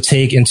also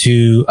take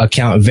into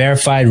account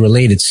verified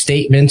related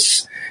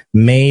statements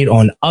made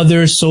on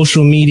other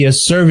social media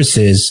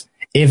services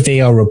if they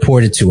are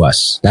reported to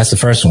us. That's the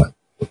first one.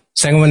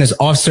 Second one is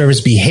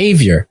off-service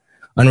behavior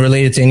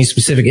unrelated to any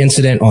specific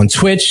incident on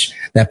Twitch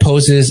that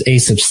poses a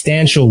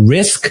substantial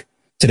risk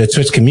to the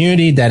Twitch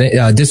community.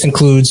 That this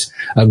includes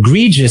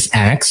egregious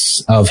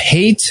acts of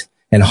hate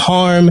and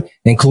harm,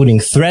 including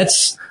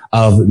threats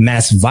of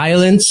mass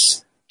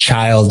violence,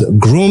 child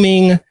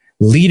grooming,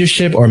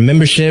 leadership or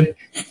membership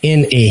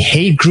in a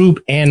hate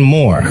group, and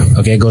more.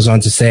 Okay. It goes on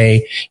to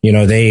say, you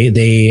know,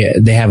 they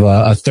have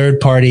a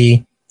third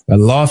party, a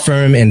law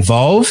firm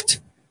involved,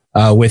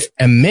 with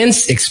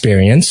immense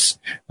experience,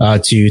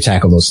 to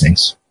tackle those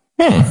things.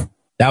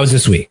 That was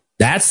this week.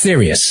 That's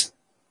serious.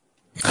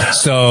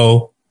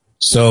 So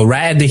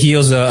right at the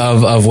heels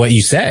of what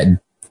you said,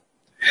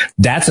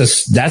 that's a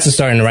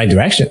start in the right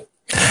direction.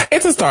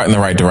 It's a start in the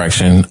right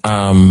direction.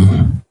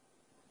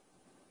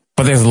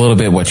 But there's a little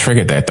bit what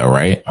triggered that though,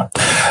 right?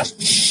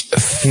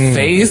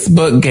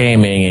 Facebook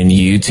gaming and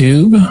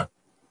YouTube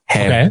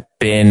have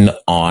been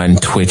on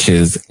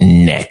Twitch's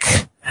neck.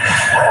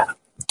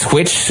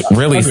 Twitch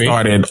really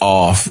started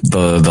off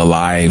the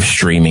live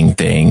streaming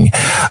thing.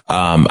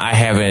 I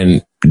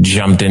haven't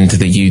jumped into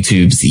the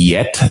YouTubes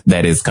yet.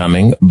 That is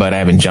coming, but I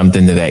haven't jumped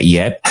into that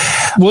yet.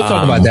 We'll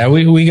talk about that.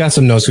 We got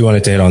some notes we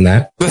wanted to hit on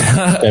that.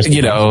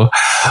 You know,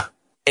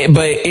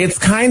 but it's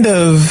kind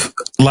of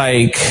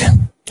like,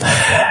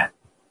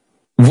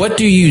 what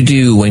do you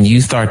do when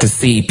you start to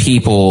see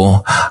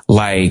people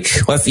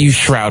like, let's use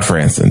Shroud, for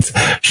instance.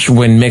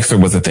 When Mixer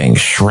was a thing,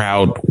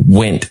 Shroud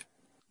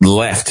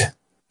left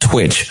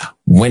Twitch,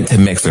 went to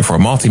Mixer for a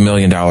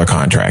multi-million-dollar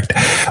contract.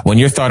 When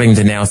you're starting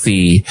to now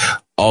see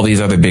all these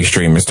other big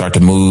streamers start to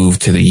move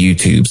to the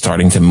YouTube,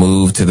 starting to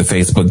move to the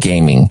Facebook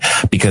gaming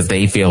because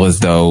they feel as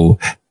though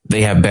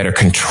they have better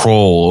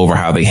control over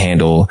how they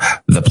handle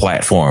the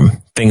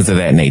platform, things of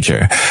that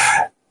nature.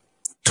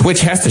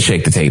 Twitch has to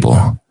shake the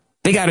table.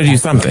 They got to do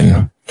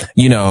something,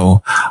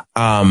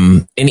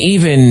 and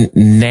even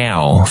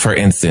now, for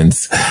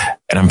instance,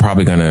 and I'm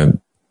probably going to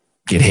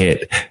get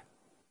hit.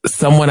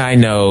 Someone I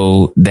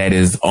know that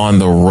is on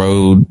the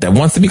road that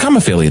wants to become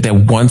affiliate, that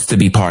wants to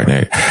be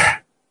partnered.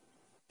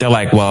 They're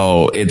like,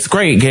 well, it's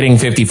great. Getting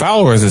 50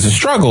 followers is a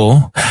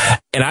struggle.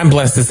 And I'm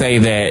blessed to say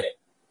that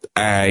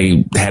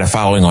I had a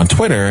following on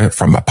Twitter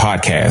from a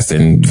podcast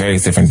and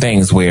various different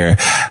things where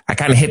I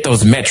kind of hit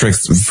those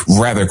metrics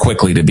rather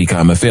quickly to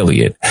become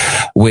affiliate,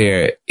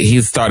 where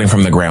he's starting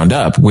from the ground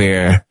up,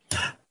 where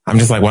I'm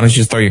just like, why don't you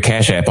just throw your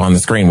Cash App on the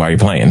screen while you're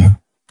playing?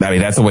 I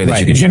mean, that's a way that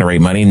you can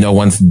generate money. No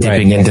one's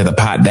dipping into the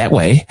pot that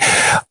way.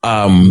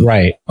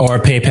 Right. Or a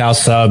PayPal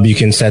sub, you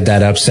can set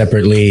that up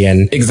separately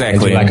and do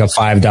like a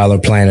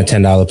 $5 plan, a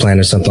 $10 plan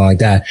or something like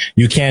that.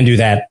 You can do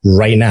that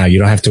right now. You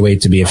don't have to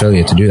wait to be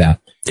affiliate to do that.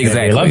 Exactly. If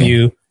they love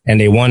you and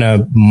they want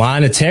to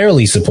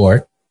monetarily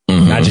support,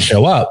 not just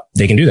show up,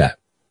 they can do that.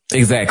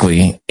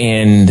 Exactly.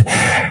 And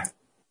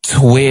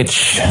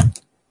Twitch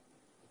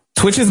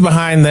is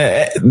behind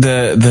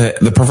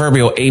the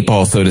proverbial 8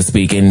 ball, so to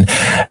speak. And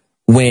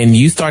when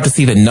you start to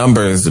see the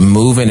numbers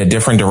move in a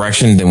different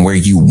direction than where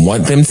you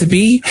want them to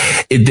be,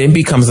 it then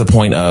becomes a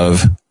point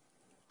of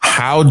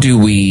how do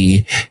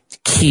we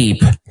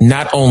keep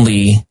not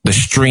only the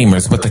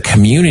streamers, but the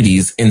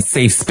communities in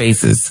safe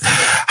spaces?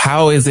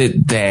 How is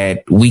it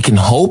that we can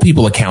hold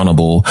people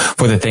accountable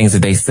for the things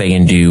that they say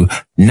and do,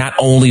 not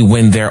only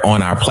when they're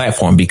on our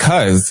platform?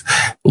 Because,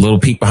 a little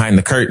peek behind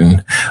the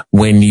curtain,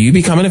 when you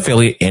become an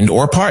affiliate and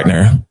or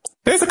partner,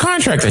 there's a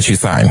contract that you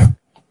sign.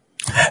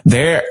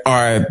 There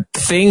are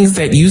things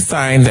that you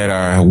sign that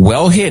are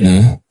well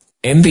hidden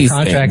in these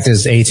contract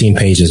things. is 18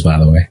 pages, by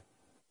the way.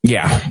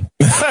 Yeah.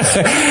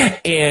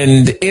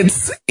 And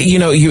it's,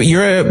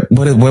 you're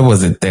what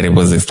was it that it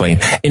was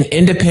explained? An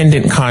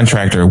independent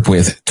contractor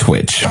with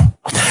Twitch,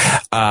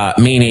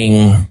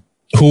 meaning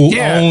who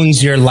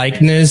owns your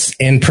likeness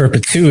in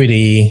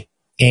perpetuity.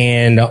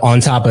 And on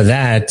top of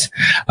that,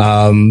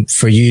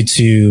 for you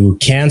to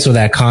cancel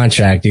that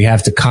contract, you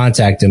have to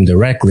contact them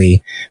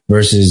directly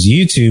versus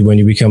YouTube. When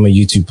you become a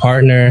YouTube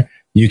partner,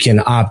 you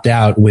can opt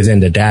out within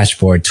the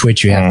dashboard.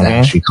 Twitch, you have to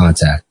actually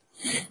contact.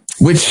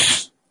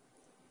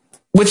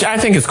 Which I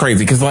think is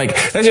crazy because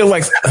that's just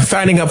like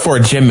signing up for a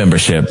gym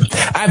membership.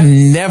 I've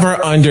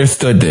never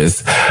understood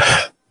this.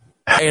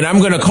 And I'm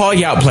going to call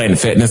you out, Planet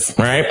Fitness,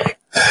 right?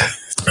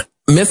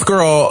 Miss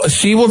Girl,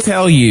 she will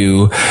tell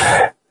you,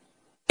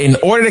 in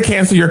order to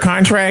cancel your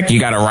contract, you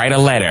got to write a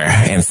letter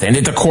and send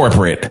it to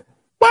corporate.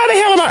 Why the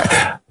hell am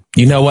I?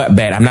 You know what,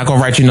 Bet? I'm not going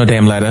to write you no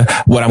damn letter.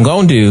 What I'm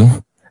going to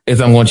do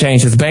is I'm going to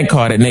change this bank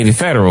card at Navy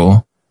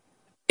Federal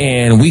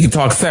and we can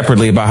talk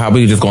separately about how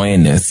we just going to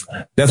end this.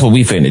 That's what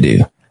we finna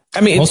do.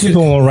 I mean, most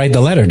people won't write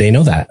the letter. They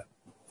know that.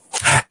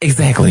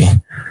 Exactly.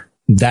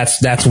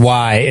 That's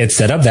why it's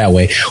set up that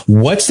way.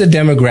 What's the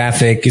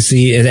demographic? You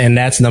see, and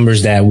that's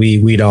numbers that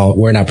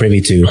we're not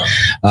privy to.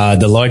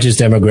 The largest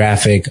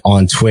demographic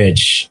on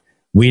Twitch,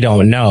 we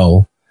don't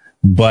know,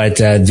 but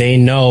they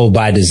know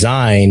by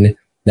design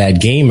that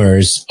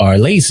gamers are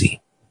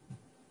lazy.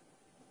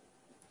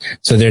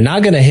 So they're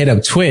not going to hit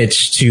up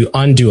Twitch to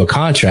undo a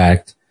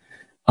contract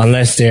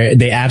unless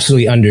they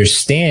absolutely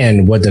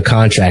understand what the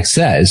contract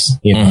says.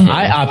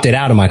 I opted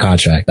out of my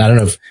contract. I don't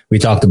know if we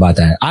talked about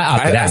that. I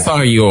opted out. I saw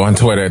you on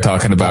Twitter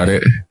talking about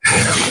it.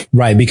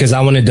 Right. Because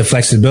I wanted the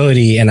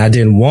flexibility and I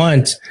didn't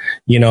want,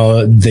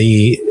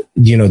 the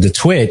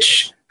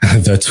Twitch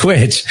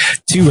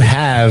to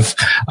have,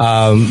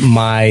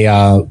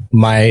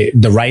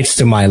 the rights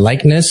to my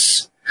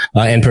likeness,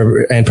 and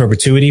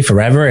perpetuity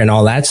forever and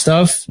all that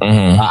stuff.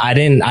 I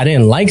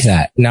didn't like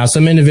that. Now,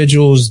 some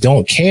individuals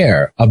don't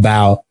care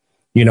about,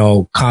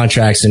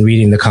 contracts and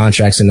reading the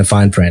contracts in the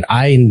fine print.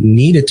 I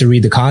needed to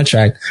read the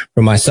contract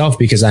for myself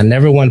because I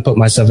never want to put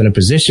myself in a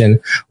position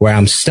where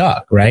I'm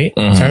stuck, right?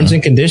 Terms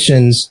and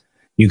conditions,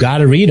 you got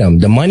to read them.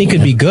 The money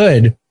could be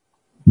good,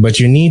 but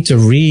you need to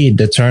read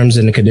the terms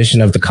and the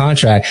condition of the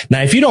contract.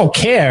 Now, if you don't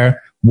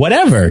care,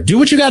 whatever, do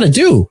what you got to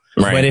do.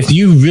 Right. But if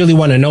you really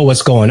want to know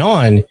what's going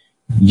on,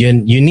 you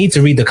need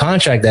to read the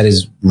contract that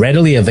is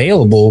readily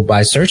available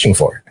by searching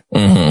for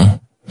it.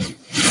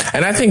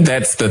 And I think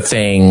that's the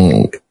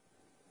thing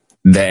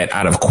that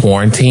out of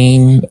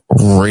quarantine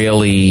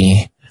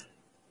really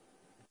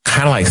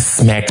kind of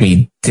smacked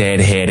me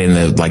deadhead in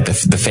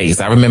the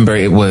face. I remember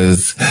it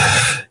was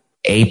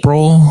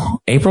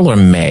April or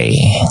May.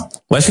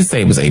 Let's just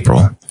say it was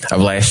April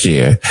of last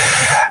year.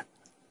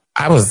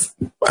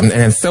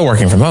 I'm still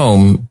working from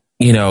home,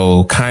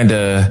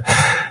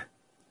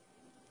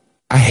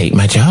 I hate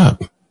my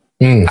job.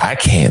 I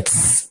can't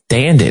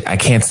stand it. I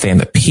can't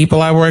stand the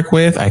people I work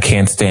with. I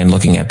can't stand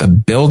looking at the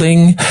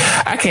building.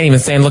 I can't even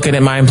stand looking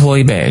at my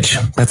employee badge.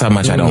 That's how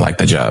much I don't like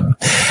the job.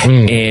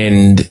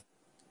 And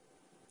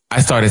I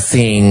started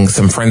seeing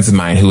some friends of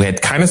mine who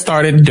had kind of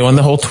started doing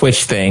the whole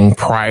Twitch thing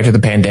prior to the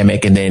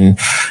pandemic. And then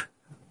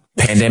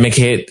pandemic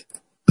hit,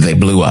 they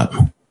blew up.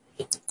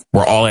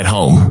 We're all at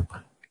home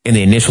in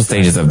the initial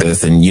stages of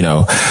this. And,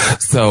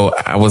 so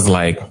I was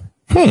like,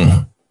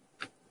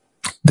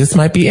 this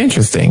might be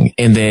interesting.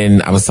 And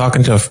then I was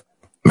talking to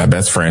my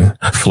best friend,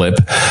 Flip.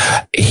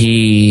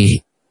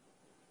 He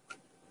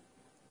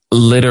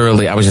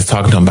literally, I was just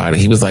talking to him about it.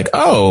 He was like,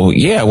 oh,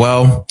 yeah,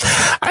 well,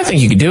 I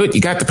think you can do it.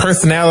 You got the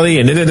personality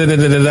and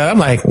I'm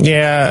like,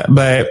 yeah,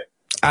 but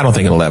I don't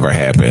think it'll ever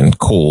happen.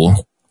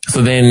 Cool.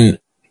 So then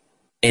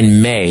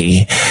in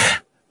May,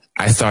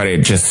 I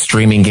started just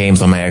streaming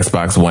games on my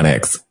Xbox One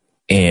X,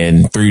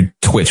 and through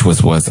Twitch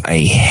was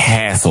a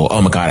hassle.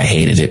 Oh my God, I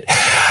hated it.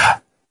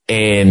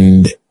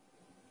 And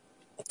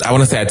I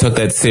want to say I took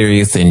that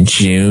serious in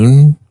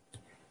June.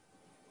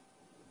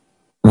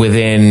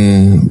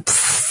 Within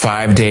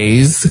 5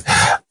 days,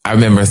 I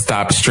remember I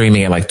stopped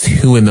streaming at like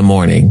 2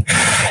 a.m.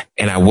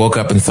 and I woke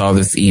up and saw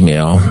this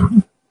email.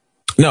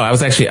 No, I was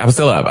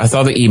still up. I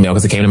saw the email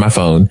because it came to my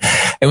phone.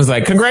 It was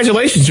like,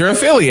 congratulations, you're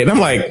affiliate. And I'm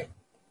like,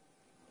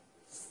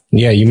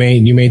 yeah, you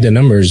made the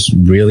numbers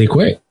really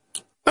quick.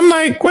 I'm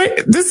like,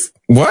 wait,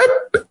 what?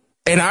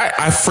 And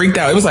I freaked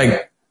out. It was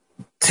like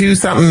 3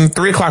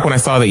 o'clock when I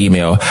saw the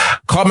email.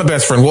 Called my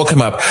best friend, woke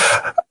him up.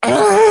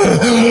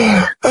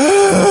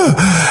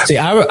 See,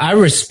 I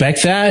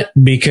respect that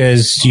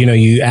because,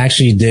 you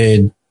actually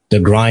did the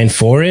grind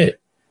for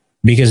it,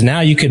 because now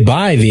you could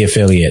buy the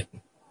affiliate.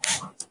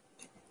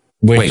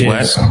 Wait,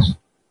 what?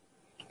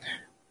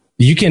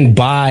 You can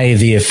buy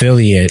the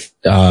affiliate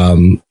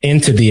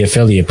into the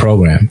affiliate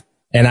program.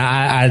 And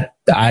I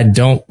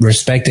don't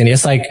respect any.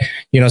 It's like,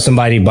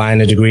 somebody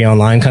buying a degree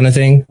online kind of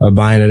thing, or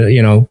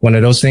buying one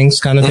of those things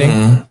kind of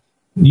thing.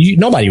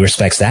 Nobody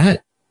respects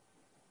that.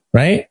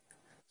 Right.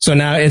 So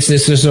now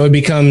so it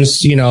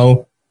becomes,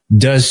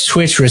 does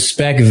Twitch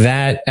respect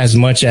that as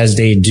much as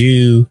they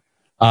do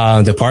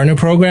the partner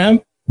program?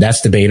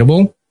 That's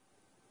debatable.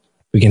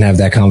 We can have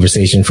that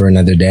conversation for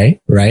another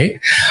day. Right.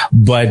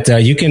 But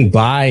you can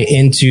buy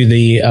into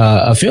the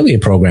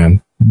affiliate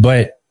program,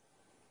 but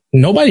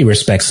nobody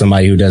respects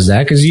somebody who does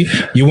that, because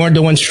you weren't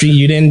the one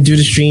you didn't do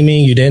the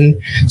streaming. You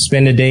didn't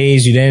spend the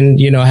days. You didn't,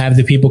 have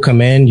the people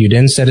come in. You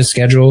didn't set a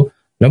schedule.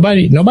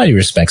 Nobody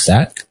respects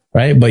that.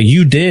 Right. But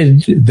you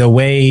did the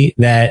way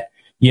that,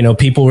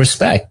 people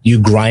respect. You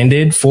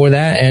grinded for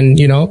that, and,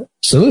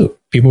 salute.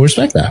 People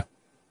respect that.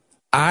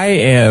 I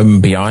am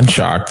beyond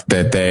shocked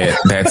that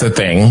that's a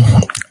thing.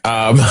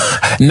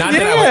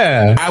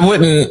 That I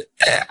wouldn't.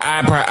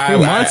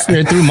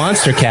 Through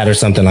Monster Cat or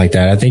something like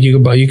that. I think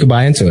you could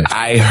buy into it.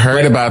 I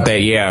heard about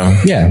that.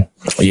 Yeah.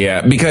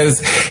 Because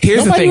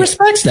here's the thing. Nobody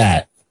respects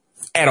that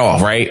at all,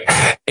 right?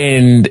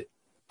 And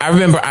I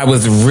remember I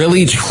was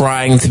really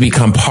trying to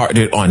become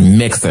partnered on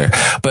Mixer,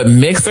 but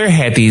Mixer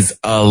had these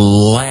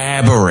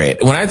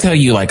elaborate, when I tell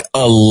you like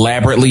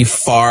elaborately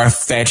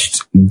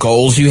far-fetched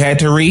goals you had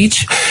to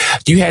reach,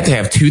 you had to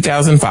have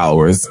 2,000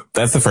 followers.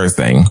 That's the first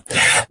thing.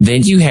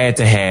 Then you had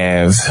to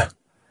have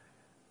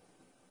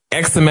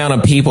X amount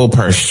of people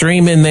per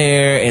stream in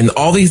there and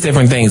all these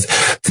different things.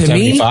 To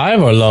 75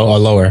 me, or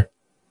lower?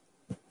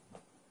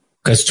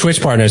 Because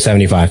Twitch partner is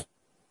 75.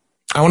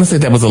 I want to say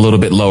that was a little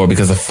bit lower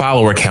because the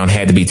follower count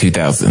had to be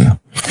 2,000.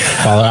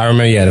 I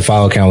remember, the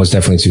follow count was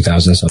definitely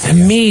 2,000. To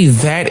me,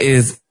 that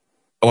is,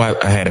 I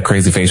had a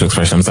crazy facial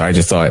expression. I'm sorry, I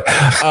just saw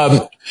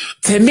it.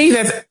 To me,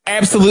 that's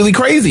absolutely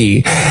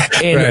crazy.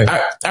 And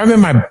right. I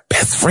remember my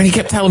best friend, he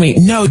kept telling me,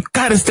 no, you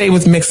gotta stay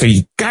with Mixer.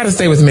 You gotta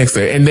stay with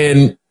Mixer. And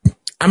then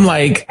I'm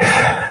like,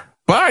 well,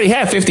 I already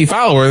have 50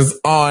 followers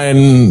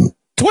on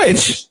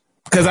Twitch,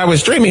 because I was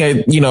streaming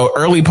at,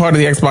 early part of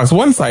the Xbox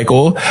One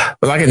cycle,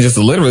 but I can just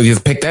literally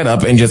just pick that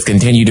up and just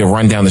continue to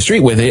run down the street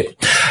with it.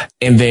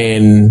 And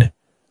then,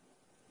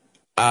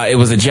 it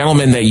was a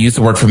gentleman that used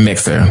to work for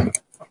Mixer,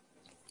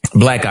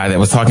 black guy, that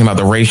was talking about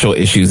the racial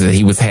issues that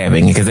he was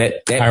having, because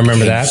that I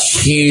remember that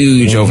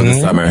huge over the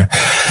summer.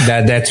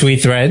 That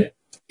tweet thread.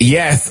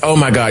 Yes. Oh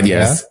my God.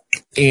 Yes.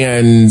 Yeah.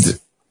 And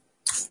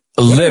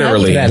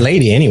literally that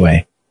lady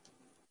anyway.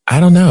 I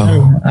don't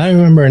know. I don't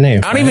remember her name.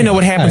 I don't even know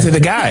what happened to the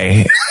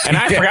guy. And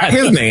I forgot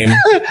his name.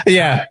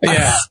 Yeah.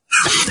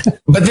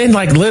 But then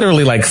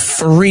literally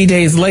 3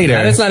 days later.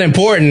 Now, that's not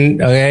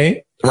important.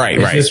 Okay. Right.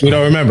 Just, we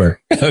don't remember.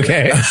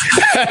 Okay.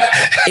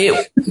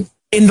 I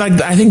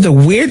think the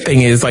weird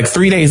thing is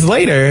 3 days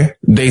later,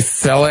 they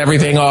sell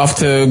everything off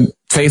to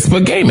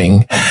Facebook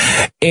Gaming.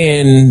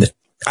 And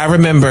I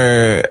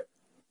remember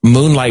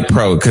Moonlight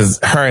Pro, because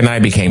her and I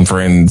became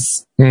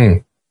friends.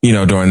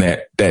 During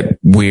that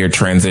weird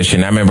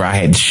transition. I remember I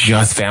had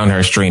just found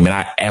her stream and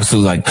I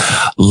absolutely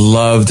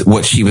loved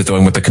what she was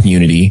doing with the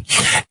community.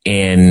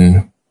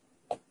 And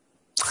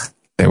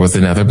there was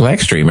another black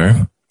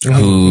streamer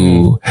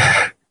who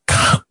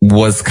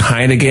was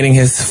kind of getting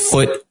his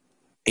foot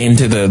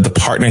into the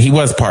partner. He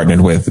was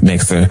partnered with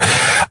Mixer.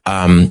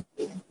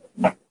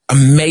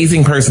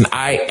 Amazing person.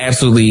 I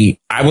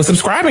was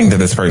subscribing to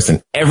this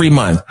person every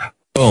month.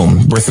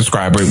 boom, we're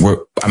subscribed.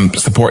 I'm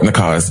supporting the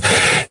cause.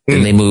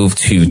 Then they moved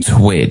to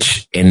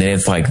Twitch, and then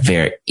it's like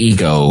their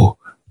ego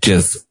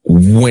just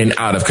went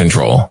out of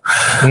control.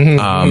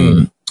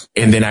 And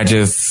then I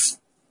just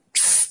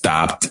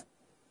stopped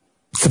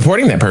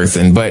supporting that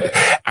person. But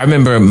I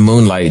remember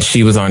Moonlight,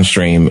 she was on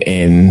stream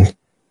and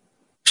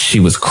she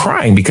was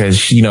crying because,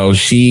 she's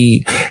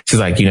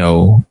like,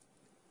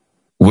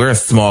 we're a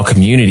small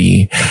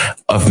community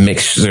of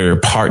Mixer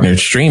partnered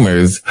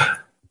streamers,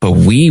 but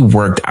we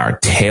worked our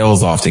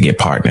tails off to get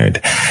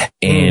partnered.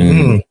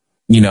 And,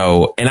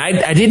 and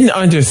I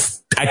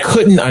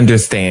couldn't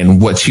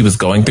understand what she was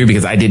going through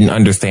because I didn't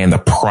understand the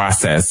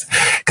process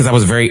because I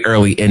was very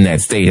early in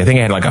that stage. I think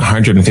I had like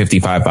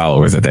 155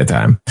 followers at that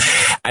time.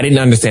 I didn't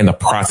understand the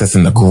process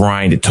and the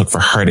grind it took for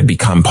her to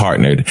become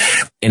partnered.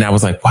 And I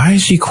was like, why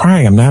is she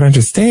crying? I'm not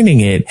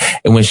understanding it.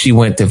 And when she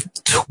went to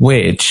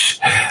Twitch,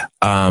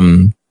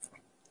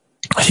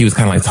 she was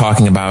kind of like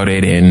talking about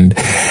it. And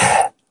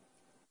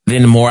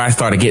then the more I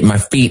started getting my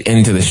feet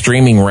into the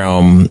streaming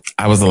realm,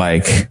 I was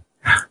like,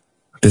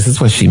 this is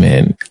what she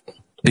meant.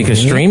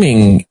 Because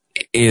streaming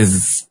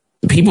is,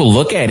 people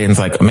look at it and it's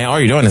like, man, all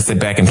you're doing is sit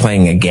back and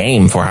playing a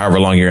game for however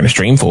long you're going to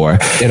stream for.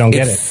 They don't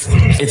get it.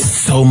 It's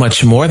so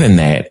much more than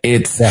that.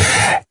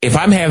 If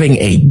I'm having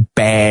a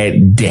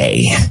bad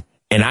day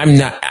and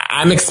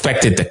I'm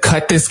expected to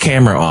cut this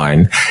camera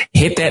on,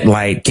 hit that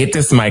light, get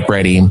this mic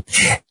ready. And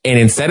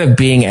instead of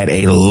being at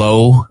a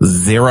low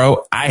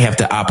 0, I have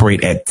to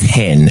operate at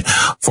 10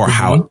 for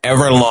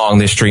however long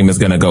this stream is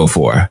going to go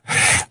for.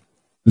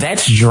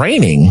 That's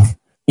draining.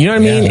 You know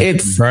what I mean?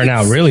 It's burn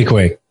out really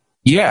quick.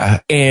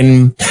 Yeah.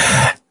 And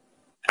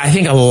I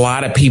think a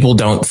lot of people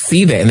don't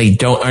see that and they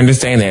don't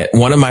understand that.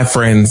 One of my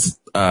friends,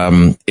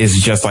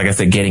 is just, like I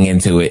said, getting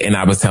into it. And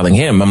I was telling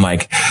him, I'm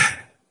like,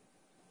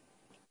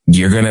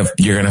 you're going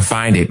to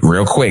find it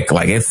real quick.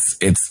 Like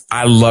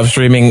I love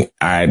streaming.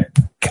 I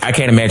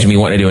can't imagine me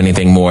wanting to do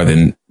anything more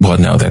than, well,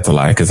 no, that's a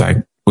lie. Cause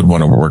I would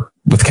want to work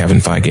with Kevin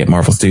Feige at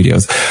Marvel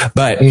Studios,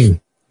 but,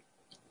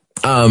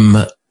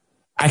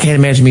 I can't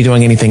imagine me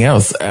doing anything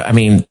else. I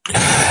mean,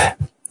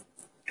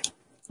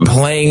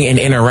 playing and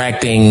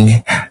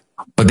interacting,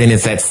 but then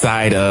it's that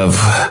side of,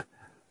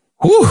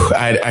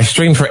 I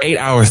streamed for 8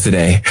 hours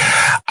today.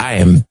 I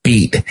am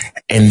beat.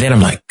 And then I'm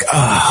like,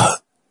 I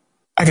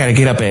got to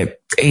get up at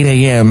 8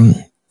 a.m.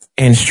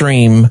 and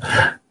stream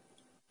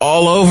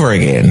all over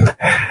again.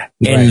 Right.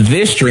 And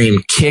this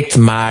stream kicked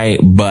my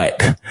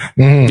butt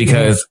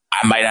because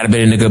I might not have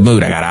been in a good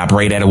mood. I got to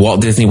operate at a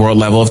Walt Disney World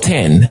level of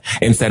 10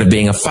 instead of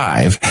being a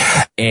 5.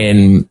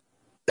 And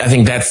I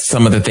think that's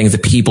some of the things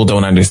that people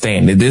don't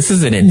understand. This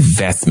is an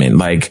investment.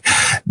 Like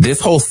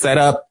this whole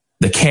setup,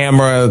 the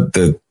camera,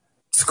 the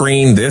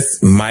screen,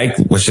 this mic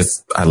was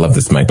just, I love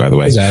this mic, by the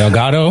way. Is that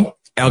Elgato?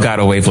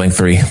 Elgato Wavelength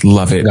 3.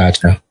 Love it.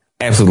 Gotcha.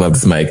 Absolutely love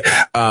this mic.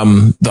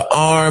 The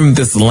arm,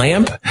 this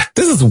lamp,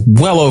 this is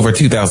well over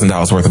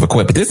 $2,000 worth of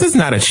equipment. This is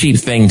not a cheap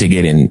thing to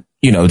get in,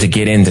 to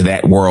get into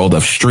that world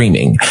of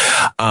streaming.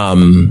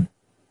 And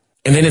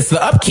then it's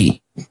the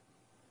upkeep.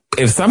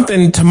 If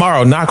something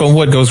tomorrow, knock on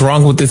wood, goes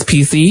wrong with this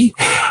PC,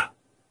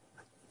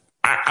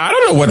 I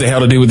don't know what the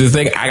hell to do with this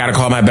thing. I got to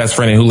call my best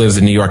friend who lives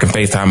in New York and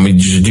FaceTime. We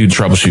just do the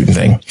troubleshooting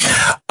thing.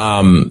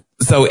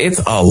 So it's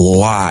a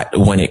lot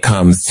when it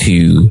comes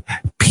to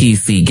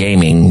PC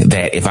gaming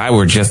that if I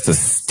were just to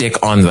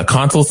stick on the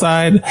console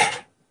side,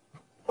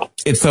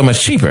 it's so much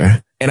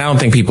cheaper. And I don't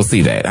think people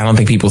see that. I don't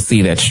think people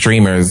see that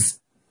streamers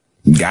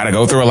got to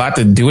go through a lot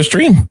to do a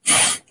stream.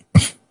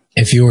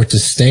 If you were to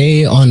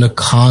stay on the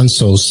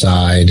console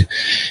side,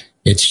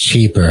 it's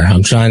cheaper.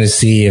 I'm trying to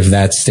see if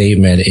that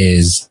statement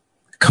is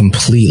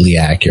completely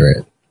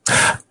accurate.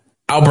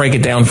 I'll break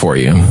it down for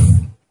you.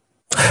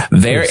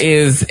 There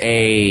is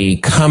a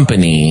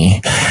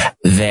company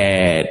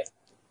that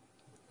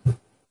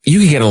you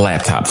could get a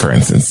laptop, for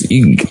instance.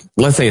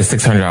 Let's say a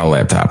 $600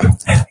 laptop,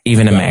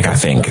 even a Mac, I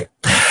think.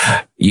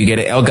 You get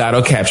an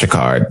Elgato capture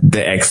card,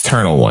 the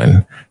external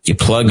one. You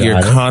plug your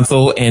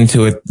console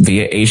into it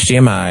via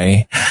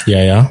HDMI.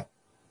 Yeah.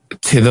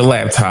 To the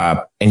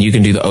laptop, and you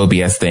can do the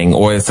OBS thing,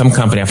 or some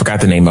company, I forgot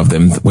the name of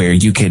them, where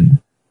you could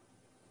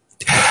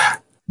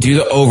do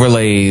the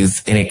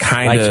overlays and it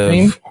kind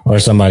Lightstream? Or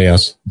somebody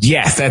else.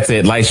 Yes, that's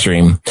it.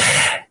 Lightstream.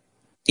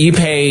 You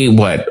pay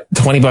what,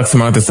 $20 a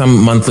month or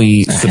some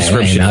monthly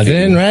subscription?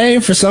 Nothing,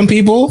 right? For some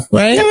people,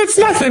 right? Yeah, it's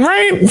nothing,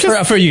 right?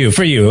 Just for you.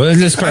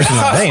 This person,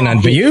 that ain't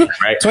nothing for you.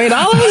 Right. $20,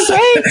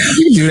 right?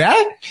 You can do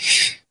that.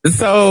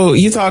 So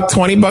you talk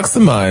 $20 a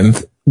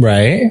month,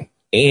 right?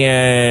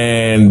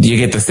 And you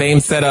get the same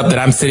setup that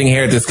I'm sitting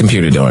here at this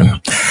computer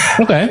doing.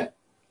 Okay.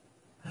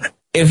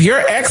 If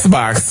your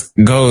Xbox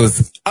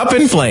goes up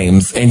in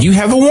flames and you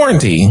have a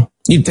warranty,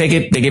 you take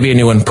it, they give you a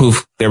new one.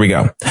 Poof, there we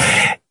go.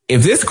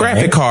 If this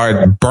graphic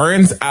card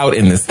burns out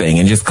in this thing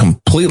and just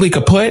completely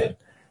kaput,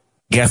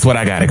 guess what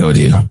I got to go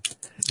do?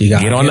 You got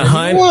to get on the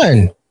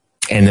hunt.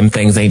 And them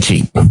things ain't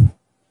cheap.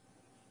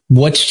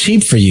 What's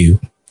cheap for you?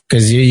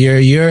 Cause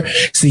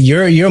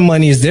your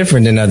money is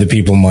different than other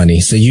people's money.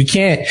 So you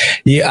can't,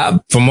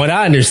 from what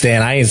I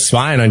understand, I ain't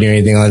spying on you or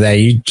anything like that.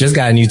 You just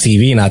got a new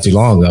TV not too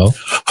long ago.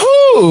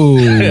 Ooh.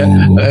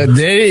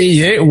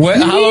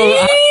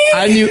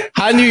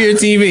 How new your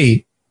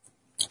TV?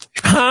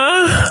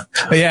 Huh?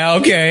 Yeah.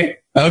 Okay.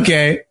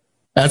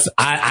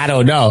 I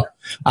don't know.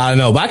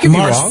 But I could be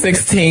March wrong.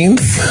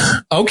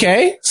 16th.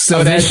 Okay.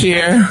 So this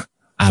year.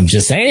 I'm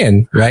just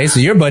saying, right? So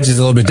your budget's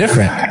a little bit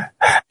different.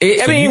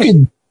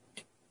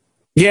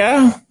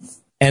 Yeah.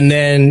 And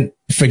then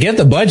forget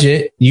the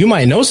budget. You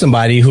might know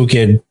somebody who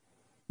could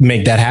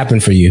make that happen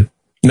for you.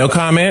 No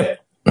comment.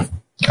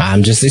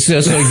 I'm just,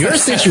 so your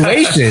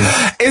situation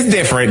is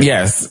different.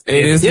 Yes,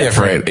 it is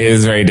different. It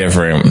is very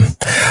different.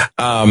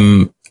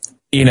 And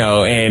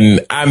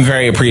I'm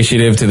very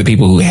appreciative to the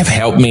people who have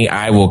helped me.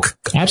 I will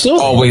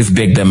absolutely always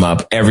big them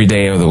up every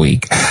day of the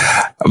week.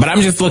 But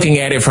I'm just looking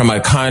at it from a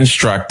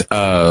construct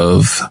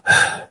of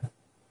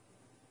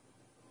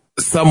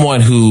someone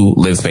who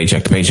lives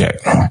paycheck to paycheck.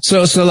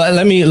 So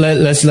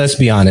let's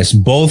be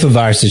honest. Both of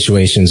our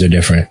situations are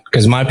different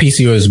because my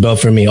PC was built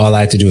for me. All I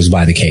had to do was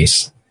buy the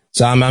case.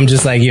 So I'm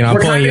just like, I'm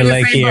pulling your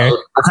leg here.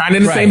 We're kind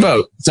of in the same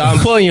boat. So I'm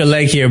pulling your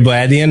leg here, but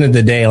at the end of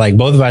the day, like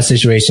both of our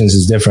situations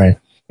is different,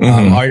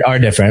 are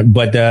different.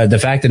 But the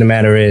fact of the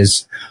matter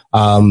is,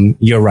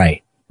 you're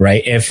right?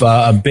 If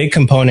a big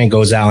component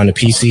goes out on the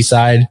PC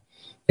side,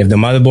 if the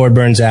motherboard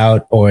burns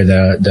out or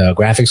the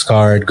graphics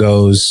card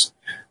goes,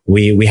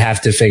 we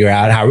have to figure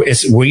out how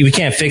we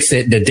can't fix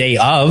it the day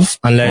of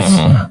unless,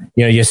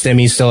 your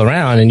STEMI's still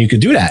around and you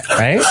could do that.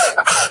 Right.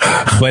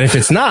 But if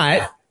it's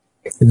not,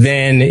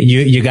 then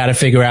you got to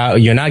figure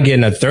out you're not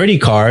getting a 30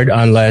 card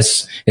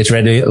unless it's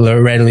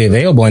readily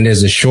available. And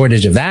there's a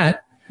shortage of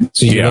that.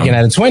 So you're looking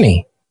at a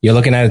 20, you're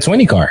looking at a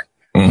 20 card.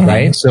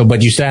 Right. So,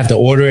 but you still have to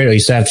order it or you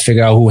still have to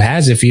figure out who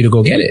has it for you to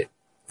go get it.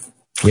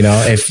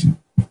 If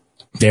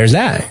there's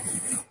that.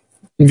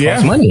 It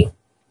costs money.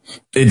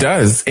 It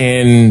does.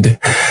 And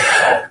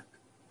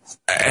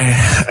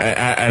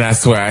I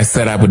swear I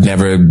said I would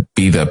never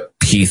be the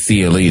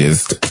PC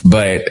elitist,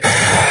 but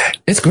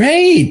it's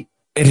great.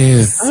 It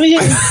is. Oh yeah.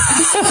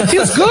 It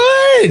feels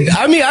good.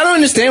 I mean, I don't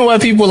understand why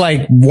people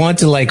want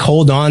to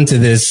hold on to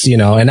this,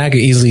 and I could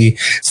easily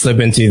slip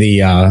into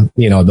the,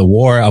 the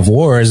war of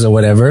wars or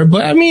whatever,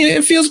 but I mean,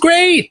 it feels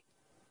great.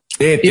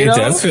 It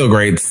does feel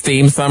great.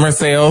 Steam summer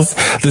sales,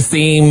 the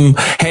Steam,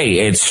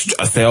 hey, it's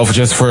a sale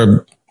just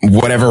for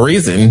whatever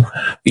reason,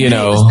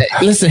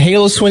 Listen,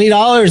 Halo's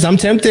 $20. I'm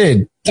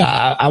tempted.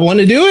 I want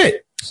to do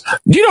it.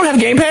 You don't have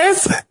Game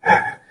Pass?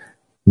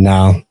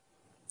 No,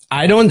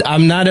 I don't.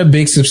 I'm not a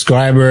big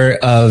subscriber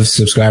of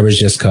subscribers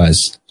just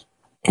cause.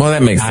 Well,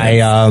 that makes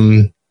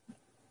sense.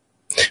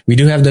 We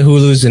do have the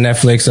Hulus and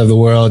Netflix of the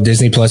world.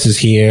 Disney Plus is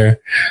here,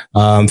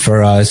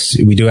 for us.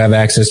 We do have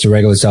access to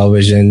regular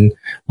television,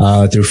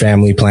 through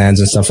family plans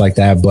and stuff like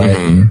that. But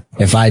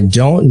if I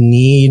don't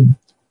need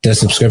the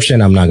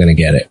subscription, I'm not going to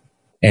get it.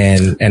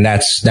 And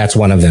that's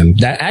one of them.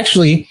 That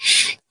actually,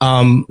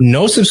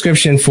 no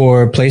subscription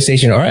for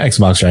PlayStation or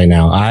Xbox right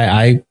now.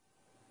 I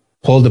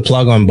pulled the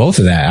plug on both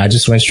of that. I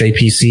just went straight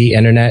PC,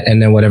 internet,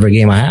 and then whatever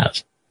game I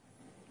have.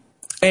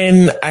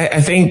 And I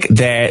think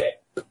that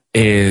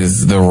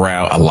is the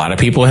route a lot of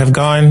people have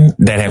gone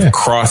that have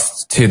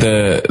crossed to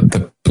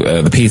the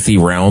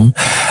PC realm.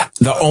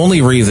 The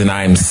only reason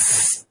I'm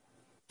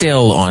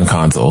still on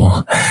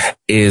console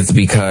is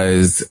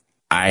because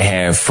I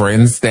have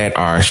friends that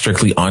are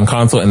strictly on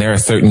console, and there are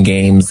certain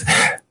games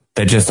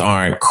that just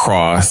aren't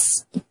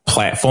cross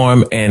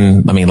platform.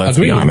 And I mean, let's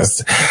be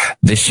honest,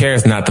 this chair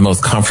is not the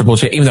most comfortable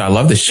chair, even though I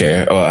love this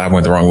chair. Oh, I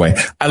went the wrong way.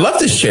 I love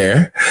this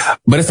chair,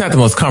 but it's not the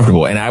most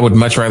comfortable. And I would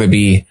much rather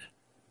be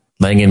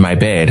laying in my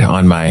bed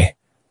on my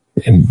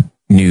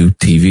new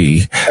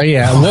TV. Oh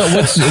yeah.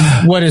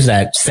 What is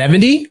that?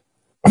 70?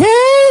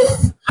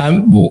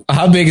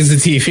 How big is the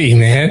TV,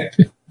 man?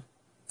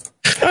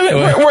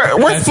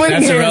 We're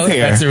splitting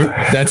hairs here.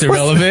 That's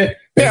irrelevant.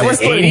 Yeah, we're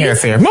splitting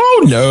hairs here.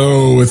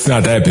 No, it's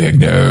not that big.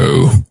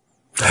 No.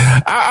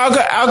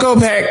 I'll go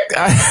back.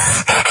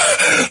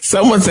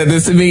 Someone said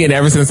this to me, and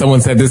ever since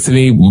someone said this to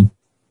me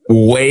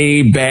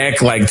way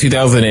back, like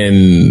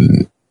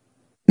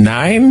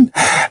 2009,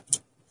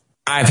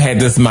 I've had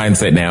this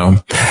mindset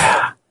now.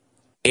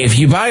 If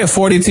you buy a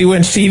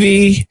 42-inch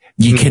TV,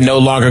 you can no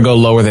longer go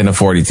lower than a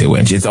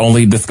 42-inch.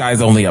 The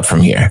sky's only up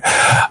from here.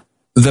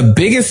 The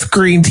biggest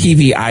screen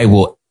TV I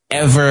will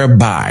ever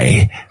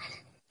buy,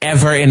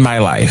 ever in my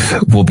life,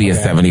 will be a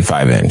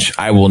 75-inch.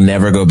 I will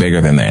never go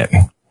bigger than that.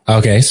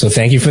 Okay, so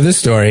thank you for the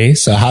story.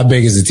 So how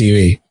big is the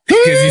TV?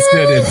 Because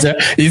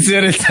you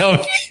still didn't tell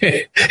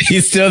me. You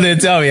still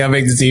didn't tell me how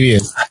big the TV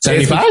is.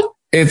 75?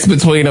 It's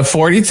between a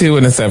 42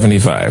 and a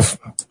 75.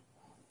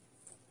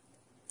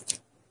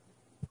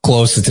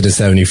 Closer to the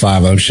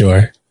 75, I'm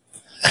sure.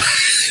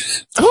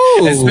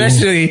 Ooh.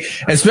 Especially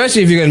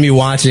if you're going to be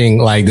watching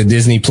like the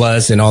Disney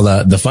Plus and all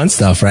the fun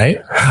stuff, right?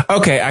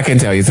 Okay, I can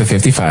tell you it's a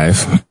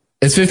 55.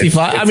 It's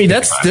 55. I mean,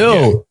 that's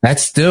still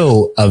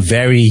a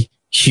very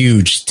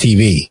huge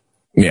TV.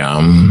 Yeah.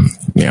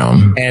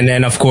 And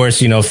then of course,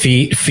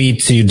 feet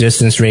to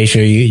distance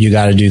ratio. You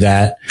got to do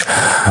that,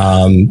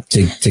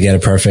 to get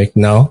it perfect.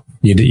 No,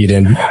 you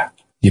didn't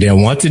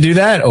want to do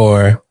that,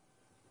 or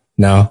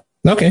no?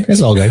 Okay.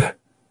 It's all good.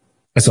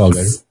 It's all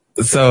good.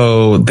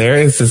 So there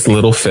is this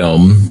little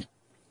film.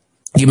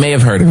 You may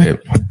have heard of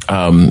it.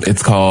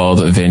 It's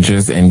called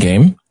Avengers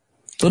Endgame.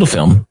 Little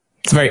film.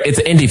 It's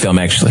an indie film,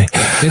 actually.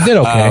 It did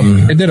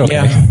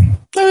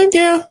okay.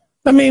 Yeah.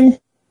 I mean,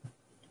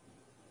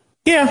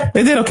 yeah,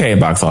 it did okay at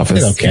box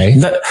office. Okay.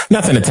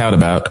 Nothing to tout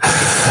about.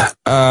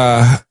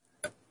 I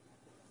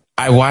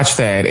watched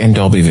that in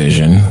Dolby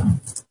Vision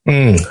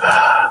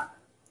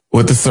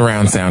with the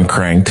surround sound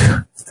cranked.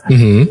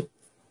 Mm-hmm.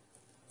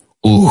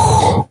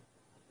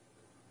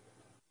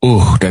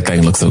 Ooh, that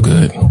thing looks so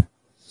good.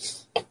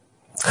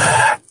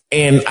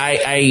 And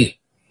I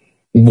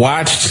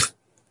watched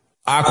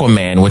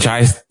Aquaman, which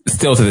I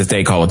still to this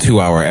day call a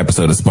 2-hour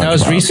episode of SpongeBob. That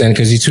was recent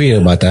because you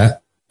tweeted about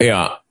that.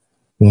 Yeah.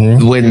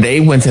 Mm-hmm. When they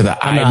went to the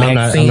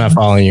IMAX scene. I'm not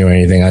following you or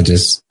anything. I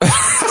just...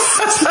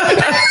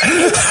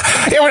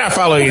 Yeah, we're not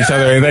following each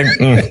other or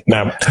anything.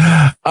 No.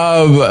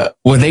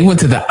 When they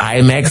went to the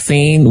IMAX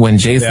scene, when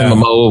Jason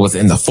Momoa was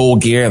in the full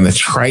gear and the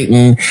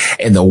Triton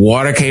and the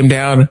water came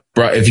down,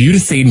 bro, if you'd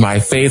have seen my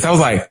face, I was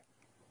like,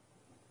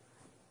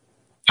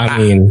 I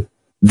mean,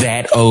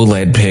 that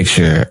OLED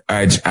picture,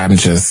 I'm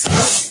just...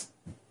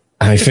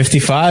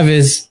 55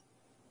 it's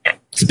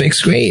a big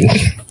screen.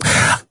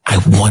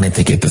 I wanted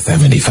to get the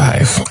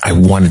 75. I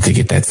wanted to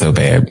get that so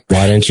bad.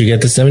 Why didn't you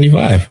get the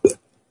 75?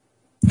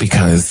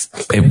 Because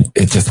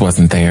it just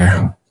wasn't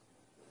there.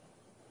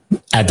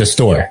 At the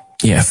store?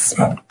 Yes.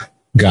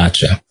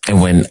 Gotcha.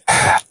 And when,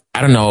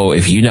 I don't know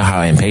if you know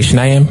how impatient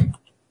I am.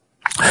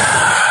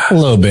 A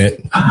little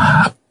bit.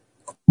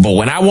 But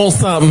when I want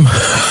something,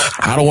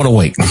 I don't want to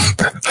wait.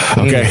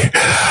 Okay.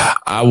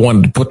 I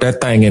wanted to put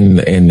that thing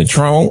in the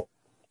trunk,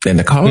 in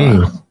the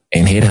car,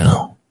 and hit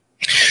home.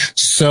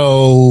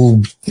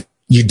 So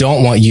you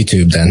don't want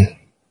YouTube then?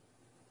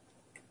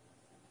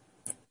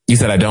 You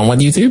said I don't want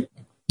YouTube?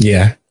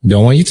 Yeah. You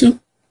don't want YouTube?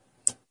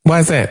 Why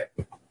is that?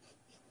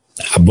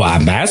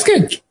 I'm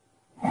asking.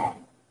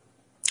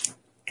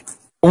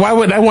 Why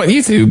would I want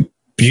YouTube?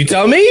 You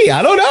tell me.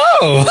 I don't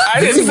know. I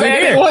didn't say I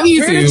didn't want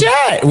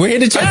YouTube. We're here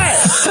to chat.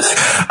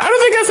 I don't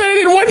think I said I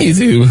didn't want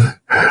YouTube.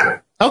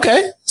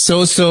 Okay. So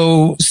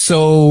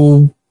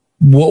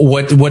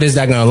what is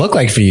that going to look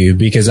like for you?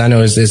 Because I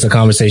know it's a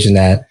conversation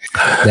that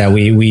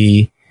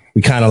we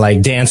kind of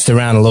like danced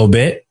around a little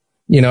bit,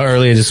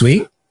 earlier this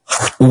week.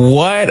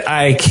 What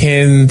I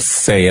can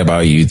say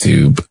about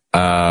YouTube,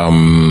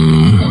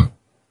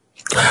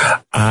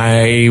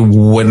 I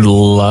would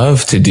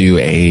love to do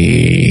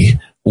a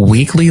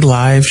weekly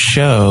live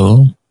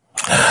show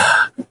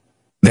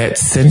that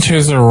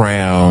centers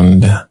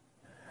around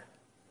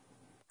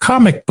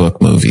comic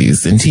book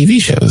movies and TV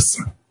shows.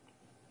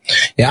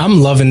 Yeah,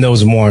 I'm loving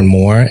those more and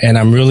more. And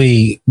I'm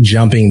really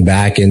jumping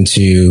back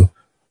into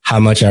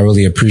how much I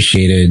really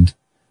appreciated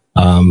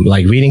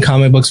like reading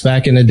comic books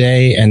back in the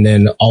day, and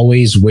then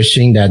always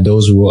wishing that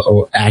those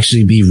will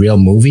actually be real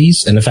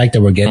movies. And the fact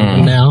that we're getting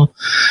them now,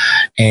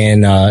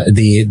 and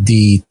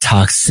the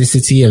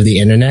toxicity of the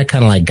internet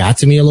kind of like got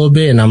to me a little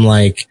bit. And I'm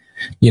like,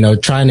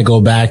 trying to go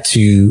back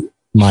to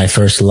my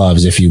first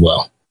loves, if you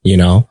will.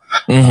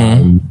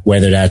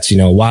 Whether that's,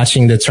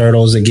 watching the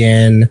Turtles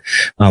again,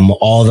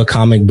 all the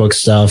comic book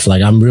stuff.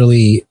 Like I'm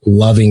really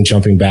loving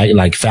jumping back,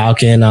 like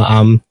Falcon,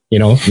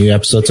 new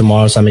episode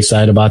tomorrow. So I'm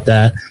excited about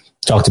that.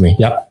 Talk to me.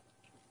 Yep.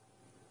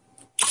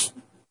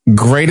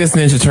 Greatest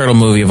Ninja Turtle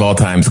movie of all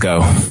times.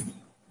 Go.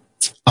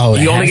 Oh,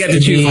 you only get to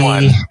choose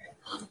one.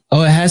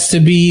 Oh, it has to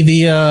be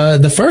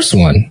the first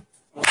one.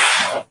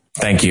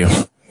 Thank you.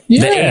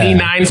 Yeah. The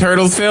 89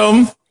 Turtles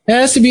film. It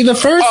has to be the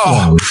first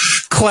one.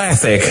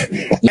 Classic.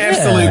 Yeah.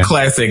 Absolute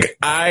classic.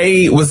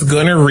 I was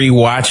going to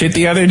rewatch it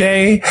the other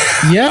day.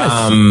 Yes.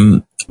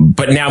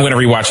 But now I'm going to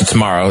rewatch it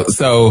tomorrow.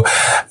 So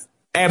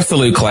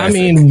absolute classic.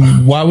 I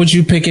mean, why would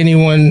you pick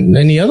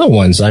any other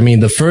ones? I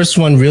mean, the first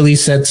one really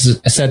set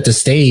the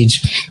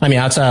stage. I mean,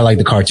 outside of like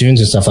the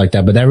cartoons and stuff like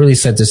that, but that really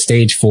set the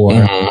stage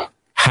for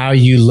how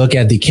you look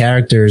at the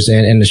characters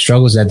and the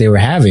struggles that they were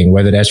having,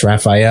 whether that's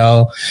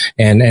Raphael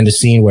and the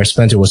scene where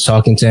Splinter was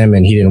talking to him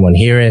and he didn't want to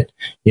hear it,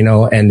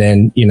 and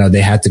then,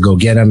 they had to go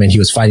get him and he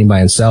was fighting by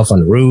himself on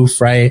the roof.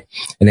 Right.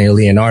 And then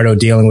Leonardo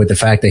dealing with the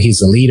fact that he's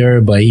the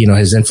leader, but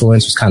his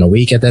influence was kind of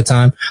weak at that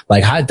time.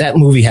 Like that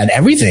movie had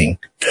everything.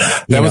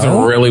 That was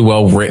a really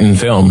well written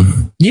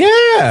film.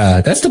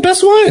 Yeah. That's the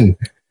best one.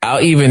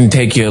 I'll even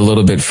take you a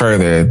little bit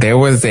further. There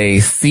was a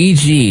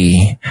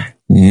CG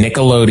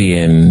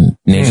Nickelodeon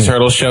Ninja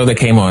Turtles show that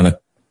came on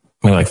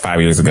maybe like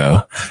 5 years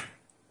ago.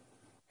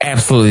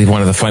 Absolutely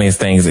one of the funniest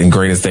things and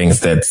greatest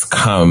things that's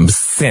come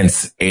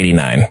since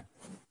 89.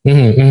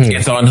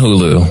 It's on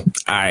Hulu.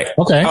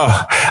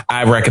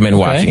 I recommend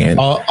watching it.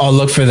 I'll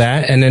look for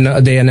that. And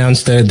then they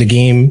announced the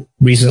game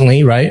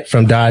recently, right?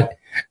 From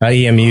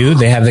 .emu.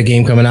 They have the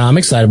game coming out. I'm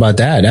excited about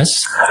that.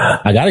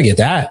 I got to get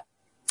that.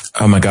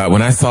 Oh my God.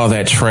 When I saw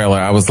that trailer,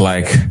 I was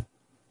like,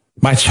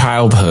 My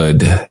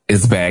childhood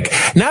is back.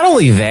 Not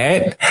only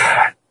that,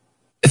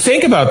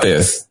 think about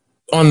this.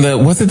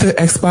 Was it the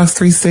Xbox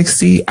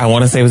 360? I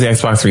want to say it was the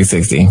Xbox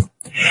 360.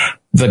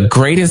 The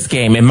greatest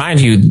game, and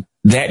mind you,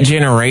 that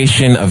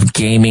generation of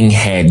gaming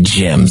had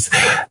gems.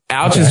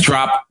 I'll just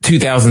drop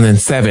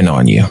 2007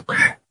 on you.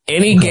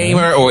 Any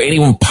gamer or any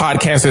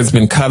podcaster that's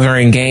been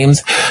covering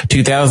games,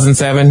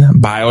 2007,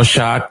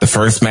 BioShock, the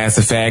first Mass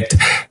Effect,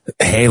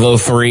 Halo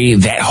 3,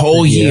 that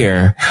whole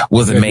year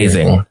was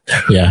amazing.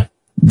 Yeah.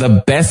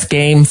 The best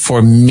game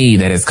for me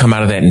that has come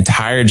out of that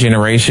entire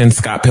generation,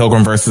 Scott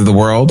Pilgrim versus the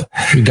World.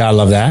 You gotta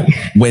love that.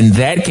 When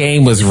that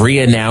game was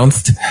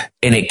re-announced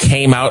and it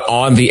came out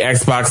on the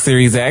Xbox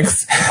Series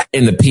X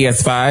and the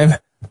PS5,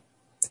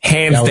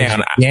 hands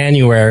down.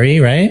 January,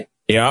 right?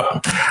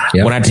 Yep.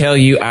 When I tell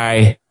you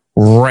I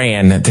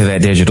ran to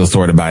that digital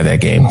store to buy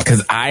that game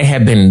because I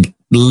have been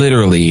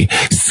literally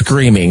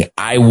screaming,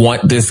 I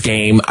want this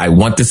game. I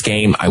want this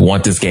game. I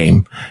want this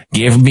game.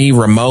 Give me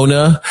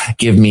Ramona.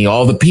 Give me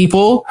all the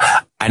people.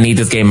 I need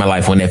this game in my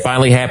life. When it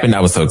finally happened, I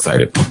was so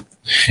excited.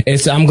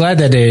 I'm glad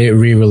that they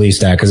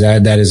re-released that because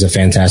that is a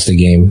fantastic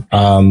game.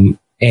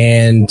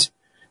 And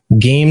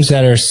games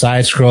that are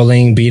side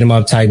scrolling, beat 'em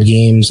up type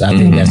games, I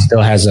think that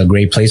still has a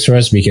great place for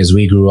us because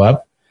we grew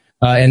up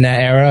in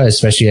that era,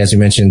 especially as you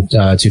mentioned,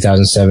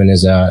 2007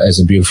 is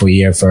a beautiful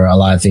year for a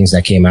lot of things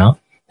that came out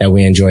that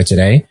we enjoy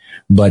today.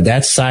 But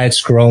that side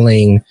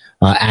scrolling,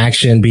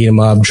 action, beat 'em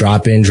up,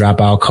 drop in,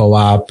 drop out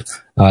co-op,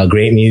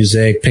 great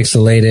music,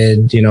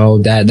 pixelated,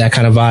 that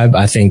kind of vibe.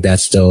 I think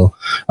that's still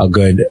a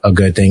good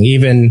thing.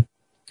 Even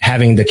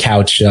having the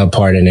couch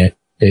part in it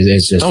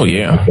is just. Oh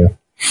yeah.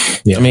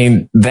 I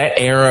mean, that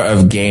era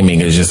of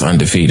gaming is just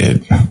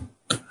undefeated.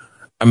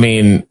 I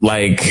mean,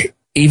 like,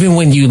 even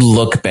when you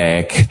look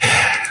back,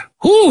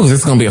 this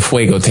is going to be a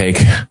fuego take.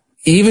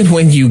 Even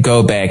when you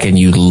go back and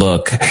you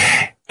look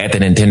at the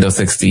Nintendo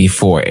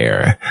 64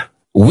 era,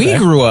 we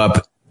grew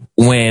up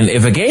when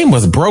if a game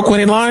was broke when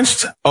it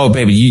launched, oh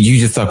baby, you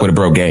just stuck with a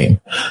broke game.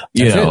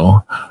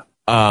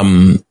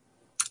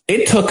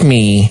 It took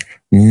me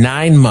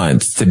 9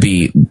 months to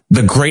beat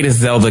the greatest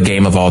Zelda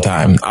game of all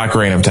time,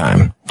 Ocarina of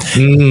Time.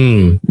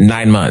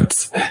 9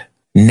 months.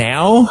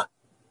 Now,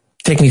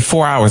 take me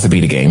 4 hours to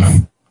beat a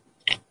game.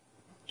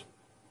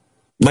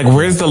 Like,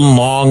 where's the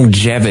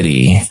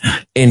longevity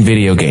in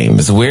video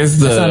games? It's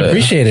not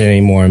appreciated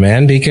anymore,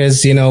 man,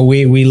 because,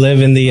 we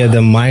live in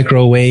the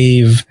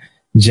microwave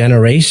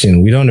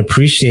generation. We don't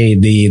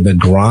appreciate the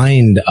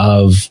grind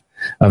of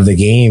the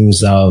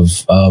games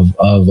of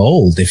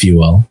old, if you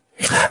will.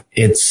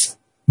 It's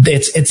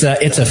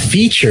a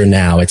feature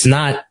now. It's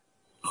not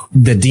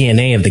the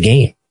DNA of the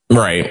game.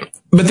 Right.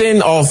 But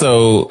then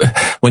also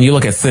when you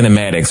look at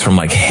cinematics from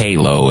like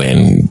Halo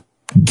and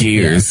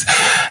Gears,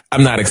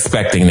 I'm not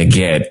expecting to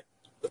get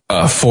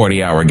a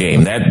 40-hour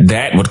game.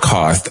 That would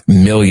cost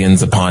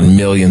millions upon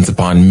millions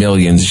upon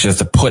millions just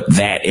to put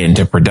that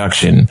into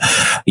production.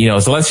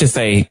 So let's just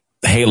say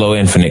Halo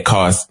Infinite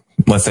cost,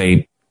 let's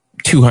say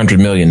 $200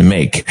 million to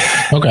make.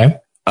 Okay.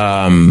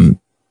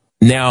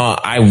 Now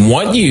I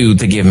want you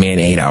to give me an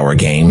 8-hour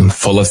game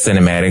full of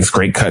cinematics,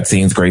 great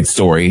cutscenes, great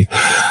story.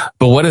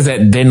 But what does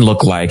that then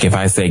look like if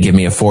I say, give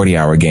me a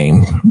 40-hour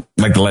game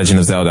like The Legend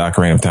of Zelda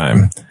Ocarina of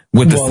Time?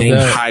 With the same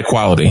high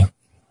quality.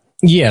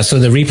 Yeah. So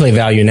the replay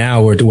value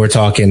now we're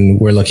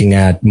looking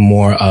at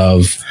more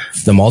of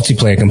the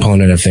multiplayer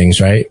component of things,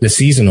 right? The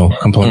seasonal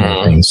component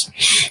of things.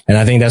 And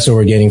I think that's what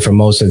we're getting from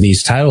most of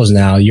these titles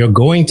now. You're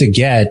going to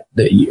get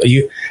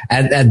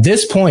at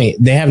this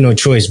point, they have no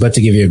choice but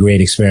to give you a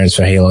great experience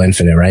for Halo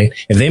Infinite, right?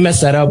 If they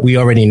mess that up, we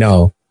already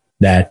know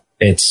that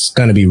it's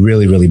going to be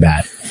really, really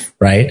bad,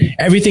 right?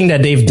 Everything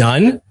that they've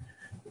done,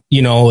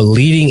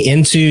 leading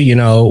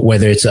into,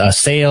 whether it's a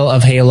sale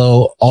of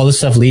Halo, all the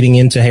stuff leading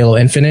into Halo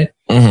Infinite,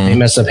 they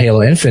mess up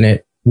Halo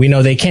Infinite. We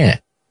know they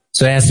can't.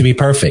 So it has to be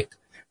perfect,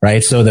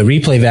 right? So the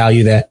replay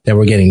value that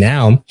we're getting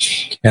now,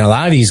 and a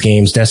lot of these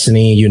games,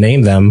 Destiny, you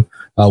name them,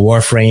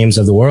 Warframes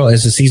of the world,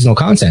 is the seasonal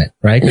content,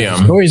 right? Yeah.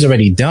 The story's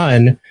already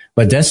done,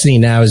 but Destiny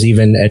now is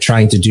even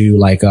trying to do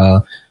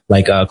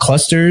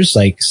clusters,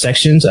 like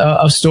sections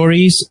of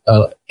stories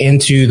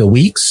into the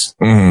weeks.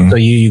 So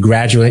you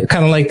graduate,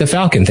 kind of like the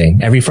Falcon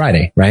thing, every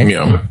Friday, right?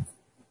 Yeah.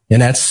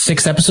 And that's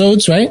 6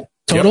 episodes, right?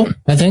 Total, yep.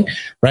 I think,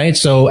 right?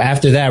 So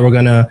after that, we're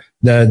gonna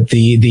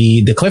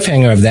the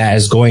cliffhanger of that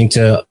is going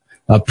to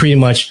pretty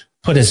much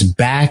put us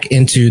back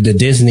into the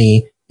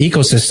Disney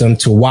ecosystem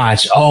to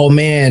watch. Oh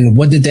man,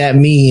 what did that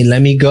mean?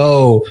 Let me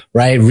go,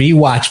 right?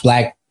 Rewatch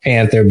Black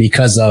Panther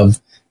because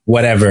of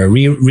whatever,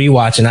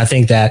 rewatch. And I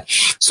think that,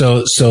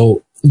 so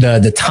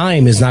the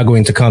time is not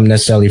going to come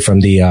necessarily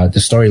from the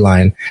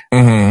storyline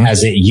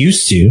as it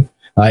used to.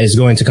 Is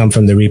going to come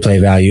from the replay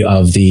value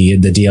of the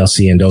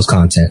DLC and those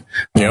content,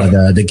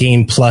 the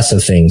game plus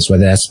of things,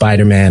 whether that's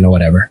Spider-Man or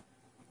whatever.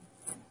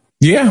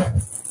 Yeah.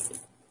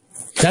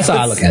 That's how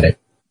I look at it.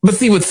 But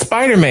see, with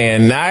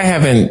Spider-Man, I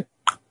haven't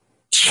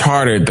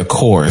charted the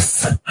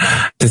course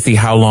to see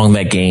how long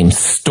that game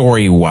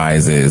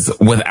story-wise is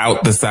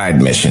without the side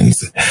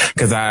missions.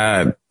 Cause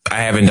I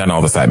haven't done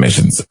all the side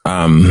missions.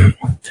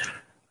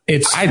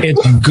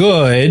 It's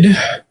good.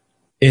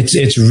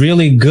 It's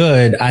really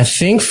good. I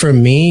think for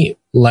me,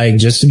 like,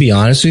 just to be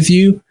honest with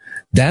you,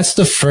 that's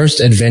the first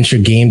adventure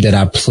game that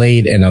I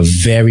played in a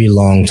very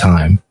long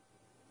time.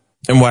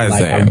 And why is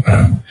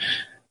that?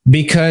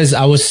 Because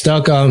I was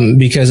stuck,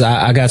 because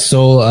I got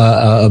sold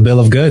a bill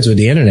of goods with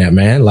the internet,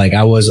 man. Like,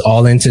 I was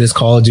all into this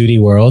Call of Duty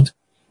world.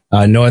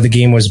 No other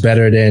game was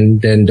better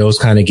than those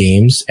kind of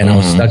games. And I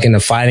was stuck in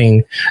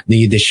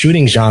the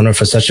shooting genre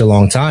for such a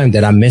long time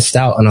that I missed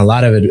out on a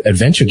lot of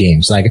adventure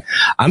games. Like,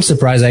 I'm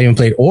surprised I even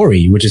played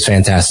Ori, which is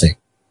fantastic.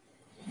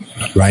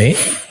 Right?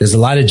 There's a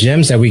lot of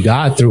gems that we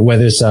got through,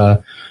 whether it's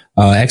a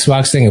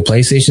Xbox thing, a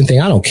PlayStation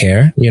thing. I don't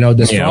care. You know,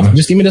 just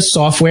give me the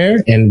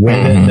software and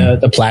where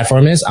the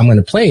platform is. I'm going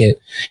to play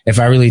it. If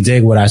I really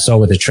dig what I saw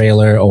with a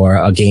trailer or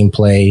a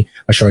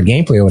short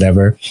gameplay or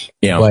whatever.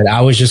 Yeah. But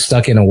I was just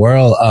stuck in a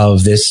world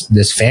of this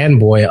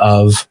fanboy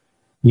of,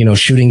 you know,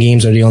 shooting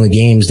games are the only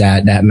games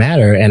that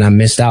matter. And I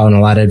missed out on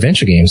a lot of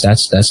adventure games.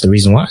 That's the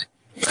reason why.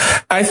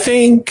 I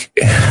think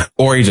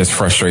Ori just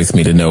frustrates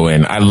me to no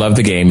end. I love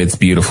the game. It's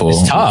beautiful.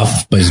 It's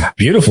tough, but it's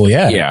beautiful.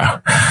 Yeah. Yeah.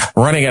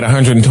 Running at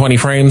 120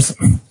 frames.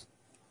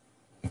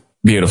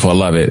 Beautiful. I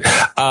love it.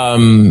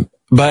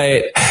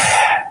 But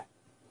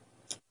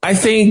I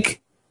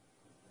think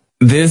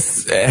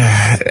this,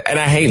 and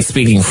I hate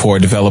speaking for a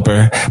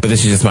developer, but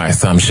this is just my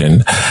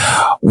assumption.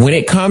 When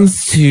it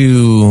comes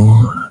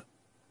to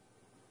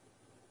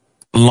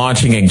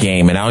launching a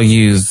game, and I'll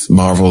use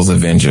Marvel's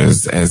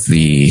Avengers as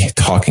the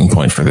talking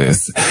point for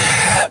this.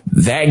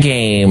 That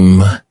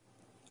game,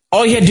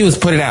 all you had to do is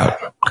put it out.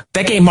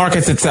 That game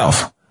markets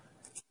itself.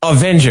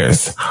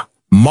 Avengers,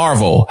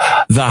 Marvel,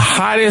 the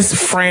hottest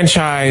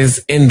franchise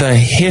in the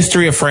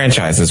history of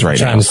franchises right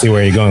now. Trying to see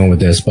where you're going with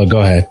this, but go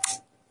ahead.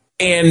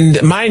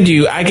 And mind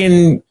you, I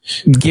can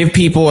give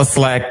people a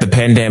slack. The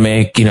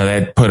pandemic, you know,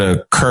 that put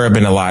a curb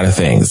in a lot of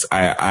things.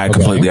 I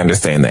completely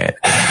understand that.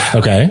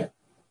 Okay.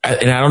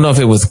 And I don't know if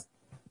it was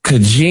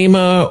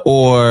Kojima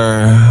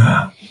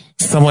or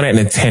someone at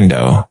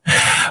Nintendo.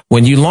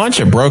 When you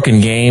launch a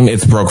broken game,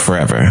 it's broke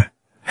forever.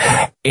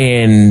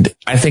 And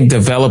I think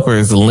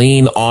developers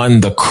lean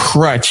on the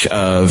crutch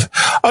of,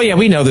 oh yeah,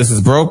 we know this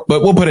is broke,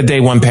 but we'll put a day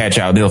one patch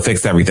out. It'll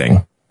fix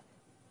everything.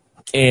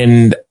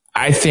 And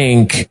I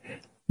think,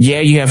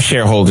 yeah, you have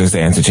shareholders to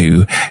answer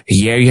to.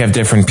 Yeah, you have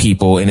different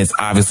people, and it's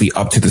obviously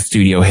up to the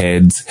studio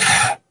heads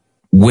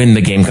when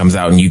the game comes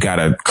out and you got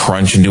to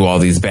crunch and do all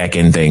these back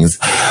end things.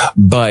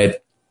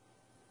 But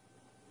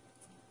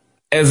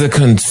as a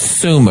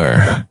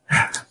consumer,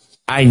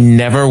 I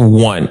never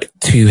want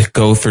to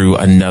go through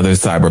another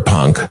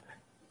Cyberpunk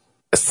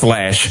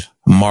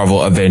 /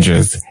 Marvel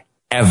Avengers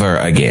ever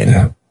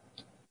again.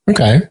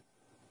 Okay.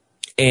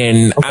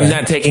 And I'm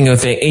not taking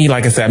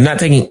like I said, I'm not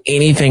taking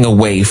anything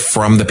away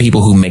from the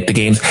people who make the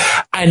games.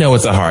 I know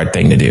it's a hard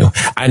thing to do.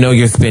 I know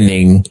you're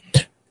spending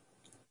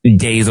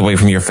days away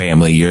from your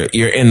family. You're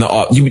in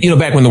the, you know,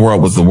 back when the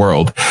world was the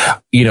world,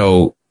 you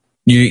know,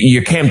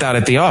 you're camped out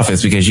at the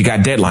office because you got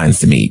deadlines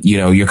to meet. You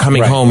know, you're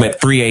coming home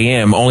at 3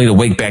 a.m. only to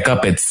wake back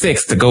up at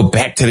 6 to go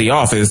back to the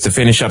office to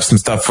finish up some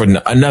stuff for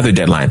another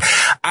deadline.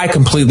 I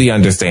completely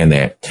understand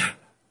that.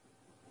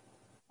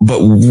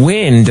 But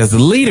when does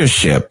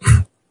leadership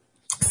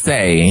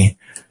say,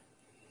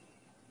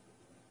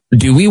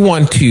 do we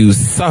want to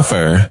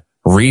suffer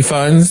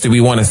refunds? Do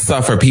we want to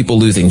suffer people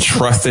losing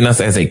trust in us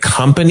as a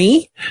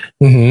company?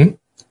 Mm-hmm.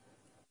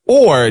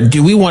 Or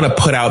do we want to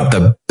put out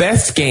the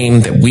best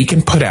game that we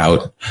can put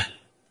out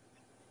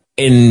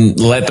and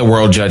let the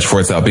world judge for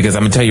itself? Because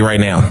I'm going to tell you right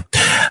now,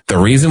 the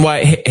reason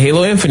why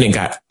Halo Infinite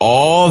got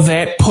all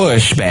that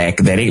pushback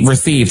that it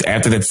received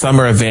after that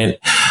summer event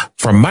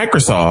from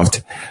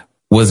Microsoft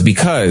was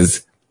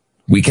because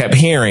we kept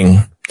hearing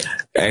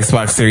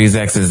Xbox Series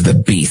X is the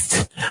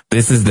beast.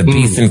 This is the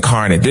beast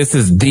incarnate. This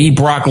is the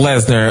Brock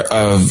Lesnar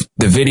of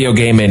the video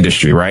game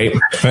industry, right?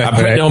 I'm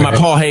putting on my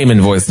Paul Heyman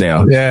voice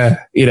now.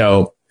 Yeah. You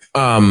know,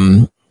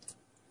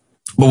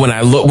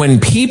 but when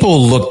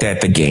people looked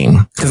at the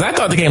game, because I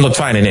thought the game looked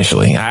fine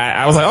initially.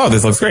 I was like, oh,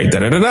 this looks great.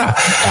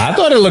 I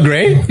thought it looked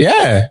great.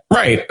 Yeah.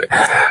 Right.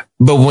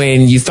 But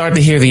when you start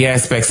to hear the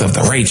aspects of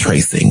the ray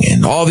tracing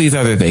and all these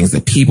other things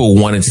that people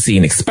wanted to see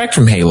and expect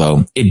from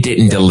Halo, it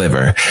didn't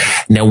deliver.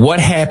 Now, what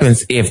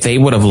happens if they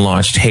would have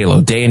launched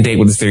Halo day and date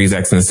with the Series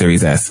X and the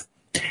Series S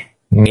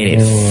and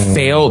it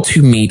failed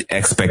to meet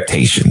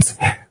expectations?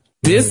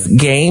 This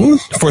game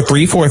for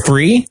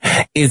 343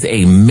 is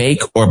a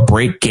make or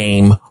break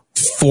game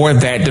for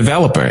that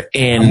developer.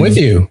 And I'm with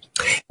you.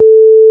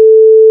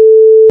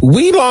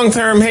 We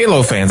long-term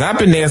Halo fans. I've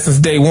been there since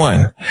day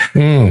one.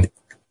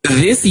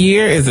 This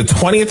year is the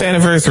 20th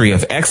anniversary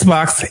of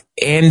Xbox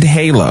and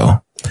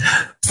Halo.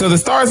 So the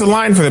stars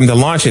aligned for them to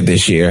launch it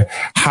this year.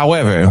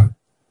 However,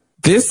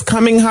 this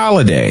coming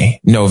holiday,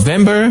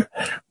 November,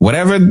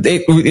 whatever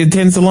it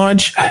tends to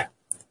launch,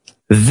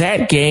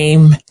 that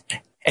game,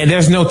 and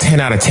there's no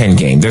 10 out of 10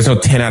 game. There's no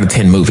 10 out of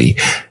 10 movie.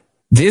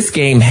 This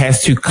game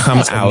has to come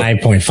out.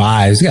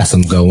 9.5s. You got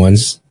some good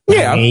ones.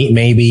 Yeah. 8,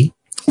 maybe.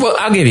 Well,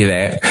 I'll give you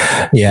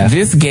that. Yeah.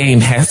 This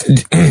game has to,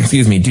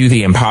 do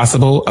the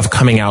impossible of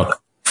coming out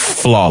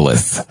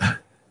flawless.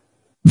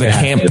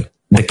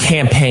 The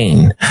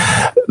campaign,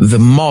 the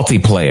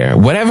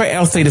multiplayer, whatever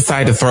else they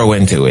decide to throw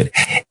into it,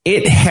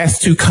 it has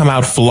to come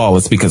out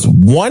flawless, because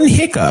one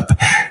hiccup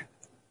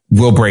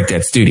will break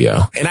that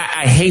studio. And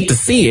I hate to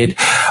see it,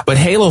 but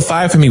Halo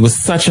 5 for me was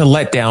such a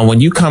letdown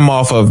when you come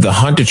off of the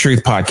Hunt the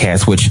Truth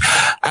podcast, which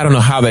I don't know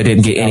how that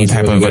didn't get any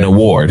type of an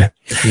award.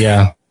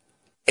 Yeah.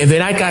 And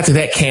then I got to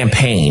that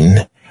campaign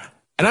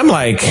and I'm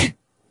like,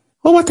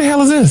 well, what the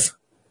hell is this?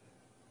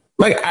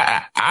 Like,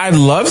 I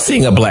love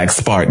seeing a black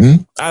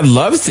Spartan. I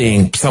love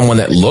seeing someone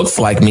that looks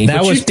like me.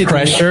 That was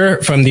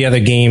pressure from the other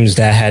games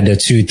that had the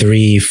 2,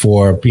 3,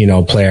 4,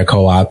 player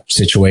co-op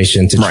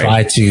situation to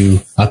try to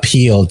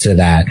appeal to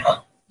that,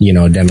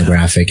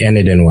 demographic. And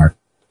it didn't work.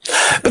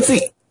 But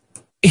see,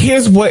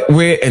 here's what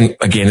and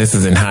again, this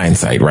is in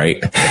hindsight,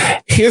 right?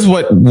 Here's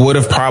what would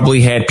have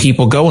probably had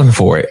people going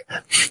for it.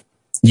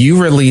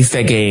 You released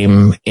that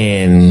game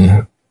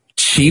in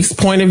Chief's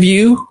point of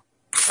view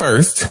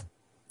first.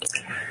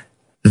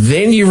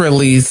 Then you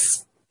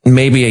release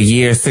maybe a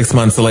year, 6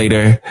 months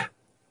later,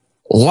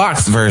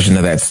 Locke's version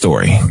of that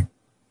story. And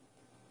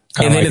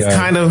then it's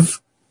kind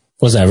of...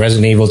 Was that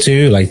Resident Evil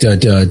 2? Like the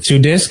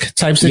 2-disc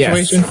type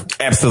situation? Yes,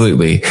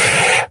 absolutely.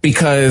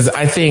 Because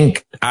I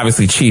think,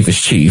 obviously, Chief is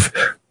Chief.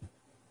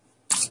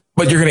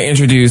 But you're going to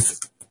introduce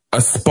a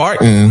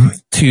Spartan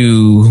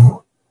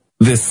to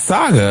this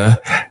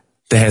saga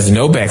that has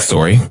no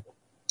backstory.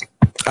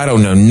 I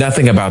don't know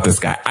nothing about this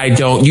guy.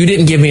 You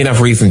didn't give me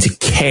enough reason to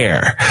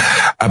care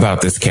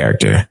about this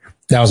character.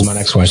 That was my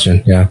next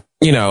question. Yeah.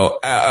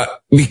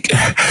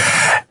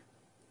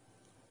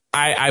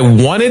 I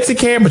wanted to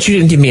care, but you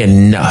didn't give me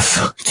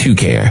enough to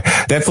care.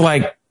 That's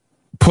like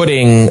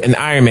putting an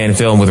Iron Man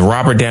film with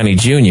Robert Downey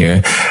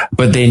Jr.,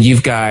 but then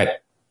you've got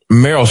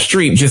Meryl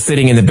Streep just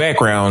sitting in the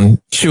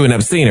background chewing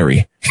up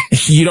scenery.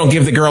 You don't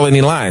give the girl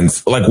any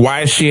lines. Like,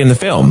 why is she in the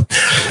film?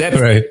 That's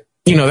right.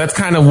 That's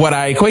kind of what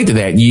I equate to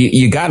that.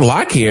 You got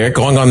Locke here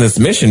going on this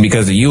mission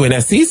because the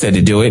UNSC said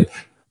to do it.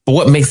 But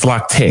what makes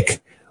Locke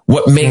tick?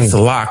 What makes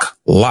Locke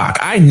Locke?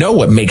 I know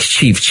what makes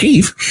Chief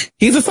Chief.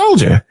 He's a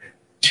soldier.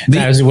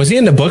 Was he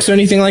in the books or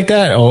anything like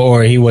that?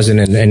 Or he wasn't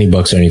in any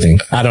books or anything?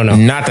 I don't know.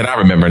 Not that I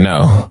remember,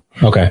 no.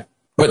 Okay.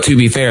 But to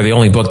be fair, the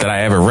only book that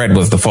I ever read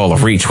was The Fall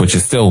of Reach, which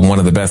is still one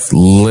of the best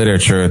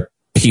literature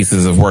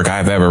pieces of work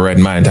I've ever read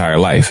in my entire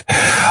life.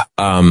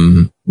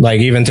 Like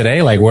even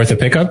today, like worth a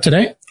pickup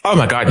today? Oh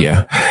my God,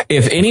 yeah.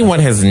 If anyone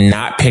has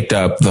not picked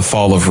up The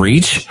Fall of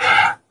Reach,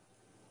 I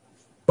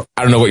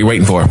don't know what you're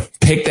waiting for.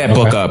 Pick that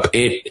book up.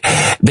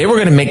 They were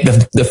going to make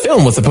the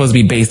film was supposed to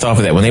be based off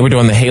of that. When they were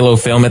doing the Halo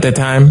film at that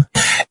time,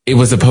 it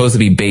was supposed to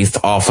be based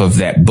off of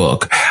that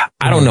book.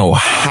 I don't know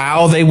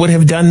how they would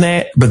have done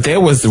that, but there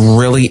was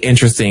really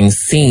interesting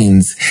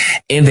scenes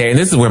in there. And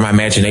this is where my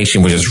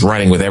imagination was just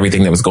running with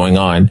everything that was going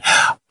on.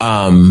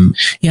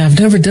 Yeah, I've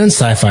never done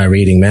sci-fi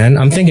reading, man.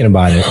 I'm thinking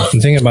about it. I'm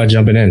thinking about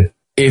jumping in.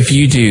 If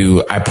you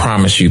do, I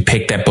promise you,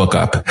 pick that book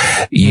up.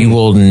 You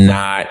will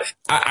not.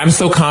 I'm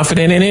so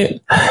confident in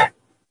it.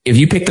 If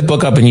you pick the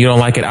book up and you don't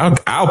like it,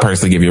 I'll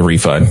personally give you a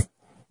refund.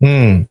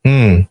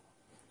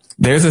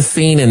 There's a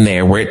scene in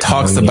there where it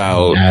talks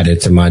about. Add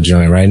it to my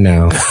joint right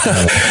now.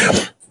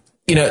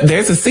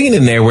 There's a scene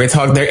in there where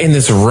they're in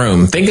this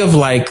room. Think of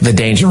like the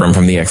Danger Room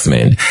from the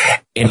X-Men,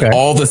 and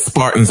all the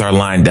Spartans are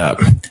lined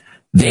up.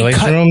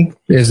 Simulation room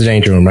is the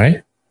Danger Room,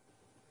 right?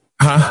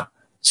 Huh?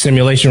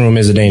 Simulation room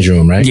is a danger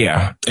room, right?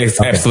 Yeah,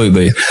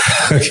 absolutely.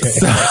 Okay.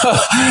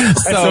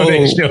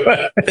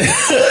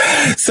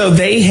 So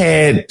they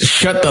had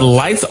shut the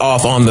lights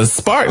off on the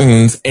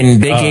Spartans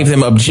and they gave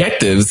them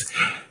objectives.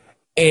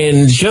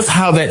 And just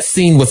how that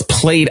scene was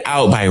played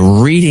out by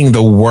reading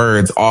the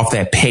words off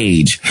that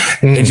page.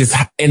 And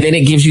then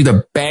it gives you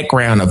the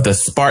background of the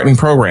Spartan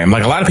program.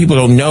 Like a lot of people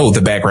don't know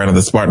the background of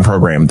the Spartan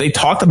program. They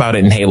talked about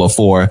it in Halo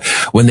 4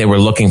 when they were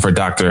looking for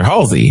Dr.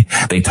 Halsey.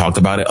 They talked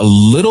about it a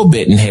little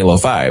bit in Halo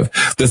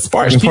 5. The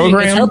Spartan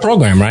program. It's her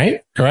program,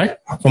 right?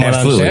 Correct? From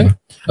Absolutely.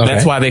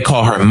 That's why they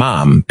call her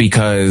mom,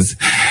 because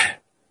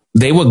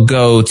they would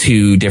go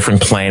to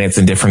different planets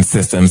and different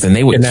systems and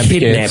they would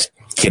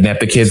kidnap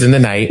the kids in the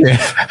night,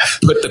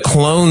 put the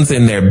clones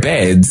in their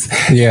beds,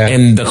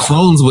 and the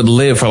clones would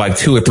live for like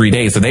 2 or 3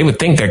 days. So they would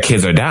think their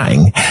kids are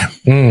dying.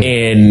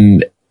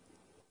 And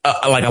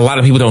like a lot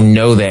of people don't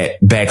know that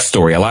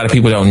backstory. A lot of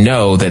people don't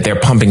know that they're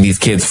pumping these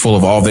kids full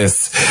of all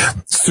this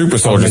super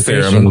soldier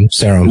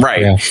serum.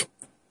 Right. Yeah.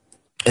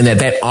 And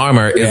that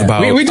armor is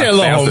about. We did a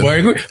little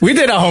homework. We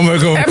did our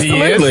homework on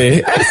Absolutely.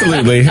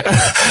 And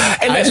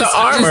then the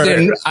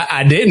armor.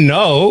 I didn't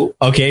know.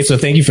 Okay. So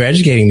thank you for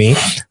educating me.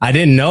 I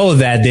didn't know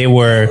that they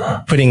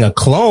were putting a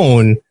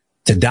clone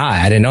to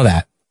die. I didn't know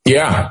that.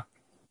 Yeah.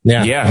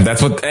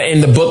 That's what,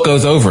 and the book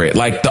goes over it.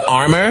 Like the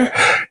armor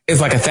is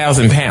like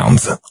 1,000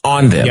 pounds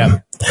on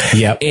them.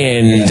 Yep.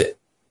 And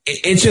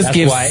it just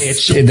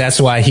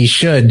that's why he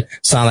should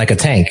sound like a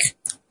tank.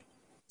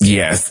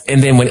 Yes.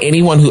 And then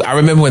I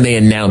remember when they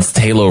announced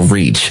Halo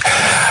Reach,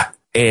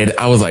 and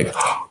I was like,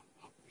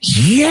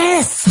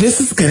 Yes,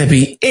 this is going to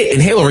be it.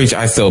 And Halo Reach,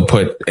 I still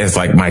put as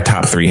like my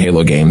top 3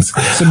 Halo games.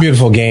 It's a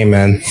beautiful game,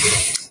 man.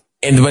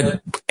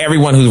 But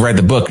everyone who read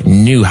the book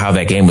knew how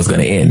that game was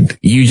going to end.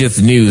 You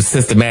just knew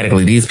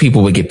systematically these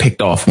people would get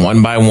picked off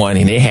one by one,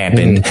 and it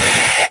happened.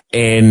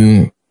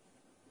 And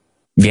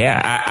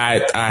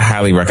yeah, I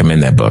highly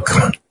recommend that book.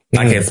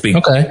 I can't speak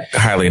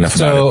highly enough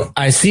about it. So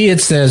I see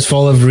it says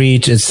Fall of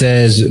Reach. It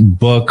says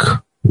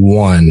book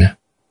 1.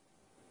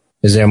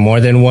 Is there more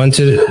than one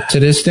to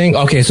this thing?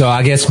 Okay, so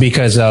I guess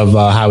because of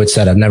how it's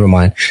set up. Never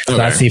mind. So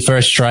I see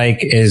First Strike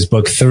is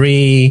book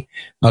 3.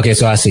 Okay,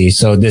 so I see.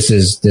 So this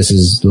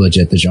is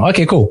legit the genre.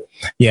 Okay, cool.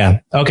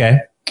 Yeah. Okay.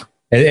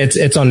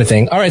 It's on the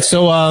thing. All right.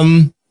 So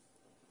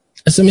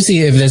so let me see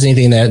if there's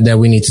anything that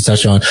we need to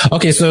touch on.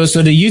 Okay, so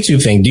the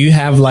YouTube thing. Do you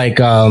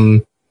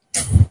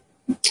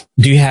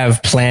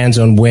have plans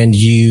on when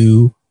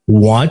you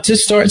want to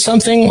start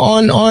something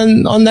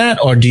on that,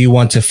 or do you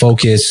want to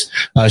focus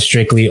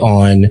strictly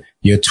on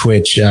your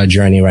Twitch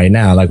journey right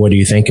now? Like, what are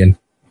you thinking?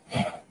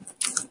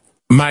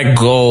 My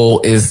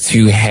goal is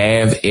to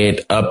have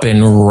it up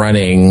and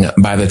running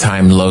by the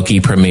time Loki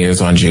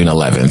premieres on June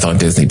 11th on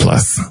Disney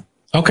Plus.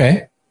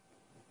 Okay.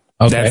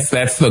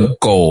 That's the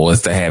goal,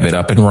 is to have it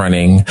up and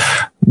running,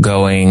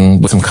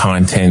 going with some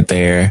content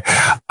there.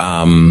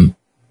 Yeah,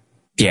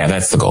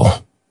 that's the goal.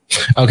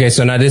 Okay,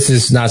 so now this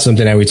is not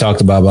something that we talked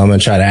about, but I'm going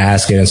to try to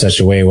ask it in such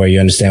a way where you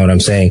understand what I'm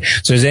saying.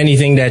 So is there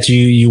anything that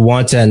you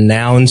want to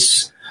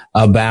announce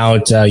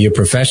about your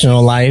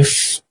professional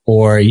life,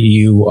 or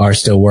you are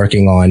still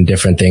working on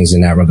different things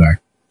in that regard?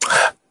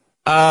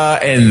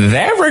 In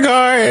that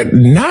regard,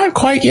 not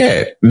quite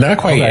yet. Not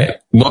quite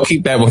yet. We'll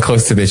keep that one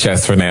close to the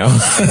chest for now.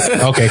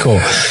 Okay, cool.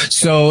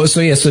 So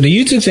the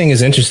YouTube thing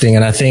is interesting.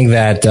 And I think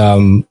that,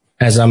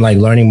 as I'm like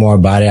learning more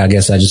about it, I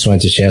guess I just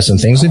wanted to share some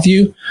things with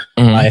you,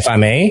 if I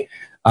may.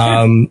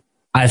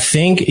 I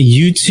think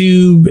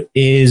YouTube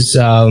is,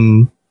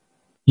 the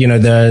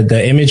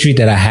imagery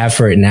that I have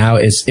for it now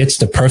is it's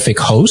the perfect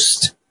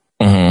host.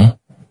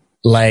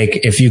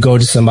 Like if you go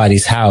to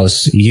somebody's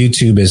house,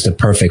 YouTube is the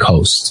perfect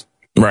host.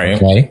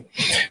 Right. Okay.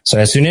 So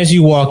as soon as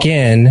you walk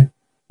in,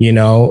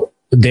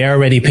 they're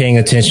already paying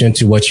attention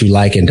to what you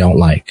like and don't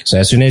like. So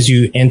as soon as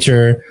you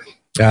enter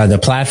the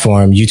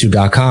platform,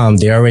 youtube.com,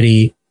 they're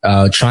already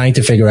trying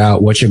to figure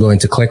out what you're going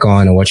to click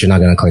on and what you're not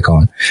going to click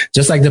on.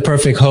 Just like the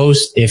perfect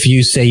host, if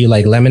you say you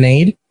like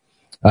lemonade,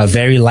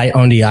 very light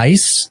on the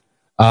ice,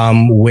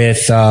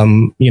 with,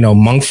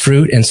 monk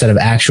fruit instead of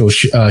actual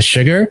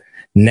sugar,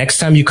 next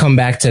time you come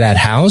back to that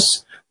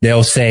house,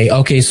 they'll say,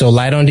 okay, so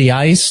light on the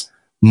ice,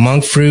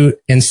 monk fruit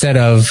instead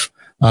of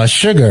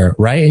sugar,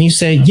 right? And you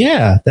say,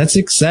 yeah, that's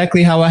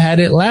exactly how I had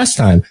it last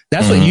time.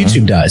 That's what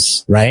YouTube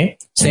does,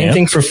 right? Same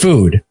thing for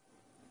food.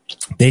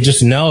 They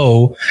just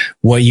know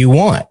what you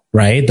want,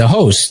 right? The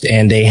host,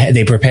 and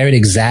they prepare it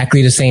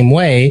exactly the same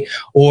way,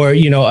 or,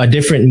 a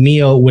different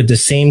meal with the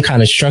same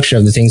kind of structure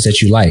of the things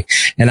that you like.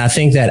 And I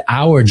think that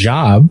our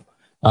job,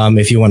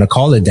 if you want to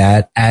call it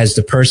that, as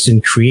the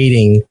person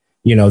creating,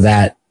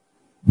 that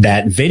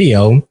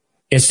video,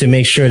 is to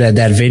make sure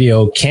that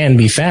video can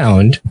be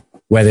found,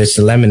 whether it's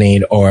the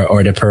lemonade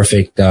or the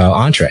perfect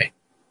entree.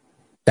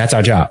 That's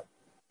our job.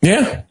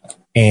 Yeah.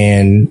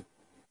 And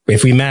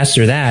if we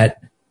master that,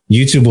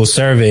 YouTube will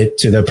serve it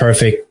to the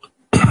perfect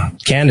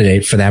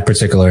candidate for that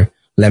particular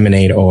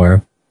lemonade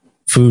or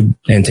food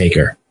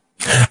intaker.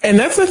 And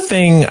that's the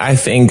thing I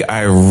think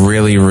I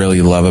really,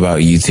 really love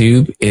about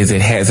YouTube is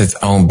it has its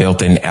own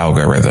built-in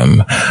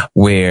algorithm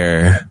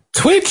where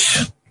Twitch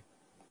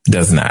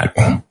does not.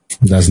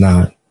 Does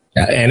not.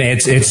 And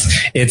it's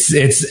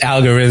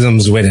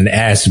algorithms with an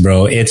S,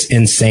 bro. It's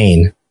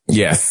insane.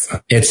 Yes.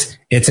 It's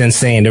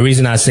insane. The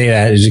reason I say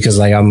that is because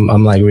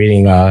I'm like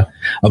reading a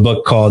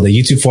book called The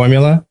YouTube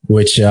Formula,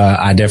 which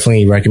I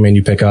definitely recommend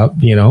you pick up,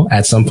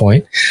 at some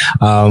point,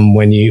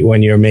 when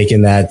you're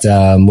making that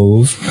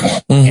move.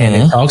 And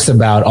it talks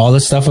about all the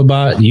stuff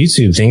about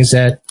YouTube, things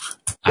that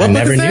I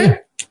never knew.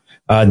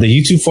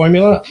 The YouTube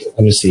Formula. Let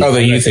me see. Oh, the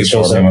YouTube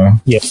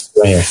Formula. Yes,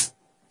 right here.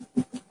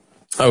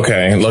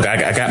 Okay, look,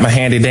 I got my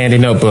handy dandy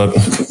notebook.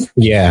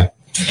 Yeah.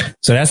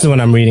 So that's the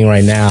one I'm reading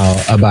right now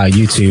about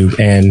YouTube.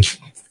 And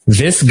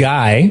this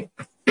guy,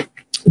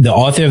 the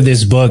author of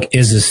this book,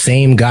 is the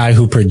same guy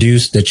who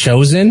produced The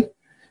Chosen,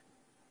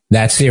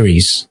 that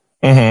series,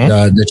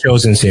 the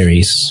Chosen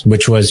series,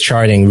 which was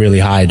charting really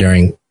high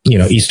during,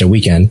 Easter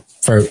weekend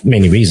for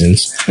many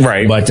reasons.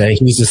 Right. But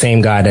he's the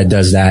same guy that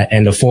does that.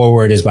 And the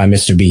foreword is by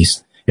Mr.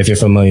 Beast. If you're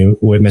familiar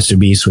with Mr.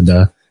 Beast, with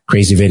the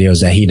crazy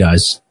videos that he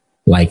does.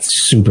 Like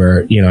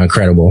super,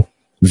 incredible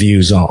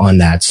views on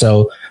that.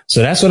 So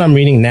that's what I'm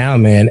reading now,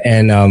 man.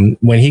 And,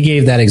 when he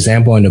gave that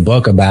example in the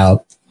book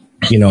about,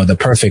 the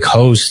perfect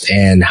host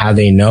and how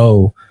they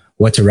know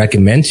what to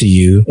recommend to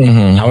you,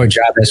 our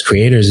job as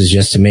creators is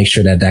just to make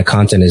sure that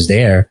content is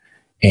there.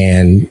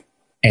 And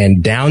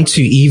down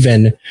to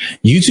even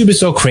YouTube is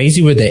so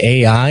crazy with the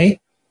AI,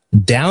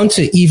 down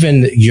to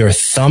even your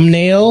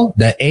thumbnail,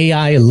 the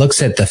AI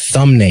looks at the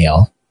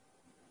thumbnail.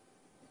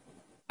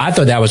 I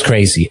thought that was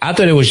crazy. I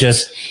thought it was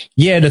just,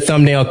 the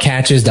thumbnail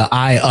catches the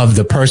eye of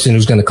the person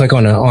who's going to click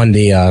on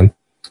the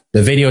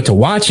video to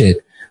watch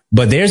it.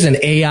 But there's an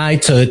AI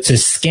to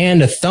scan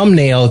the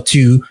thumbnail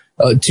to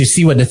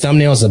see what the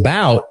thumbnail is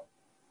about,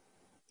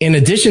 in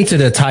addition to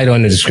the title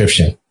and the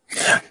description.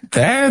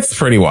 That's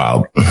pretty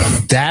wild.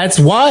 That's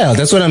wild.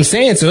 That's what I'm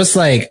saying. So it's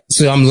like,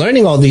 so I'm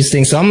learning all these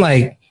things. So I'm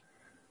like,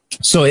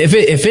 so if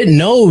it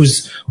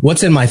knows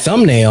what's in my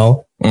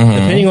thumbnail,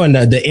 depending on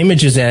the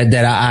images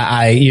that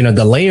I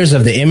the layers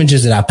of the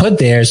images that I put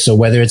there. So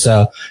whether it's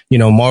a,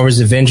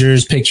 Marvel's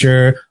Avengers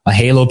picture, a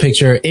Halo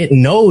picture, it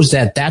knows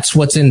that that's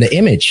what's in the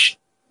image.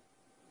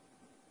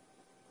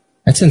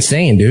 That's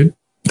insane, dude.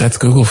 That's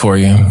Google for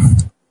you.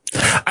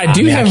 I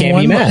do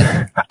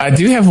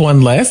have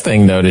one last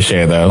thing though to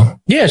share though.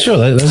 Yeah, sure.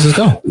 Let's just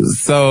go.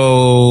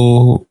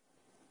 So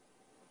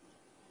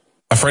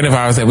a friend of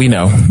ours that we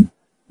know,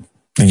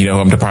 and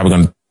I'm probably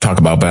going to talk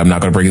about, but I'm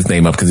not going to bring his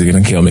name up because he's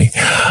going to kill me.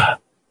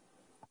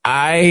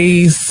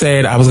 I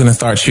said I was going to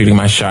start shooting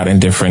my shot in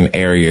different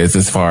areas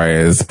as far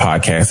as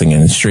podcasting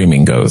and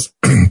streaming goes.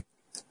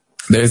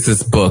 There's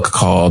this book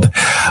called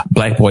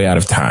Black Boy Out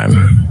of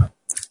Time.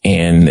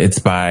 And it's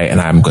by,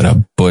 and I'm going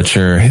to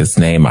butcher his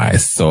name. I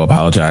so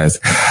apologize.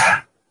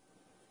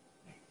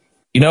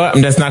 You know what?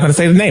 I'm just not going to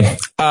say the name.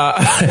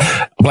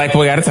 Black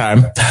Boy Out of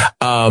Time.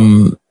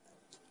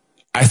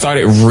 I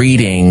started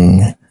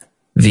reading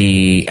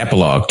the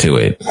epilogue to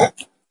it,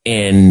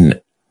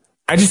 and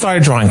I just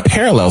started drawing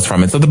parallels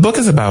from it. So the book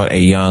is about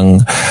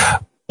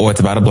it's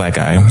about a black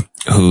guy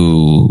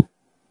who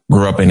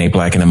grew up in a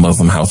black and a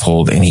Muslim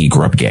household, and he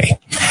grew up gay,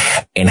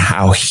 and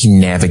how he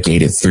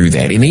navigated through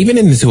that, and even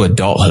into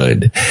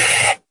adulthood.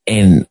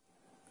 And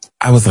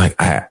I was like,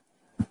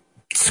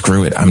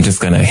 screw it. I'm just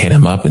going to hit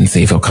him up and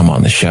see if he'll come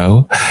on the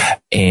show.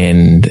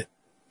 And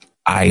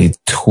I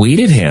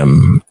tweeted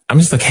him. I'm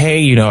just like,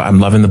 hey, I'm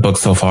loving the book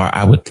so far.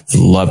 I would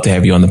love to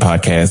have you on the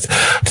podcast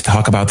to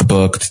talk about the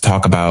book, to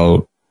talk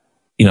about,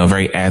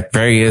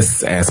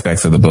 various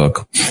aspects of the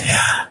book.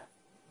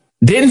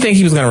 Didn't think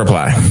he was going to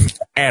reply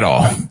at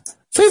all.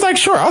 So he's like,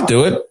 sure, I'll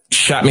do it.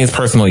 Shot me his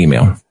personal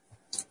email.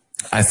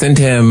 I sent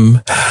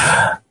him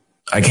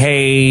like,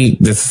 hey,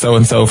 this is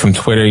so-and-so from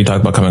Twitter. You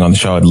talked about coming on the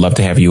show. I'd love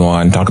to have you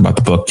on, talk about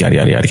the book, yada,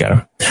 yada, yada,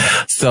 yada.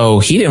 So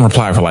he didn't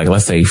reply for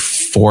let's say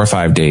 4 or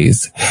 5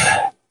 days.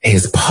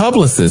 His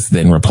publicist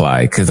then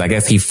replied, because I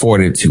guess he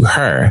forwarded it to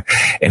her,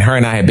 and her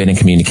and I had been in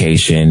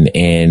communication,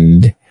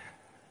 and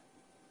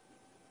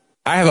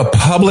I have a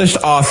published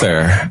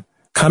author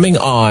coming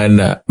on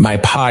my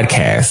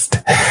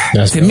podcast.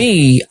 To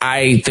me,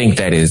 I think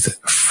that is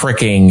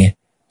freaking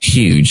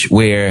huge.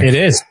 Where it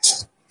is.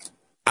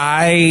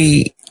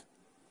 I've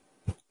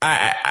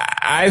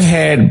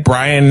had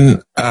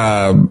Brian,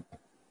 I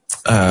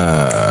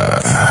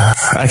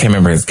can't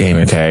remember his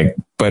gamer tag,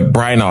 but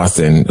Brian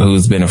Austin,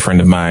 who's been a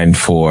friend of mine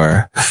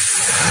for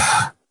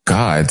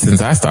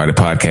since I started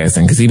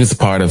podcasting, because he was a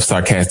part of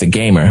Sarcastic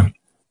Gamer.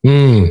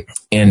 And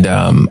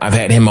I've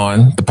had him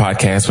on the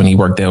podcast when he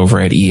worked over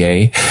at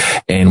EA,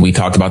 and we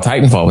talked about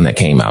Titanfall when that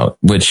came out,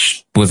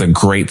 which was a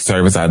great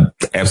service. I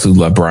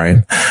absolutely love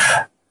Brian.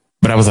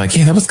 But I was like,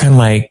 yeah, that was kind of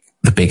like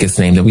the biggest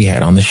name that we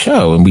had on the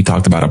show. And we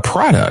talked about a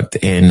product,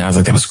 and I was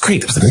like, that was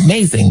great. That was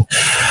amazing.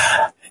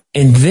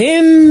 And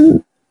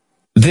then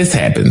this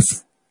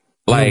happens.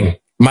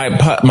 Like my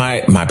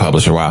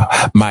publisher,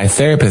 my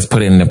therapist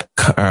put in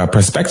a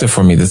perspective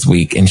for me this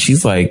week, and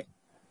she's like,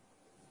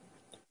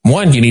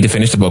 one, you need to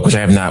finish the book, which I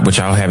have not, which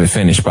I'll have it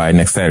finished by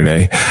next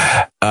Saturday.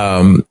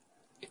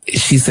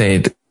 She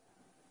said,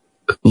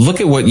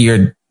 look at what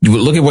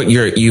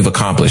you've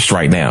accomplished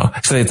right now.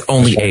 So it's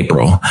only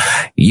April.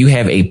 You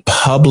have a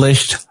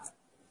published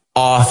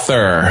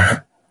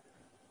author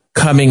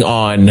coming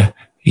on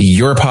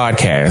your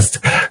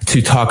podcast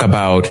to talk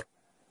about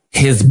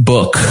his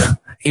book.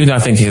 Even though I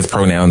think his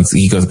pronouns,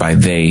 he goes by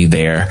they,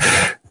 their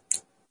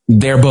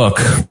book.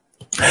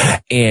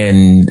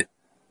 And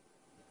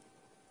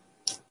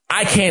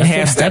I can't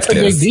have that's a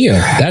big deal.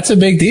 That's a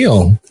big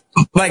deal.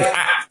 Like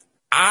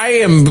I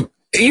am,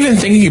 even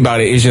thinking about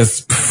it is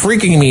just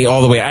freaking me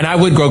all the way. And I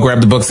would go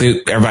grab the book so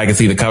everybody can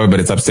see the cover, but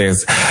it's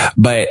upstairs.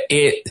 But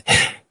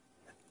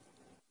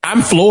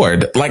I'm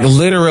floored, like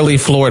literally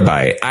floored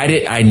by it.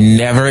 I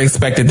never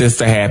expected this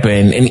to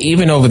happen. And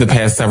even over the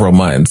past several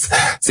months,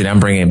 see, I'm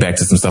bringing it back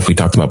to some stuff we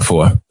talked about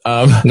before.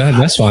 No,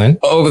 that's fine.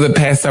 Over the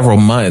past several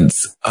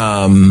months,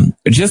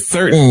 just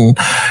certain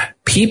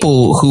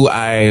people who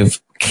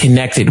I've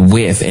connected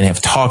with and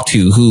have talked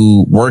to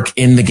who work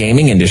in the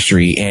gaming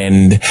industry.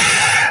 And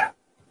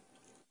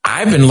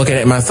I've been looking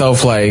at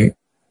myself like,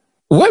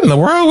 what in the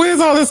world? Where's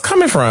all this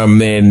coming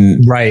from?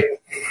 And right.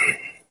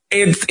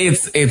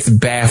 It's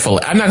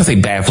baffling. I'm not gonna say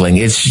baffling.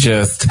 It's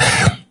just,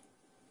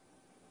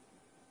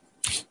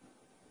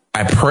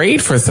 I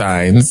prayed for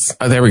signs.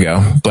 Oh, there we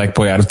go. Black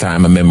Boy Out of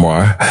Time, a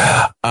memoir.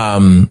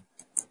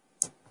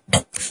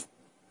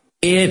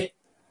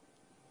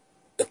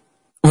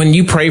 When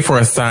you pray for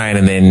a sign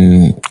and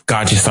then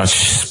God just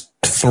starts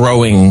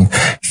throwing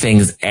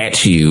things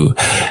at you,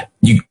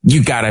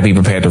 you gotta be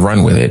prepared to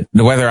run with it.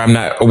 Whether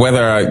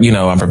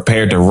I'm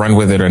prepared to run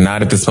with it or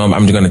not at this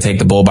moment, I'm going to take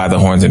the bull by the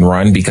horns and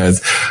run,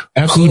 because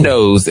Absolutely. Who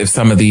knows if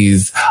some of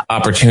these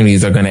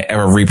opportunities are going to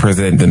ever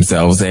represent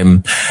themselves.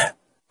 And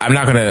I'm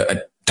not going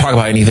to talk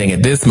about anything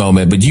at this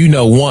moment, but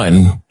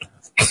one,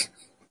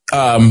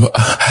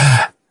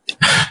 that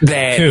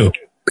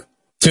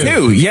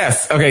two.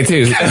 Yes. Okay.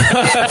 Two.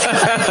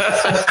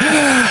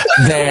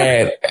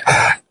 That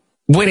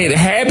when it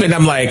happened,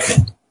 I'm like,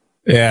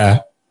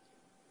 yeah.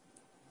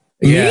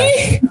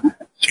 Me?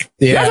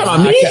 Yeah. Talking about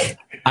me?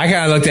 I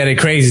kind of looked at it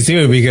crazy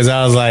too, because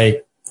I was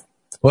like,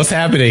 what's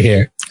happening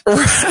here?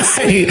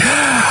 Right.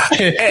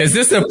 Is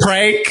this a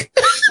prank?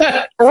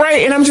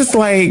 Right. And I'm just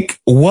like,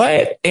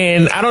 what?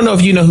 And I don't know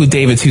if you know who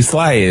David Too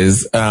Sly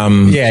is.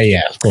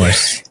 Yeah, of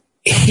course.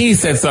 He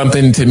said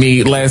something to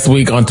me last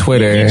week on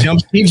Twitter.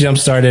 He jump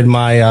started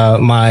my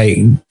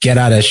my get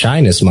out of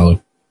shyness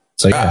mode.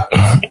 So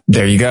yeah.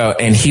 There you go.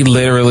 And he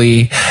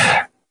literally,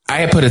 I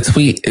had put a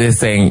tweet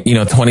saying,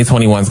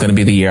 2021 is going to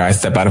be the year I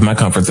step out of my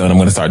comfort zone. I'm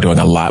going to start doing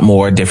a lot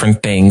more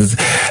different things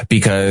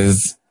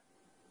because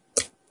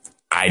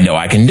I know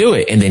I can do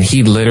it. And then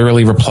he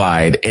literally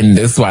replied, and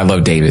this is why I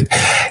love David.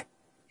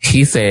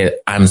 He said,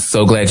 I'm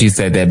so glad you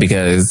said that,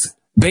 because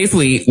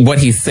basically what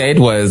he said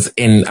was,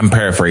 and I'm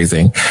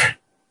paraphrasing,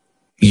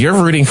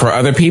 you're rooting for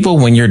other people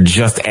when you're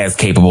just as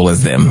capable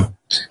as them.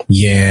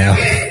 Yeah.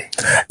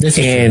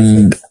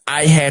 And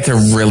I had to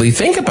really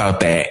think about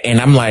that.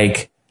 And I'm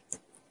like,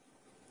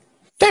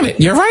 damn it,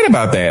 you're right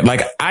about that.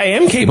 Like, I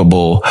am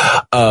capable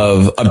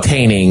of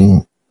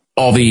obtaining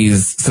all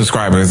these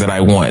subscribers that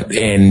I want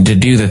and to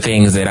do the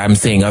things that I'm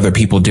seeing other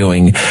people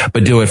doing,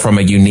 but do it from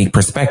a unique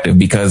perspective,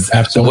 because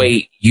Absolutely. The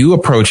way you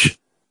approach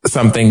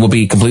something will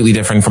be completely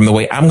different from the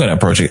way I'm going to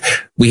approach it.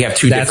 We have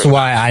two That's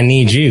why I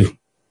need you.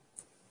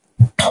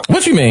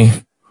 What you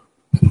mean?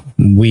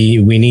 We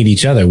need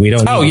each other. We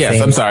don't. Oh, yes.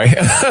 I'm sorry.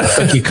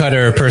 Cookie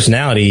cutter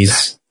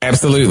personalities.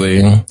 Absolutely.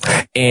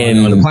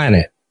 And on the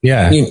planet.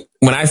 Yeah.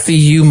 When I see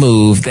you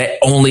move, that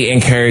only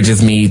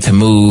encourages me to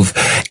move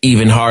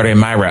even harder in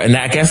my route. And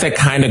I guess that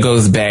kind of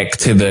goes back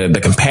to the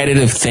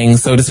competitive thing,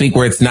 so to speak,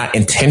 where it's not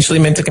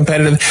intentionally meant to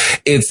competitive.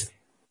 It's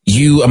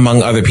you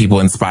among other people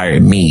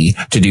inspired me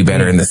to do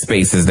better in the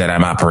spaces that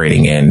I'm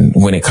operating in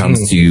when it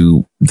comes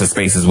to the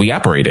spaces we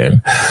operate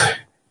in.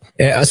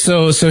 Yeah,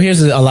 so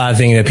here's a lot of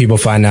things that people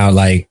find out,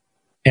 like,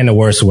 in the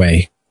worst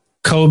way.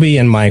 Kobe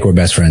and Mike were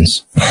best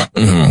friends.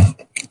 Mm-hmm.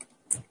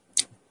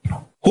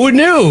 Who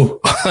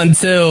knew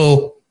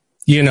until,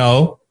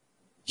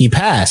 he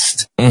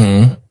passed.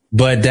 Mm-hmm.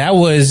 But that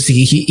was,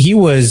 he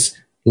was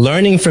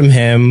learning from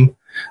him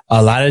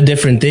a lot of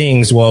different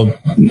things. Well,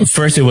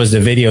 first it was the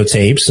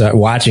videotapes,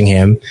 watching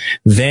him,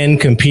 then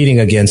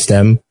competing against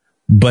them,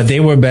 but they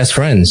were best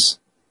friends.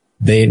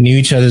 They knew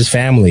each other's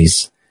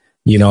families.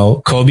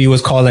 Kobe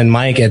was calling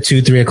Mike at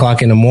 2-3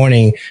 o'clock in the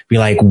morning, be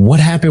like, what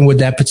happened with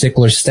that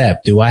particular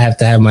step? Do I have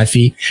to have my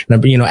feet?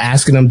 And,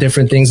 asking him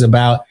different things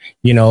about,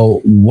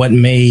 what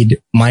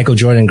made Michael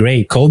Jordan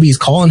great. Kobe's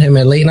calling him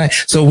at late night.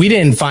 So we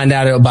didn't find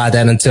out about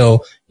that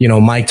until,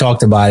 Mike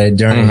talked about it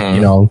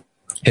during,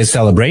 his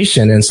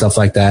celebration and stuff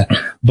like that.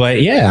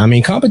 But yeah,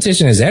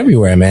 competition is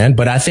everywhere, man.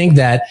 But I think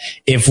that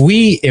if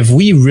we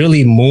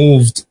really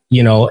moved,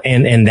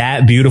 in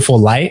that beautiful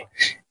light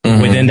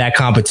within that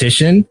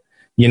competition,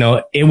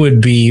 it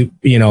would be,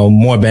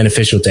 more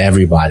beneficial to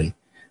everybody.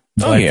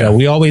 But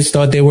we always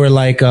thought they were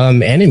like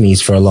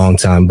enemies for a long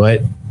time.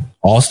 But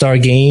all-star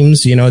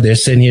games, they're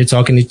sitting here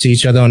talking to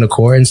each other on the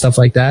court and stuff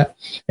like that.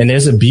 And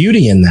there's a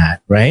beauty in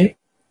that, right?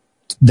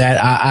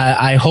 That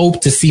I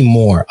hope to see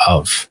more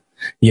of,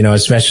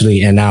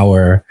 especially in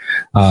our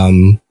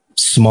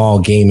small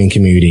gaming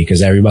community,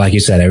 because everybody, like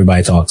you said,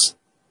 everybody talks.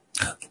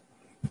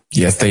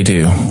 Yes, they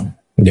do.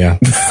 Yeah.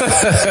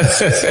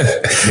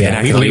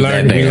 Yeah. We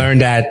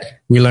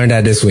learned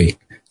that this week.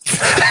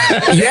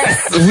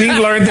 Yes, we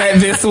learned that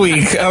this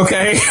week.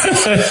 Okay.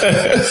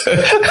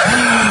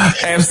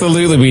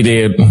 Absolutely, we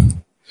did.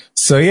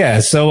 So yeah.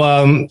 So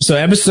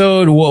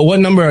episode, what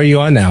number are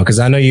you on now? Cause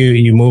I know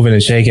you moving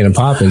and shaking and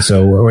popping.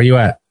 So where are you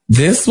at?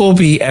 This will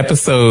be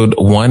episode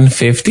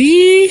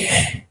 150.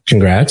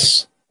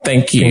 Congrats.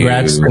 Thank you.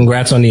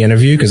 Congrats on the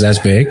interview. Cause that's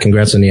big.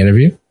 Congrats on the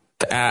interview.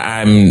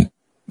 I'm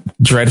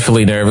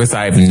dreadfully nervous.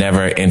 I've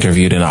never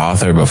interviewed an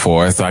author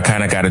before, so I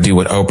kind of got to do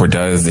what Oprah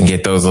does and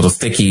get those little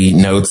sticky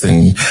notes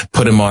and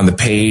put them on the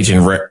page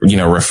and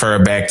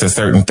refer back to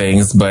certain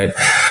things. But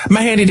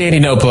my handy dandy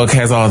notebook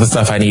has all the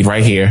stuff I need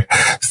right here,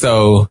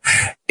 so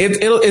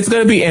it's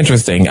going to be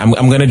interesting. I'm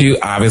going to do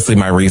obviously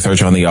my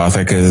research on the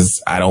author,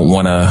 because I don't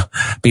want to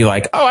be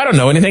like, oh, I don't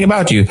know anything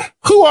about you.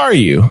 Who are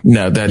you?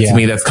 No, to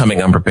me, that's coming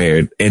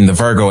unprepared, and the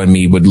Virgo in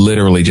me would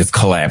literally just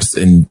collapse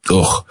and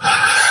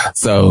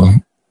so.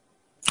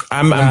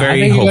 I'm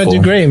very hopeful. You're going to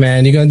do great,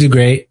 man. You're going to do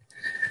great.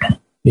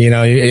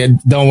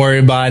 Don't worry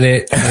about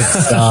it.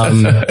 It's,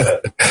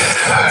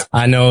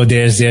 I know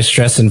there's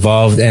stress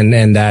involved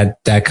and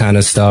that kind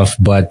of stuff,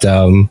 but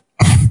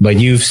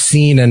you've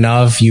seen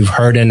enough, you've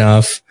heard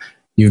enough,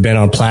 you've been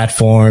on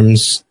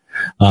platforms.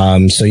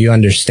 So you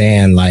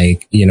understand,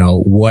 like, you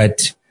know,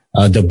 what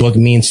the book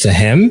means to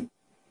him.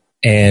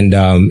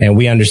 And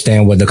we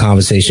understand what the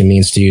conversation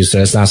means to you. So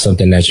it's not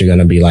something that you're going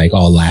to be like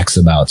all lax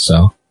about.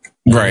 So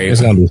right. It's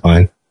going to be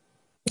fine.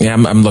 Yeah,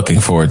 I'm looking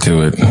forward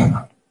to it.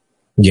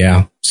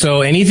 Yeah.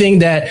 So anything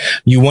that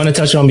you want to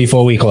touch on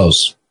before we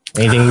close?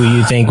 Anything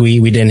you think we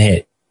didn't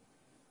hit?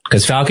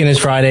 Because Falcon is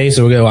Friday,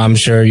 so I'm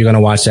sure you're going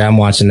to watch that. I'm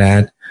watching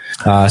that.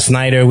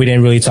 Snyder, we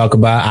didn't really talk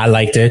about. I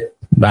liked it,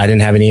 but I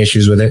didn't have any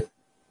issues with it.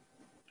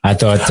 I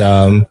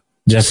thought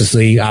Justice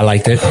League, I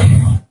liked it.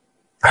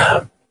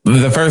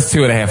 The first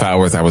 2.5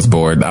 hours, I was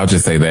bored. I'll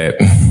just say that.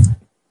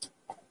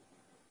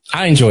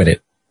 I enjoyed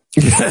it.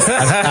 I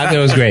thought it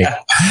was great.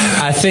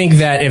 I think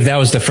that if that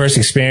was the first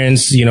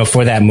experience, you know,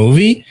 for that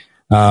movie,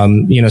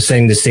 you know,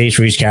 setting the stage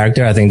for each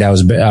character, I think that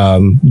was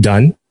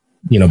done,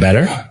 you know,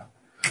 better.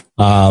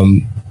 A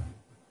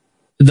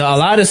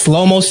lot of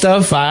slow-mo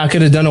stuff I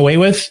could have done away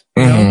with.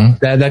 You know?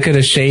 That could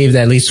have shaved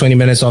at least 20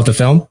 minutes off the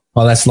film.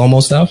 All that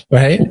slow-mo stuff,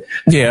 right?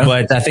 Yeah.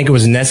 But I think it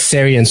was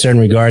necessary in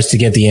certain regards to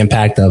get the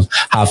impact of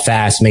how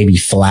fast maybe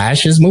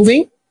Flash is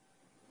moving.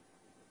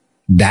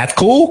 That's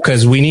cool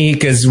because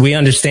we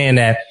understand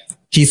that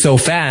he's so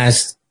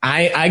fast.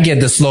 I get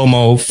the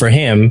slow-mo for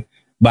him,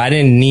 but I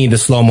didn't need the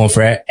slow-mo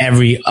for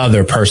every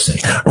other person.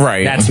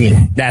 Right.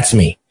 That's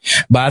me.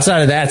 But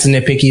outside of that, it's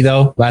nitpicky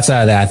though. But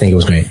outside of that, I think it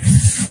was great.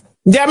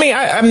 Yeah, I mean,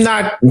 I'm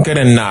not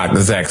gonna knock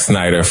Zack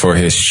Snyder for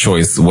his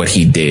choice, what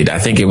he did. I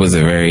think it was a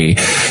very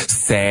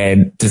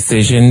sad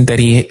decision that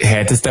he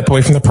had to step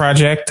away from the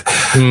project.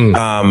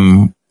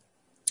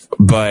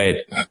 But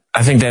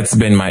I think that's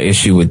been my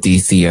issue with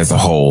DC as a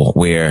whole,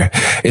 where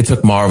it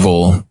took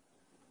Marvel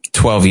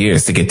 12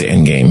 years to get to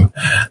Endgame.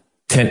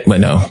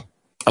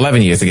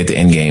 11 years to get to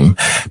Endgame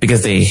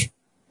because they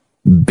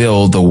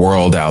build the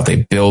world out. They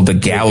build the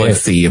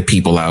galaxy of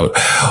people out,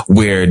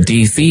 where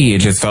DC, it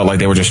just felt like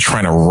they were just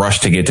trying to rush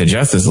to get to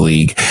Justice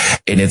League.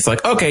 And it's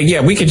like, okay,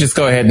 yeah, we could just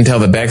go ahead and tell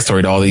the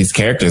backstory to all these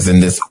characters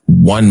in this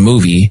one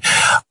movie.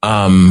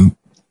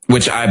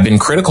 Which I've been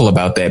critical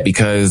about that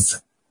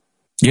because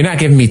you're not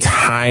giving me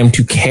time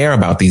to care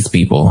about these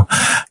people,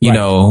 you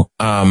know?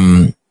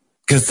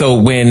 Cause so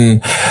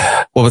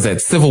what was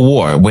that? Civil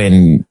War,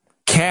 when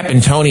Cap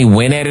and Tony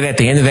went at it at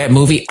the end of that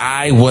movie,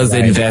 I was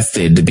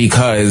invested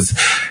because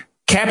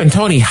Cap and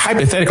Tony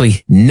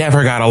hypothetically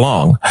never got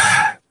along.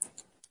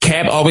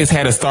 Cap always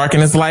had a Stark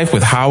in his life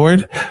with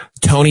Howard.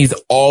 Tony's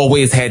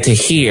always had to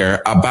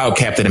hear about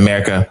Captain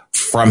America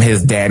from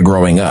his dad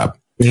growing up.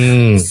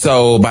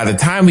 So by the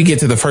time we get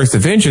to the first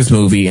Avengers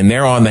movie and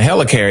they're on the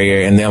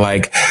helicarrier and they're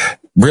like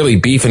really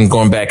beefing,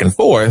 going back and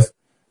forth,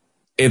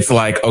 it's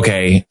like,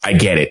 okay, I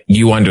get it.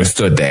 You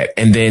understood that.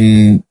 And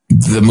then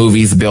the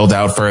movies build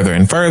out further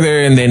and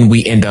further. And then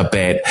we end up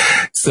at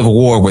Civil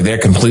War where they're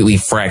completely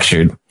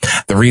fractured.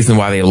 The reason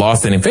why they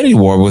lost in Infinity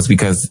War was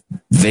because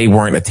they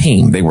weren't a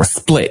team. They were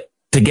split.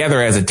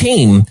 Together as a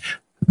team,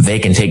 they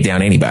can take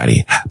down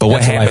anybody. But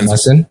what happens?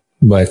 Lesson,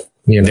 but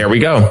you know. There we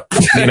go.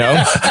 You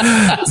know,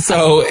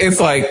 so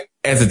it's like,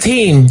 as a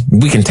team,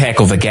 we can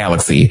tackle the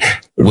galaxy.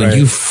 When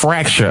you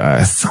fracture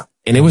us,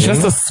 and it was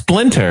just a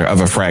splinter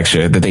of a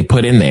fracture that they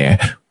put in there,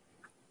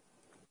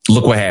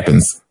 look what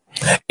happens.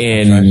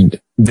 And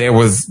there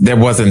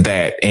wasn't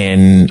that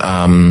in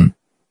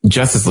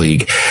Justice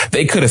League.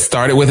 They could have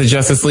started with a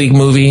Justice League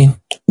movie,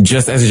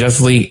 just as a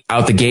Justice League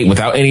out the gate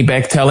without any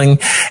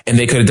backtelling, and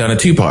they could have done a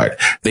 2-part.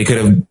 They could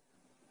have,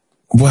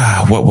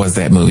 wow, what was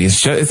that movie?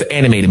 It's an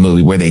animated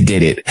movie where they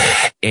did it,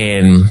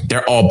 and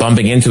they're all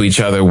bumping into each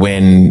other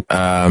when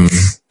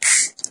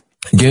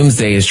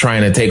Doomsday is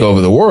trying to take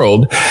over the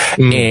world,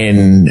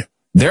 and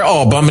they're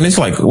all bumping. It's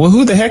like, well,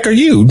 who the heck are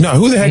you? No,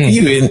 who the heck are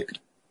you? And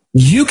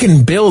you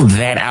can build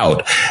that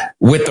out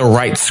with the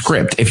right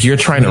script if you're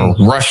trying to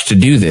rush to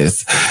do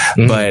this,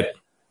 but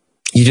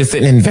you just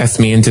didn't invest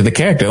me into the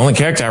character. The only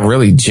character I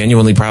really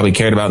genuinely probably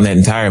cared about in that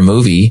entire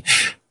movie,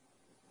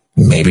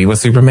 maybe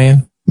was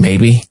Superman.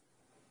 Maybe.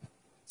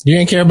 You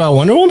didn't care about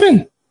Wonder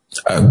Woman?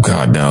 Oh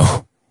God,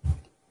 no.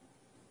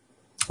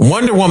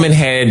 Wonder Woman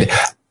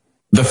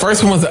the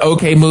first one was an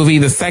okay movie.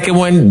 The second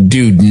one,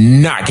 do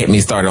not get me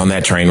started on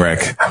that train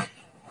wreck.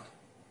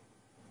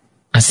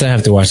 I still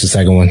have to watch the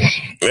second one.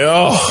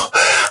 Oh,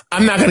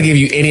 I'm not going to give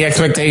you any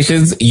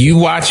expectations. You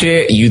watch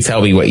it. You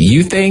tell me what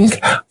you think.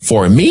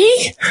 For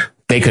me,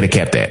 they could have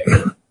kept that.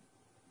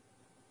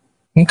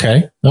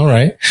 Okay. All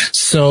right.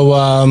 So,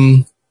 let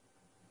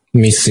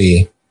me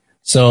see.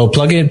 So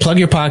plug your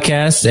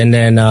podcast, and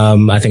then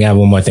I think I have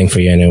one more thing for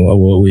you, and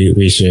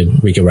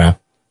then we can wrap.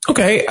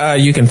 Okay.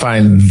 You can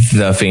find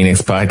the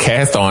Phoenix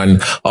Podcast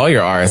on all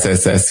your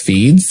RSS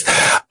feeds.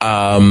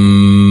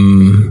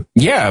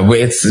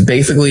 It's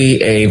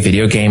basically a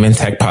video game and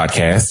tech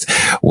podcast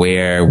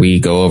where we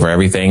go over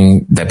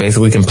everything that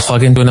basically can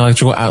plug into an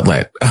electrical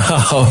outlet,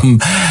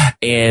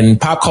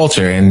 and pop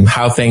culture and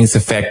how things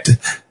affect.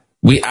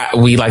 We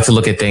like to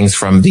look at things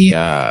from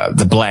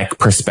the Black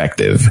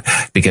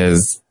perspective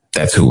because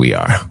that's who we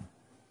are.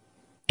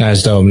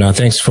 That's dope. Now,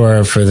 thanks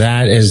for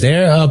that. Is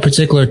there a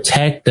particular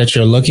tech that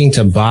you're looking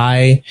to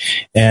buy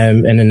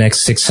in the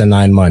next 6 to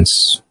 9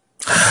 months?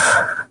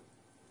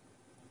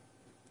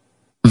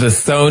 The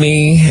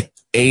Sony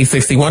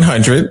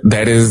A6100,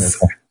 that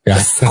is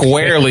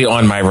squarely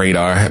on my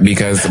radar,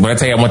 because when I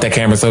tell you I want that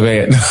camera so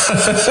bad.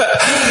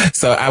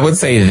 So I would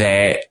say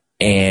that,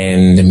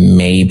 and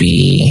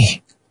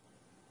maybe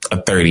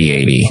a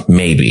 3080,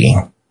 maybe.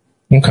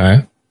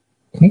 Okay.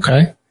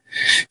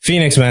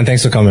 Phoenix, man,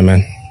 thanks for coming,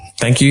 man.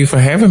 Thank you for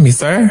having me,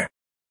 sir.